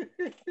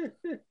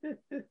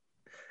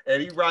 And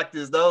he rocked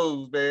his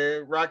nose,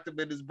 man. Rocked him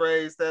in his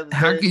brain.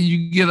 How can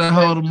you get a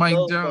hold of Mike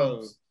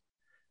Jones?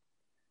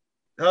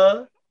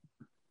 Huh?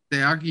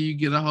 How can you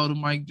get a hold of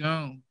Mike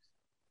Jones?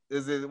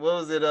 What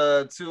was it?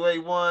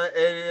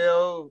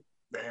 281-80.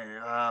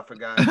 Damn, I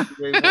forgot.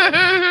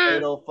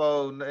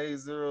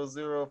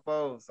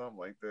 281-804-8004, something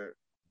like that.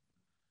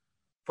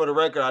 For the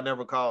record, I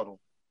never called him.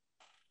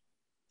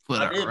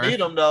 I did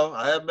meet him though.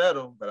 I have met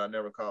him, but I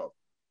never called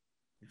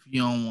him. If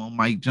you don't want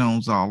Mike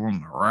Jones all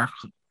on the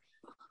record.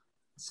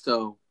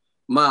 So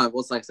my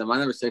number 6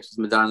 was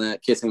Madonna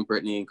kissing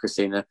Britney and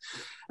Christina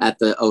at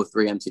the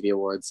 03 MTV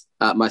Awards.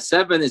 My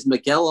 7 is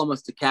Miguel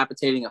almost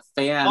decapitating a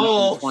fan in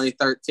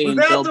 2013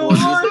 Billboard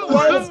Music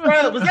Awards.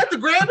 Was that the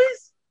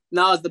Grammys?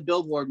 No, it's the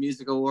Billboard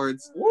Music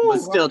Awards. But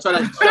still,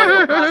 trying to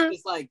shove across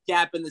this like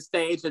gap in the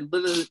stage and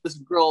literally this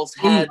girl's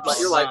head. Like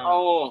you're like,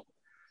 oh.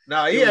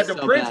 No, he had the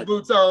Prince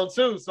boots on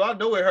too, so I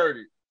know it hurt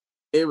it.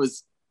 It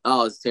was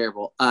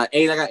terrible. 8,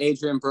 I got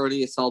Adrian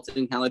Brody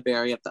assaulting Halle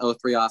Berry at the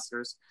 03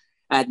 Oscars.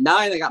 At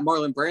 9, I got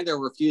Marlon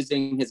Brando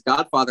refusing his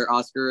Godfather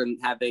Oscar and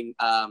having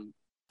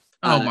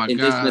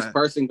indigenous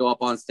person go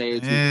up on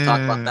stage and talk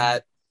about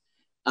that.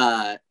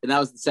 And that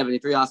was the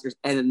 73 Oscars.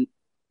 And in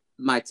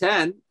my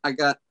 10, I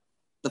got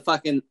the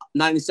fucking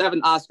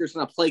 97 Oscars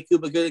trying to play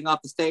Cuba Gooding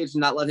off the stage and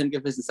not let him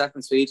give his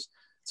acceptance speech.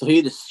 So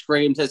he just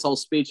screamed his whole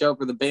speech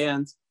over the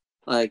band.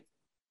 Like,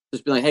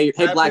 just be like, hey,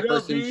 black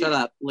person, shut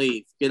up,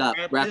 leave, get up,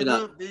 wrap it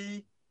up.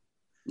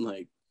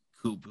 Like,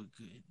 Cuba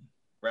Gooding.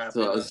 Wrap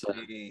it up,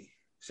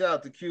 shout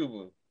out to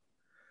Cuba.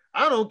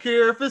 I don't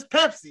care if it's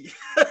Pepsi.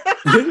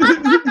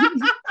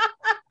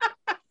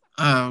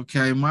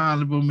 Okay, my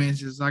honorable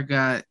mentions. I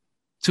got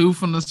 2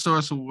 from the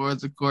Source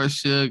Awards, of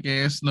course, Suge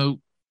and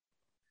Snoop.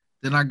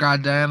 Then I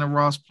got Diana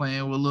Ross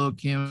playing with Lil'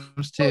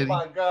 Kim's titty. Oh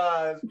my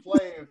God,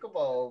 playing. Come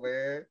on,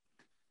 man.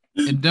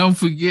 And don't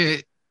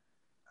forget,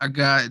 I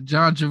got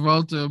John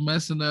Travolta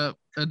messing up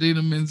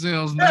Idina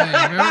Menzel's name.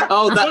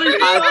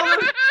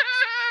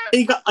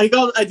 He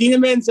called Idina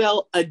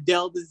Menzel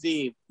Adele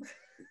Dazeem.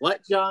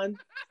 What, John?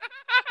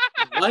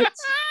 What?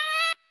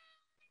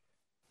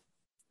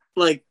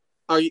 Like,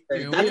 are you?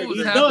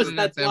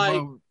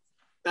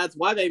 That's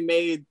why they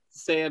made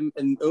Sam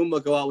and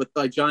Uma go out with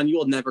like John. You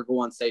will never go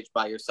on stage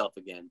by yourself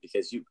again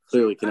because you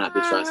clearly cannot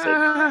be trusted.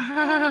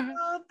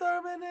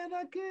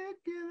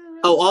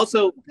 Oh,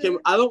 also, Kim,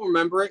 I don't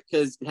remember it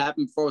because it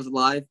happened before I was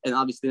alive, and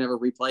obviously never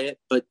replay it.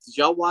 But did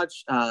y'all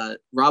watch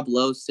Rob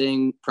Lowe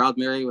sing "Proud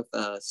Mary" with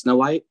Snow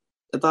White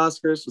at the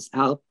Oscars?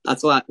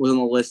 That's what was on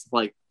the list of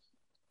like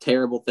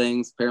terrible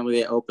things. Apparently,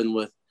 they opened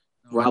with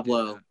Rob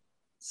Lowe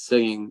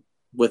singing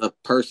with a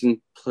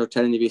person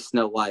pretending to be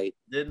Snow White.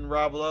 Didn't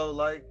Rob Lowe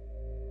like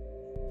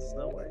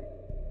Snow White?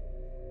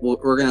 Well,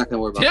 we're not going to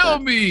worry about that. Tell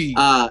me.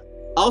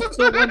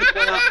 Also, I wanted to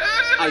point out,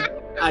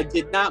 I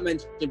did not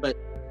mention, but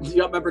do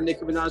y'all remember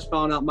Nicki Minaj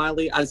calling out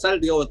Miley? I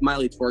decided to go with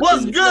Miley twerking.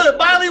 What's good?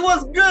 Miley,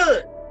 what's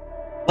good?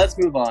 Let's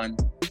move on.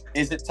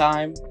 Is it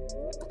time?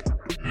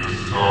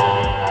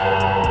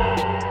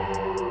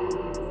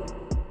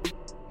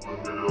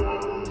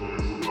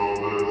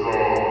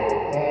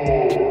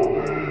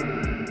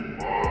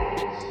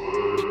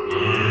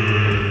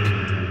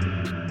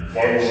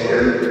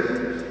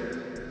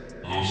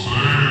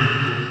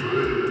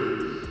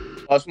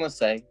 I was going to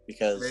say,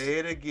 because say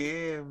it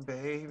again,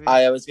 baby.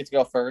 I always get to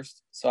go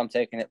first, so I'm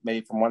taking it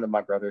maybe from one of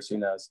my brothers, who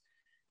knows.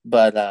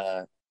 But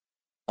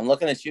I'm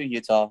looking at you,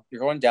 Utah.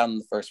 You're going down in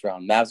the first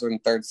round. Mavs are in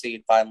 3rd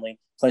seed, finally.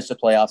 Clinched the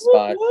playoff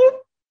spot.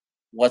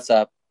 What's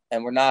up?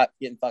 And we're not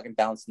getting fucking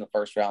bounced in the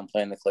first round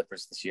playing the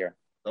Clippers this year.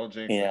 Don't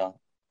jinx you know.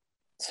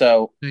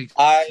 So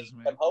I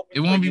am hoping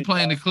it won't be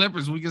playing the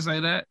Clippers. We can say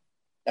that.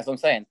 That's what I'm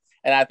saying.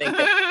 And I think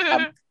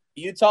that,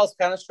 Utah's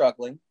kind of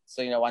struggling.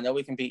 So, I know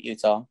we can beat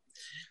Utah.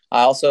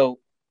 I also,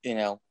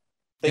 think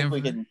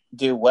we can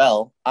do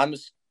well.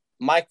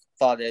 My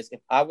thought is,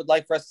 if I would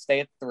like for us to stay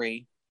at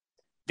 3,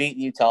 beat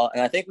Utah,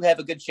 and I think we have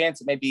a good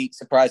chance at maybe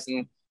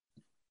surprising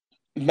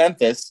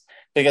Memphis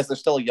because they're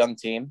still a young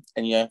team,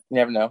 and you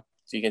never know,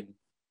 so you can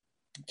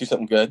do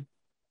something good.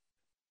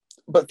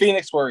 But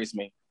Phoenix worries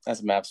me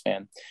as a Mavs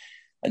fan,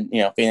 and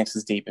Phoenix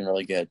is deep and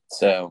really good.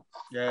 So,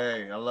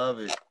 yay, I love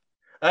it.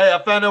 Hey,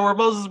 I found out where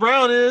Moses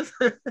Brown is.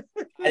 I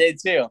did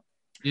too.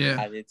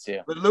 Yeah. I did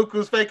too. But Luke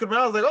was faking him.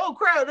 I was like, oh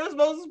crap, there's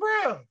Moses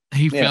Brown.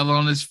 He fell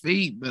on his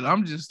feet, but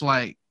I'm just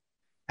like,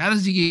 how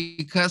does he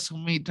get cut so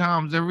many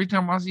times? Every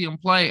time I see him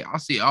play, I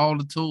see all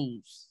the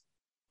tools.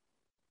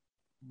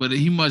 But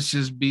he must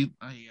just be.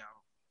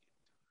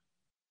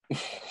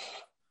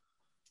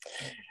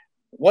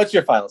 What's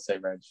your final say,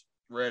 Reg?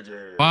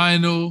 Reggie.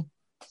 Final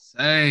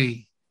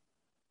say.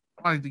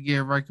 I like to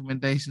give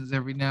recommendations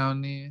every now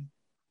and then.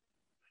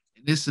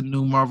 And this is a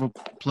new Marvel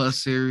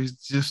Plus series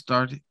just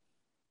started.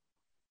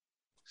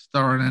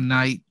 Starring a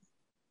knight.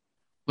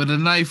 But a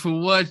knight for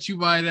what, you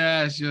might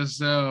ask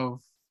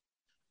yourself?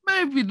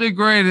 Maybe the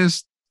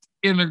greatest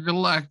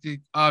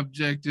intergalactic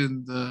object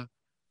in the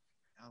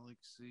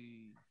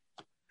galaxy.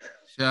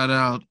 Shout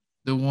out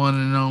the one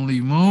and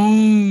only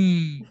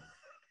Moon.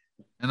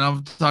 And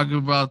I'm talking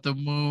about the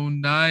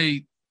Moon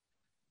Knight.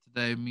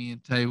 Today, me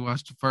and Tay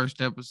watched the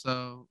first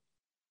episode.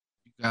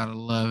 You gotta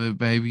love it,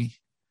 baby.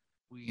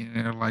 We in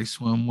there like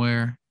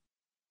swimwear.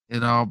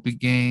 It all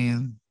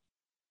began.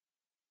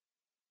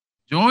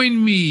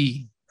 Join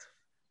me.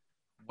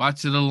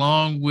 Watch it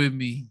along with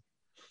me.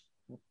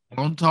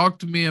 Don't talk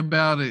to me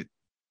about it.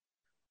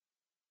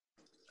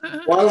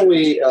 Why don't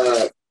we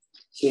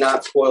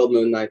not spoil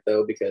Moon Knight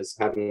though, because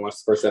I haven't watched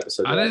the first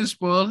episode yet. I didn't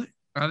spoil it.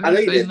 I know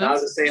you didn't. I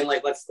was just saying,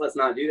 like, let's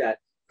not do that.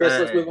 Chris,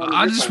 let's move on.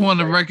 I just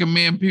want to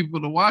recommend people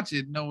to watch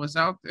it, know what's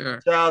out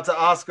there. Shout out to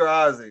Oscar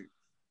Isaac.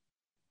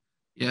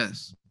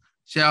 Yes.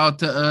 Shout out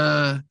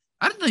to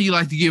I didn't know you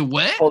like to get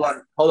wet. Hold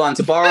on.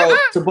 To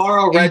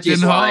borrow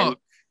Reggie's line. Hawk.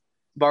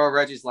 Borrow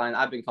Reggie's line.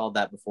 I've been called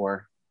that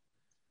before.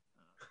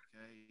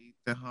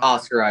 Okay,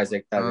 Oscar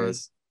Isaac, that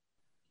is.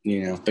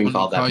 You know, been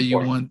called that call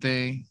before. You one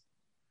thing.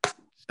 Shout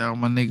out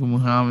my nigga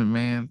Muhammad,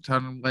 man.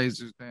 Turn them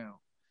lasers down.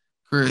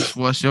 Chris,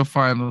 what's your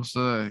final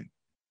say?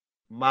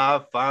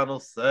 My final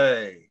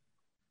say.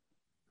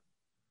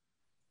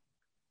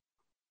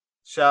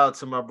 Shout out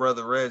to my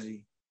brother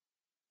Reggie.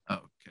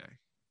 Okay.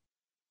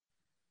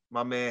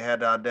 My man had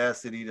the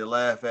audacity to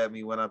laugh at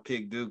me when I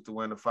picked Duke to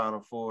win the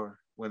Final Four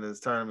when his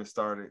tournament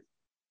started.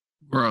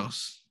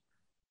 Gross.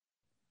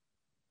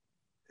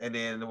 And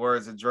then in the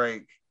words of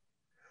Drake,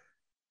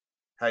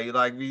 how you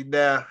like me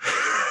now?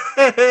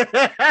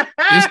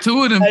 It's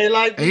two of them. How you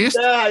like me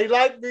now? How you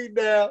like me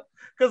now?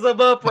 Because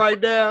I'm up right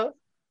now.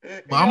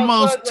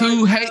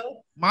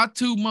 My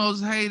two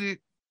most hated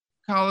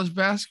college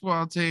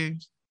basketball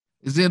teams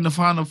is in the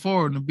Final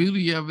Four. And the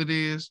beauty of it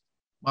is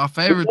my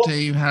favorite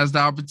team has the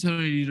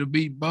opportunity to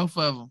beat both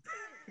of them.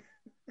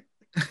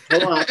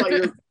 Hold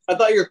on. I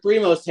thought your three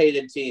most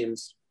hated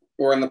teams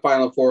were in the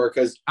Final Four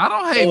because I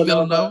don't hate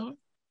Villanova.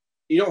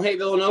 You don't hate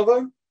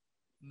Villanova?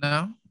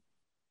 No.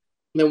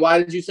 Then why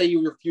did you say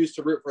you refused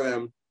to root for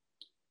them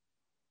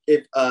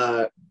if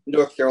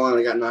North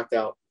Carolina got knocked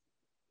out?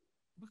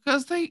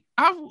 Because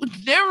I would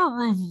never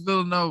root for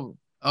Villanova.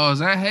 Oh, is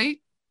that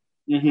hate?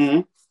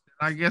 Mm-hmm.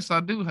 I guess I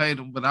do hate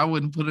them, but I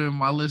wouldn't put it in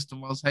my list of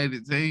most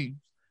hated teams.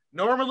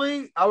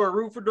 Normally, I would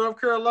root for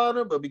North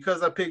Carolina, but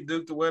because I picked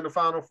Duke to win the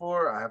Final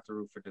Four, I have to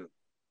root for Duke.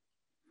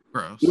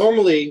 Gross.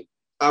 Normally,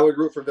 I would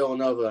root for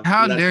Villanova.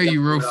 How dare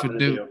you root for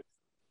Duke?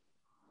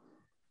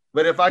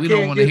 But if I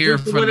can't get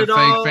Duke to win it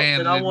all,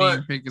 then I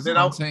want pick his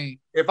own team.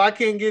 If I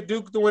can't get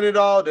Duke to win it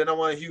all, then I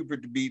want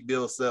Hubert to beat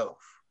Bill Self.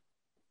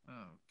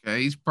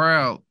 Okay, he's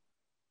proud.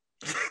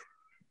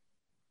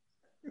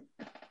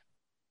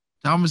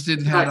 Thomas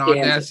didn't have the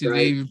audacity to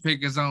even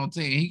pick his own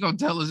team. He gonna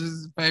tell us this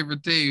is his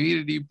favorite team. He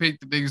didn't even pick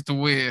the niggas to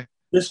win.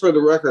 Just for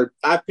the record,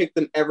 I picked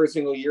them every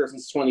single year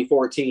since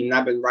 2014, and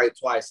I've been right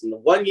twice. And the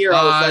 1 year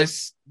I was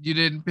like, you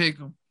didn't pick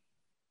them.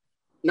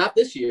 Not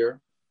this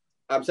year.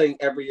 I'm saying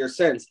every year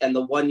since. And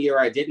the 1 year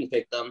I didn't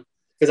pick them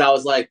because I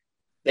was like,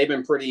 they've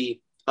been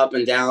pretty up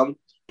and down,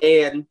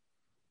 and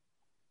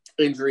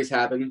injuries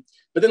happen.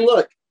 But then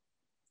look,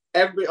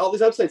 all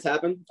these upsets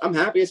happen. I'm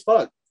happy as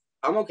fuck.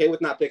 I'm okay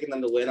with not picking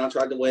them to win. I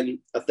tried to win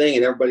a thing,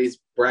 and everybody's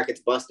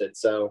brackets busted.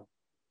 So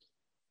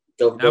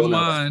go for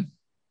Villanova. Mine.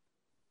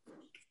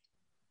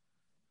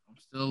 I'm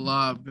still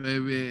alive,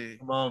 baby.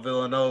 Come on,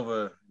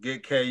 Villanova.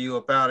 Get KU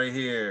up out of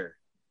here.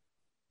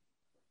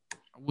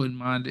 I wouldn't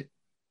mind it.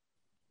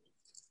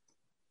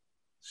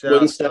 Shout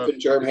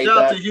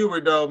out to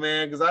Hubert, though,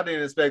 man, because I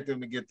didn't expect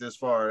him to get this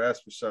far. That's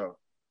for sure.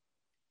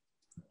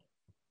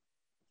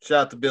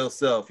 Shout out to Bill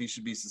Self. He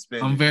should be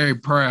suspended. I'm very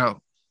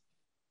proud.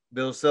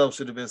 Bill Self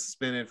should have been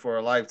suspended for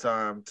a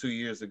lifetime 2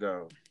 years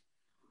ago.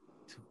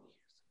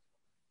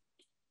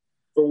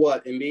 For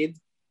what, Embiid?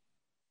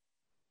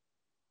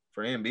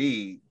 For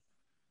Embiid?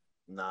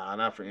 Nah,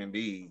 not for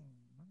Embiid.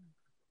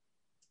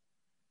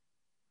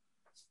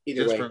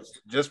 Either way.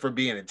 Just for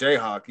being a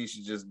Jayhawk, he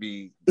should just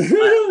be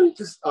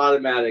just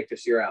automatic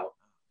because you're out.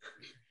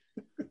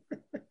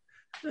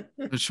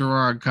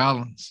 Sherrod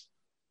Collins.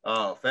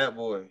 Oh, fat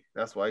boy.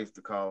 That's what I used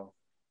to call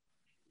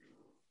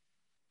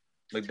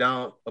him.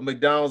 A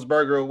McDonald's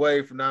burger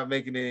away from not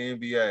making it in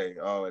the NBA.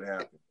 Oh, it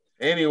happened.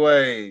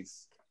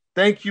 Anyways,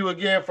 thank you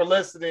again for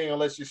listening,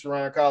 unless you're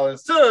Sherrod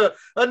Collins, to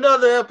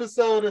another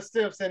episode of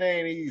Stimson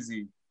Ain't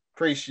Easy.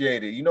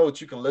 Appreciate it. You know what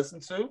you can listen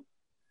to?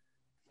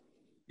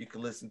 you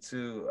can listen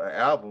to an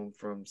album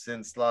from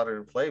Sin Slaughter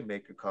and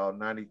Playmaker called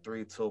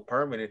 93 Till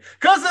Permanent,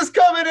 because it's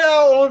coming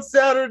out on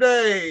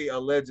Saturday,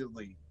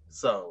 allegedly.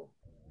 So,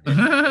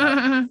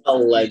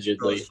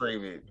 allegedly.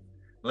 Stream it.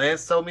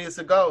 Lance told me it's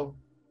a go.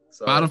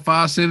 So,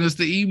 Spotify sent us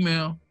the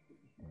email.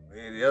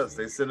 Yes,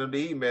 they sent him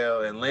the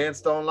email, and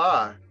Lance don't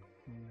lie.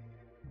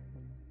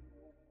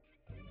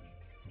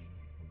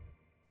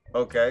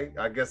 Okay,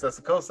 I guess that's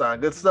a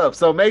cosign. Good stuff.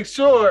 So make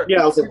sure you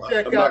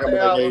check out the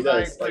album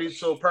 93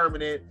 Till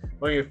Permanent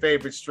on your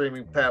favorite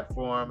streaming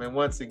platform. And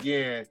once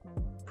again,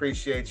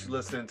 appreciate you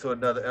listening to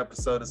another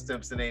episode of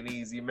Stimson Ain't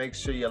Easy. Make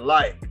sure you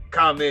like,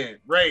 comment,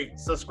 rate,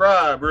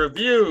 subscribe,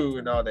 review,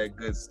 and all that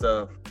good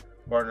stuff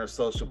on our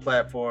social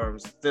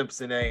platforms.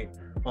 Stimson Ain't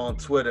on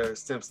Twitter,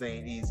 Stimson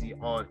Ain't Easy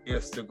on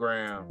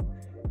Instagram.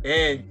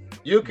 And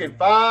you can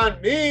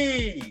find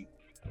me,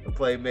 the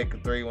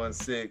Playmaker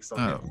 316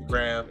 on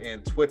Instagram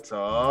and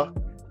Twitter,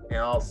 and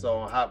also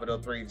on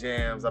Hot 3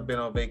 Jams. I've been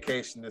on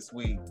vacation this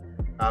week.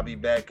 I'll be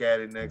back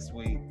at it next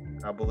week.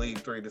 I believe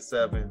 3 to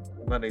 7,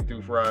 Monday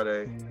through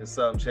Friday. If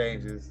something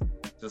changes,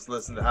 just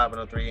listen to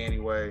Hot 3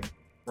 anyway.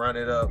 Run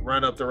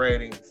up the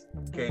ratings.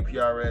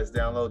 KPRS,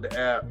 download the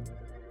app.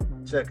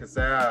 Check us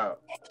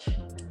out.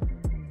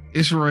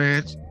 It's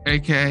Reg,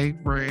 aka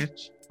Reg,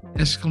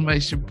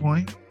 exclamation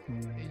point.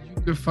 And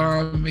you can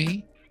find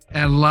me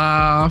at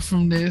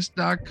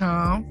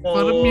livefromthis.com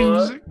for the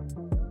music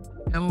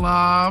and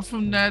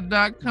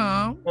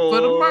livefromthat.com for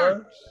the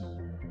merch.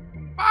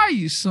 Buy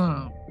you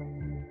some.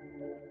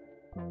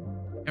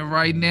 And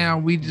right now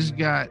we just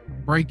got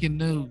breaking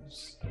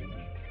news.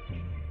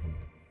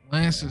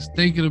 Lance is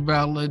thinking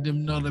about letting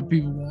them know that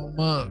people want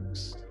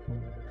mugs.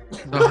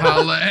 So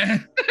holla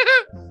at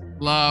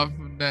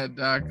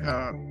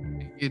livefromthat.com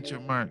and get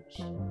your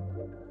merch.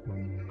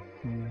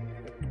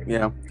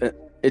 Yeah.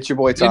 It's your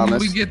boy Thomas.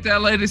 Didn't we get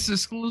that latest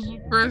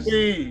exclusive, Chris?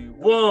 We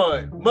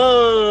want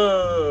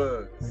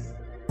mugs.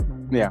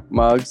 Yeah,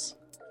 mugs.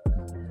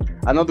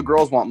 I know the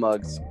girls want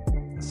mugs.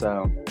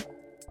 So,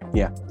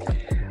 yeah.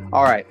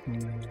 All right.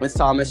 It's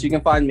Thomas. You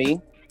can find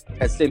me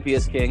at Stimpy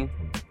is King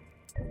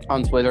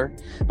on Twitter.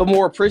 But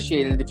more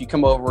appreciated if you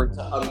come over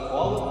to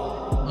Unqualified.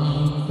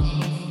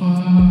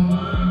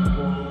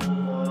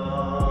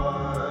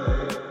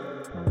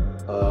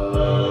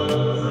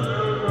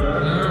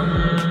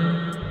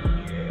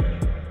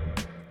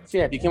 So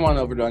yeah, if you came on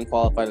over to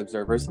Unqualified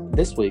Observers,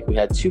 this week we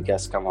had 2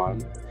 guests come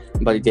on.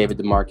 My buddy David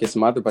DeMarcus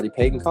and my other buddy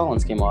Pagan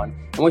Collins came on,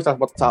 and we talked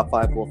about the top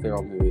 5 Will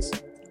Ferrell movies.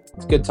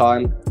 It's a good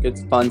time, good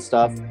fun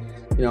stuff.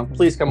 You know,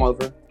 please come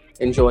over,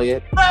 enjoy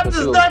it. Wrap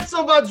this nuts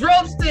on my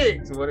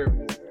drumsticks, or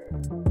whatever.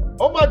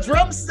 On my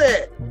drum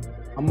set.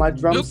 On my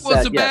drum Milk set.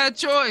 was a bad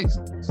choice.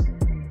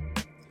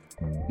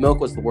 Milk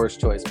was the worst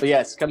choice, but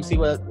yes, come see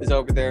what is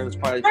over there. It's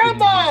probably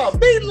Grandma,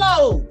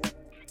 meatloaf.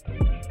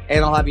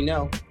 And I'll have you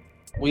know,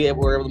 we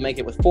were able to make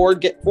it with 4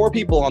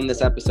 people on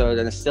this episode,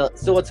 and it's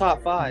still a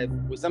top 5.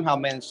 We somehow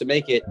managed to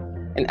make it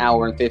an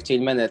hour and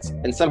 15 minutes,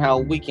 and somehow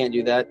we can't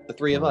do that, the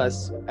 3 of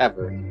us,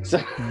 ever.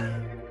 So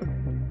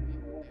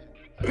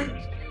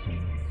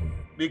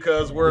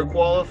because we're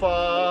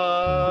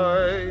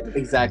qualified.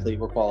 Exactly,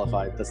 we're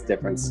qualified. That's the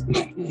difference.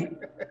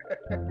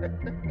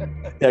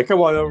 Yeah, come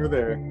on over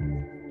there.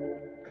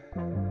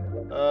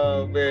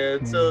 Oh man,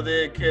 until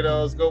then,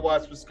 kiddos, go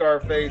watch for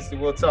Scarface, and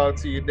we'll talk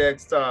to you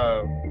next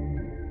time.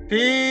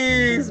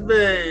 Peace,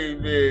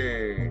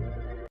 baby.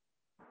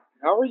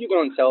 How are you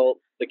going to tell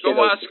the kiddos? Go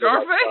watch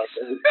Scarface?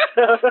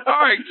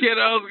 All right,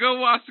 kiddos, go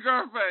watch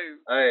Scarface.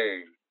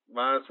 Hey,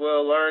 might as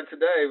well learn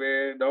today,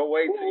 man. Don't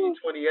wait till you're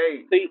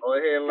 28. See, go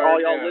ahead and for learn all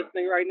y'all now.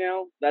 listening right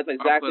now, that's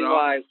exactly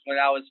why when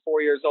I was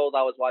 4 years old,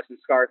 I was watching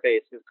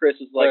Scarface. Because Chris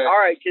was like, all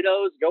right,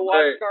 kiddos, go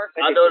watch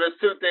Scarface. I know there's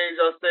 2 things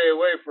y'all stay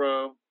away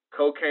from: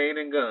 cocaine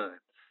and guns.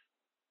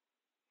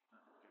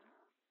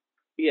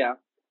 Yeah.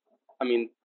 I mean,